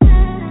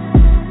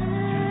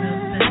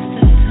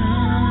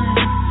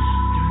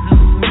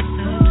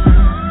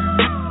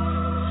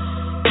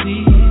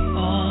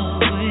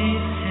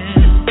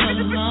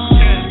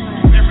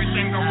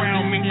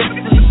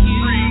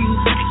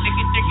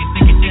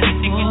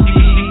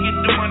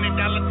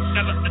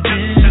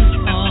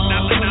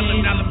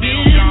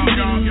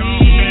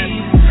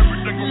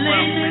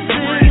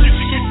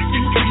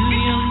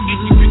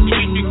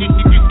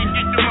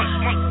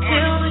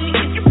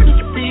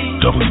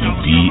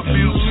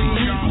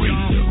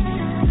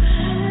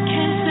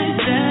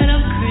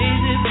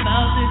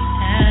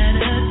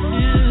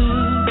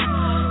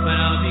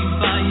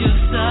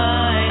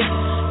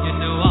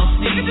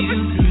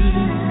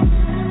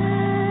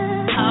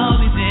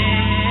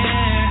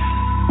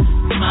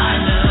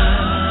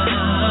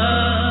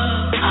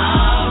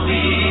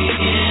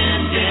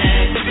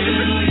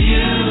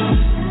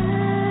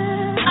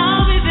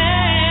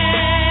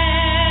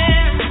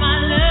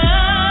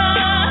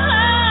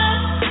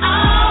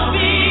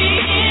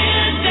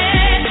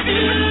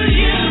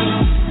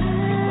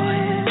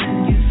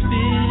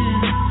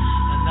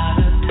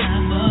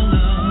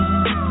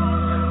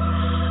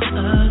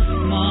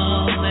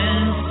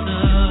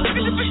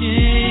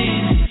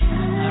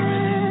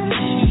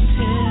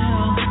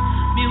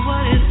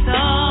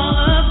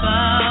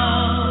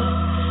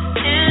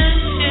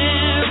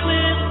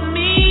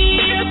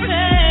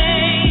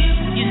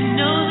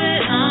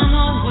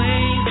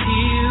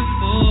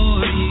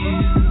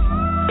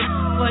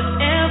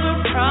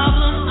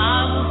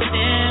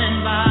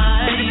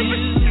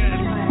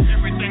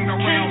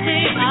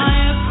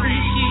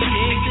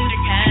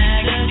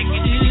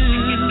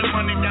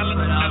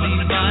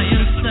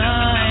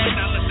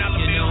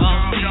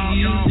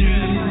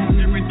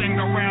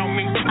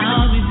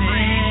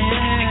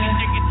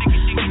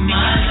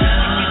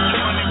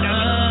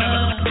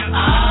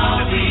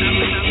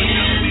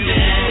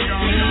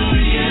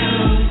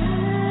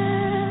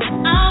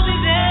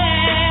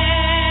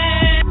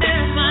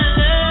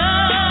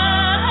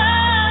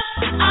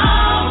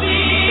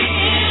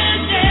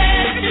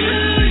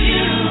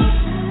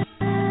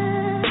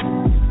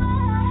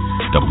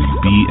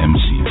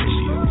 WBMC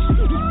Radio.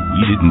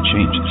 We didn't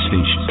change the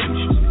station.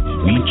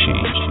 We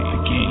changed the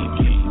game.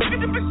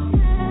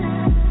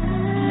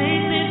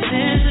 Lately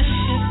there's a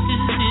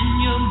shifting in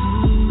your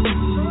mood.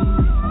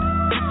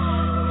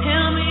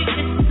 Tell me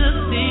it's the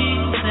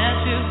things that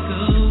you're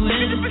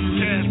going through.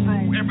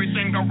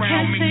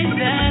 Can't say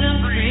that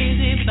I'm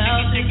crazy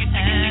about this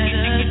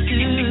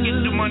attitude,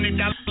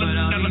 but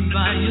I'll be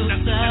by your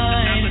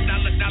side.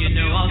 You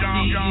know I'll see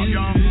you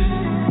through.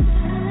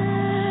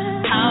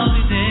 I'll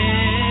be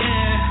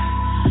there,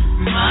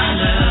 my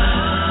love.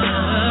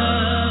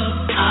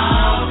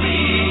 I'll be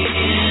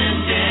in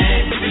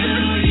debt to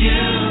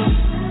you.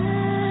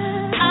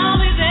 I'll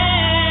be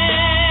there,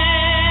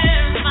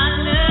 my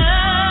love.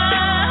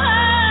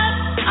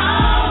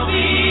 I'll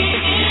be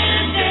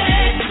in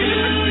debt to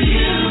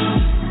you.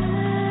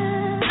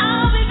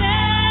 I'll be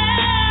there,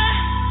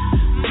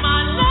 my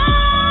love.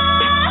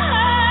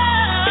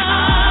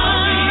 I'll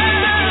be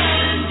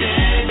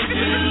in debt to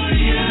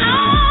you.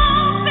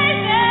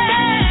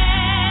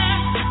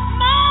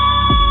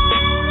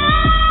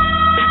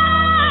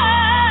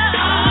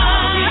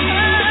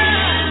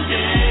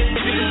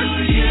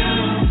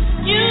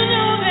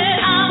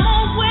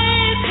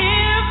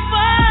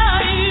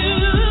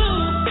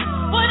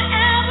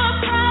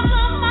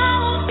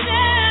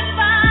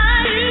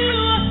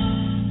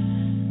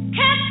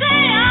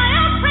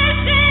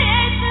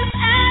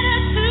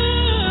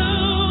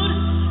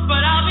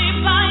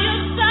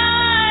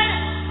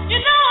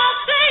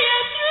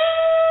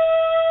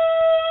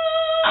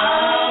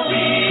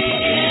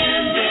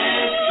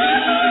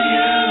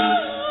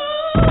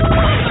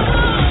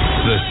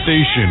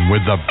 Station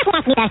with the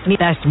best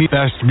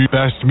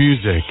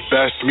music.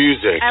 Best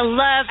music. I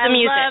love the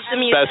music.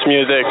 Best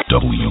music.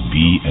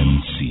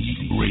 WBMC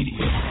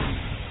Radio.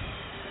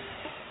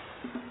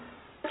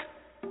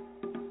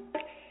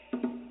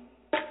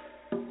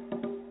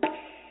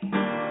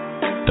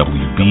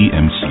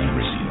 WBMC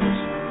Radio.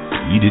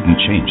 We didn't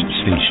change the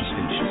station.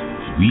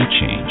 We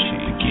changed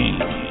the game.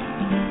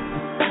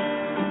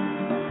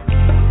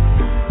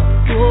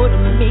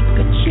 Gonna make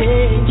a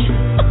change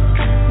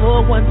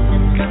for once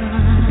in my life.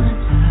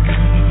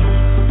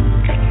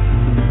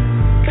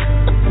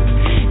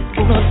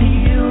 Gonna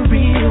feel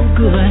real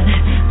good.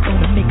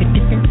 Gonna make a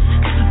difference.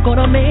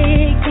 Gonna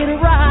make it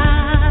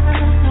right.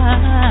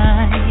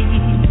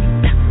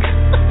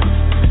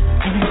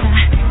 And as I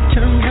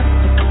turn up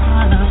the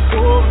collar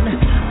on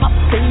my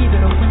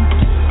favorite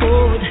winter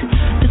coat,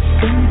 the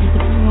sun is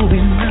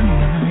blowing my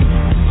mind.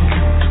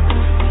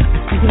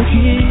 I see the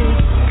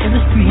kids in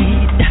the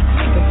street,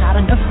 but not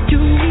enough to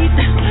eat.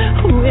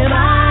 Who am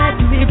I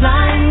to be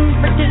blind,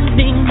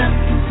 pretending not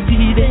to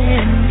see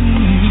their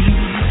needs?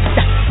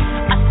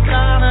 I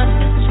gotta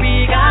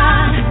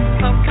disregard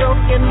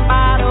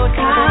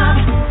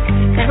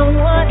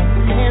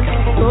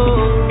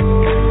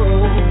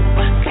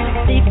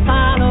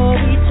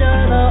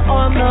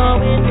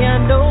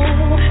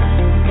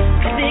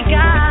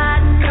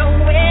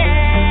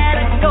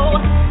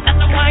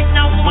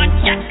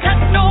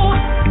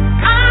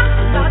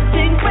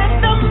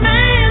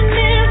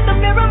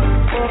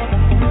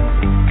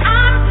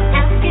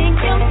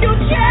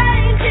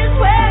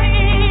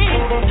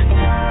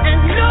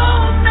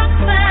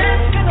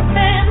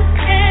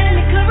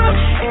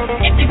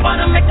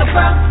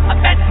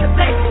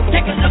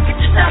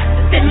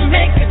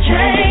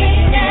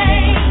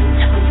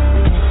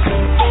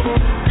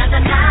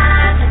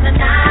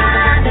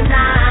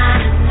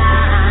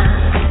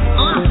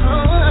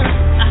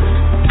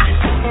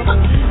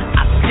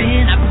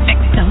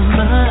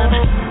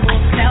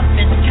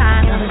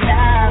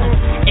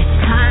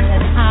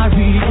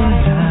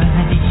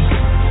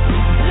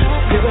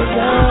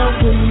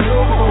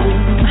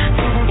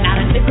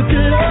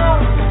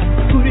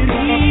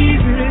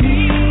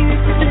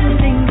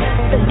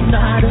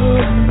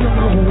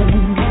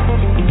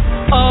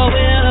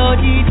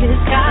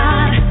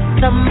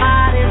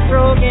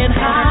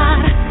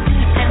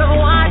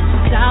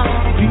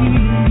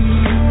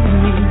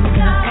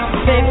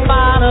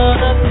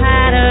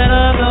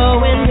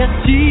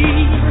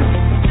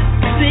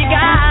They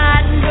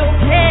got no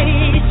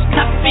place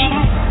to be.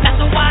 That's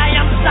why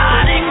I'm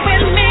starting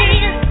with me.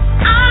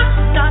 I'm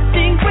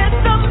starting with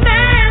the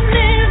man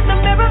in the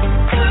mirror.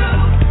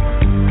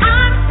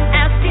 I'm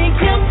asking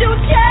him to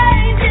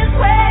change his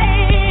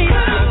ways.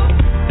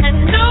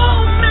 And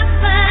no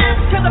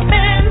message could have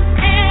been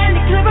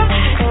any clearer.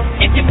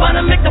 If you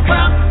wanna make the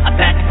world a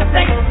better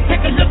place,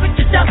 take a look at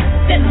yourself,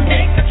 then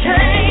make a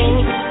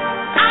change.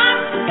 I'm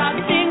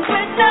starting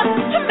with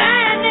the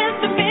man in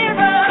the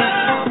mirror.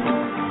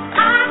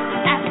 I'm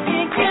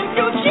asking him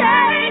to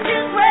change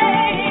his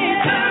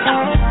ways.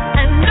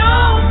 And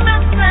no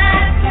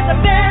message could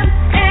have been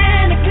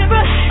any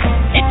clearer.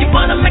 If you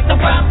wanna make the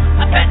world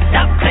a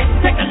better place,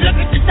 take a look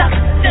at yourself,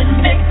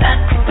 then make that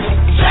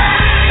change.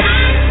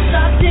 I'm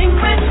starting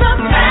with the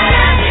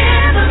man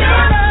in the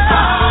mirror.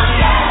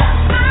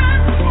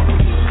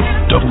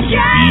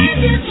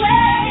 WBMC.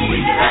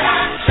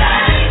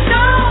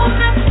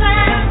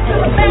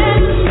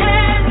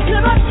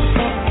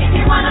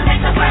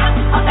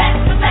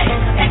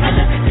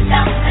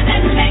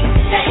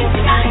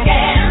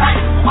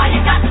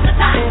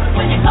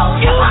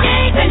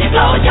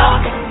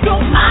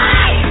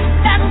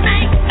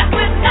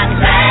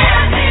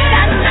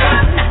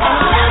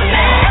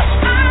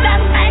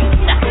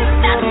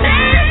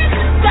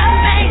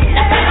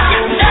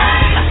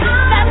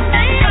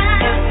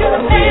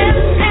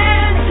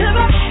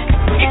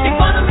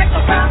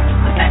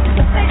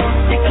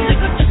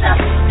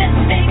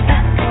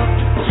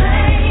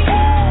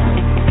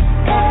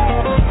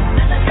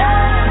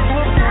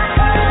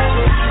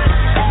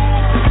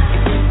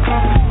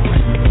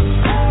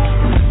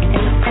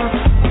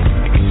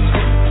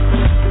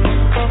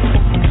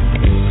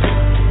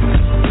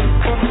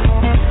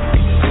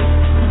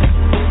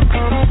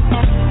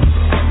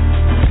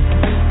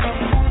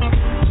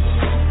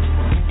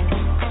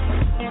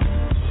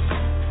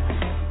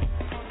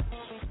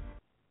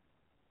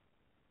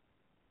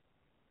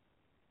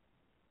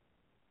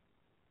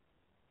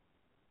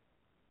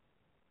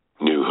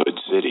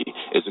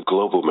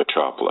 global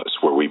metropolis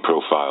where we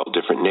profile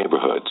different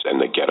neighborhoods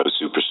and the ghetto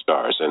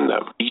superstars in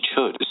them. Each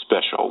hood is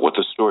special with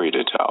a story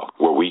to tell,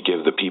 where we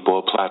give the people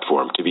a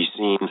platform to be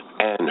seen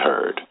and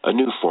heard. A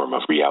new form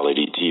of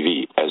reality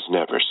TV as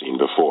never seen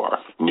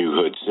before. New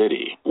Hood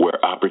City, where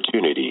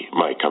opportunity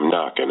might come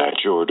knocking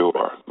at your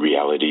door.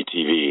 Reality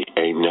TV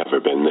ain't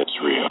never been this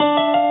real.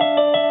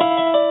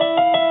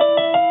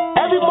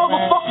 Every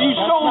motherfucker you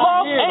show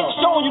love ain't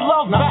showing you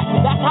love back.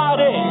 That's how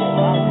it is.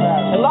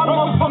 A lot of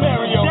motherfuckers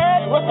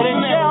dead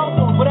in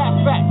jail for that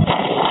fact.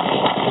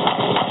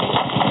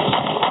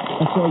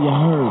 That's all you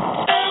heard.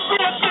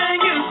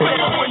 Everything is fair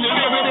when you're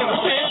living in a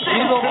city.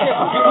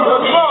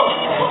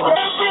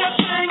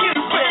 Everything is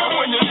fair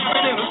when you're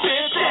living in a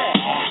city.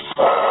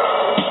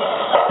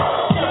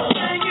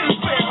 Everything is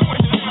fair when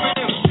you're living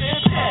in a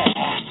city.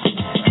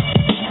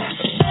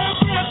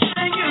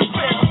 Everything is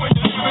fair when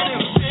you're living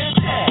in a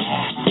city.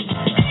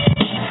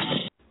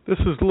 This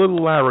is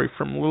Little Larry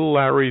from Little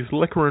Larry's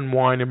Liquor and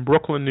Wine in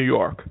Brooklyn, New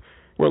York.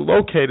 We're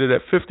located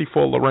at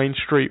 54 Lorraine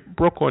Street,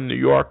 Brooklyn, New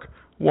York,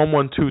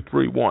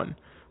 11231.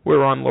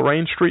 We're on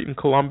Lorraine Street and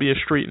Columbia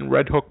Street in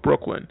Red Hook,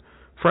 Brooklyn.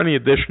 For any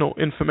additional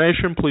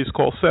information, please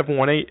call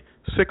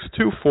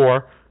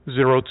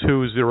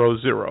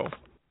 718-624-0200.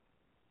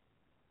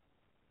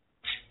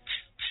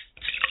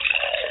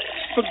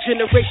 From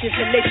generations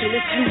to nation,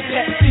 it's new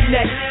Pepsi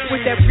next.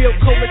 With that real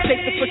cola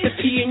taste to put the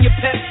P in your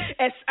pep.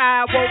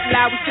 S.I. won't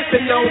lie, we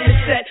sipping on the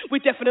set.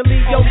 We're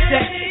definitely on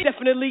deck,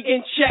 definitely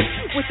in check.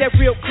 With that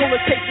real cola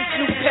taste, it's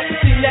new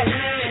Pepsi next.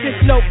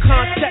 There's no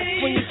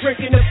contest when you're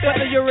drinking it,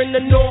 whether you're in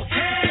the north,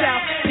 the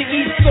south, the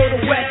east, or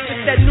the west.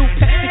 It's that new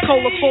Pepsi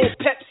Cola full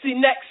Pepsi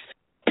next.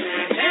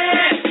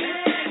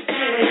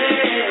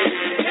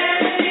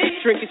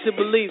 Drink it to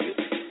believe it.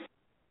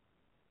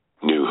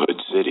 New Hood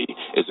City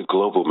is a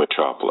global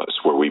metropolis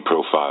where we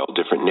profile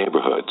different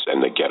neighborhoods and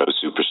the ghetto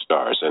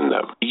superstars in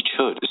them. Each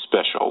hood is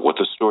special with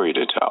a story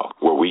to tell,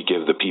 where we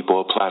give the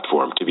people a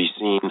platform to be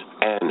seen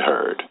and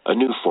heard. A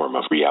new form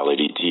of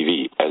reality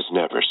TV as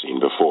never seen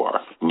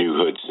before. New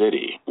Hood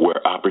City, where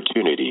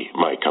opportunity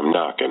might come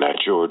knocking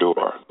at your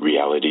door.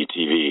 Reality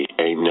TV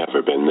ain't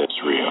never been this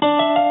real.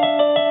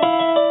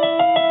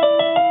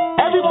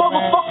 Every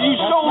motherfucker you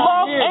show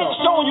love ain't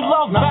showing you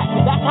love back.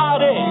 That's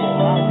how it is.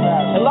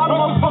 A lot of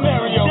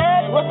motherfuckers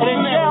dead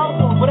in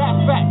jail for that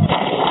fact.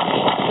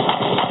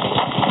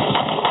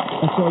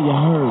 That's all you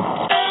heard.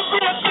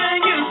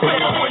 Everything is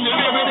fair when you're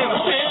living in a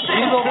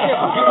city. Everything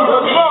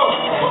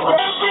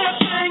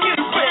is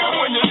fair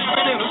when you're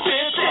living in a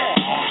city.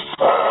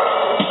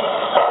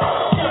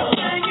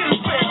 Everything is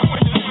fair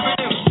when you're living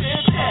in a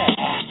city.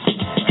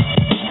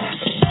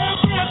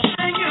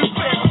 Everything is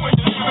fair when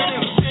you're living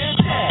in a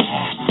city.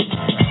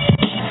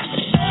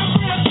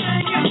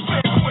 Everything is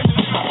fair when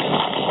you're living in a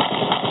city.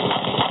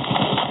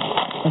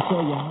 That's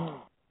all you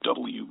heard.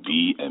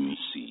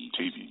 WBMC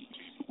TV.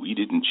 We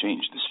didn't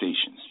change the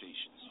station.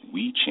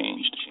 We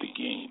changed the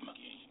game.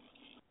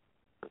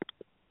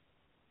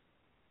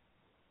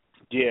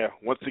 Yeah,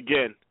 once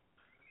again,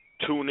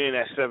 tune in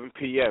at 7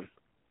 p.m.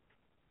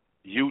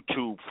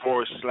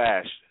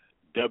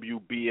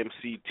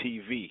 YouTube.com/WBMC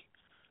TV.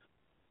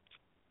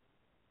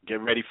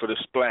 Get ready for the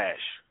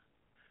splash.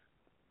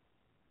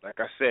 Like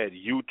I said,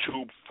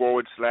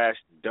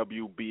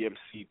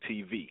 YouTube.com/WBMC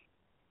TV.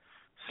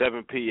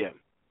 7 p.m.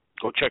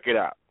 Go check it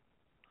out.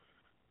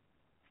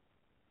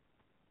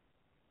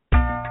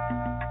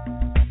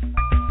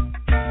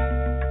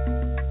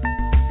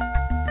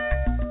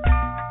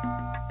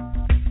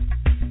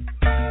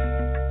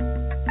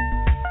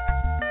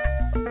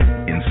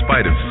 In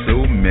spite of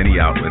so many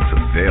outlets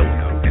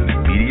available in the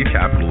media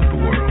capital of the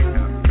world,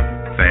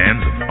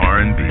 fans of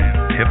R&B,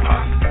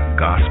 hip-hop,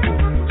 gospel,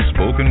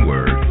 spoken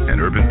word,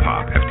 and urban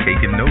pop have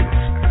taken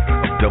notice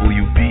of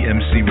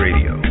WBMC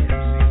Radio.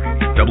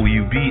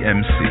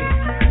 WBMC,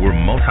 we're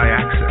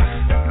multi-access.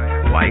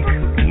 Like,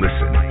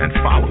 listen, and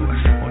follow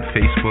us on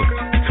Facebook,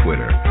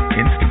 Twitter,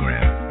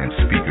 Instagram, and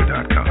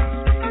Speaker.com.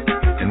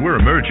 And we're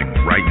emerging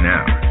right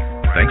now,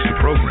 thanks to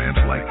programs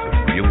like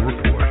The Real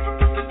Report,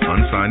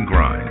 Unsigned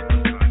Grind,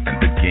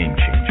 and The Game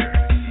Changer.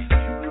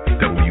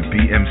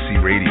 WBMC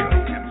Radio,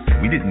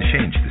 we didn't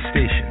change the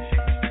station,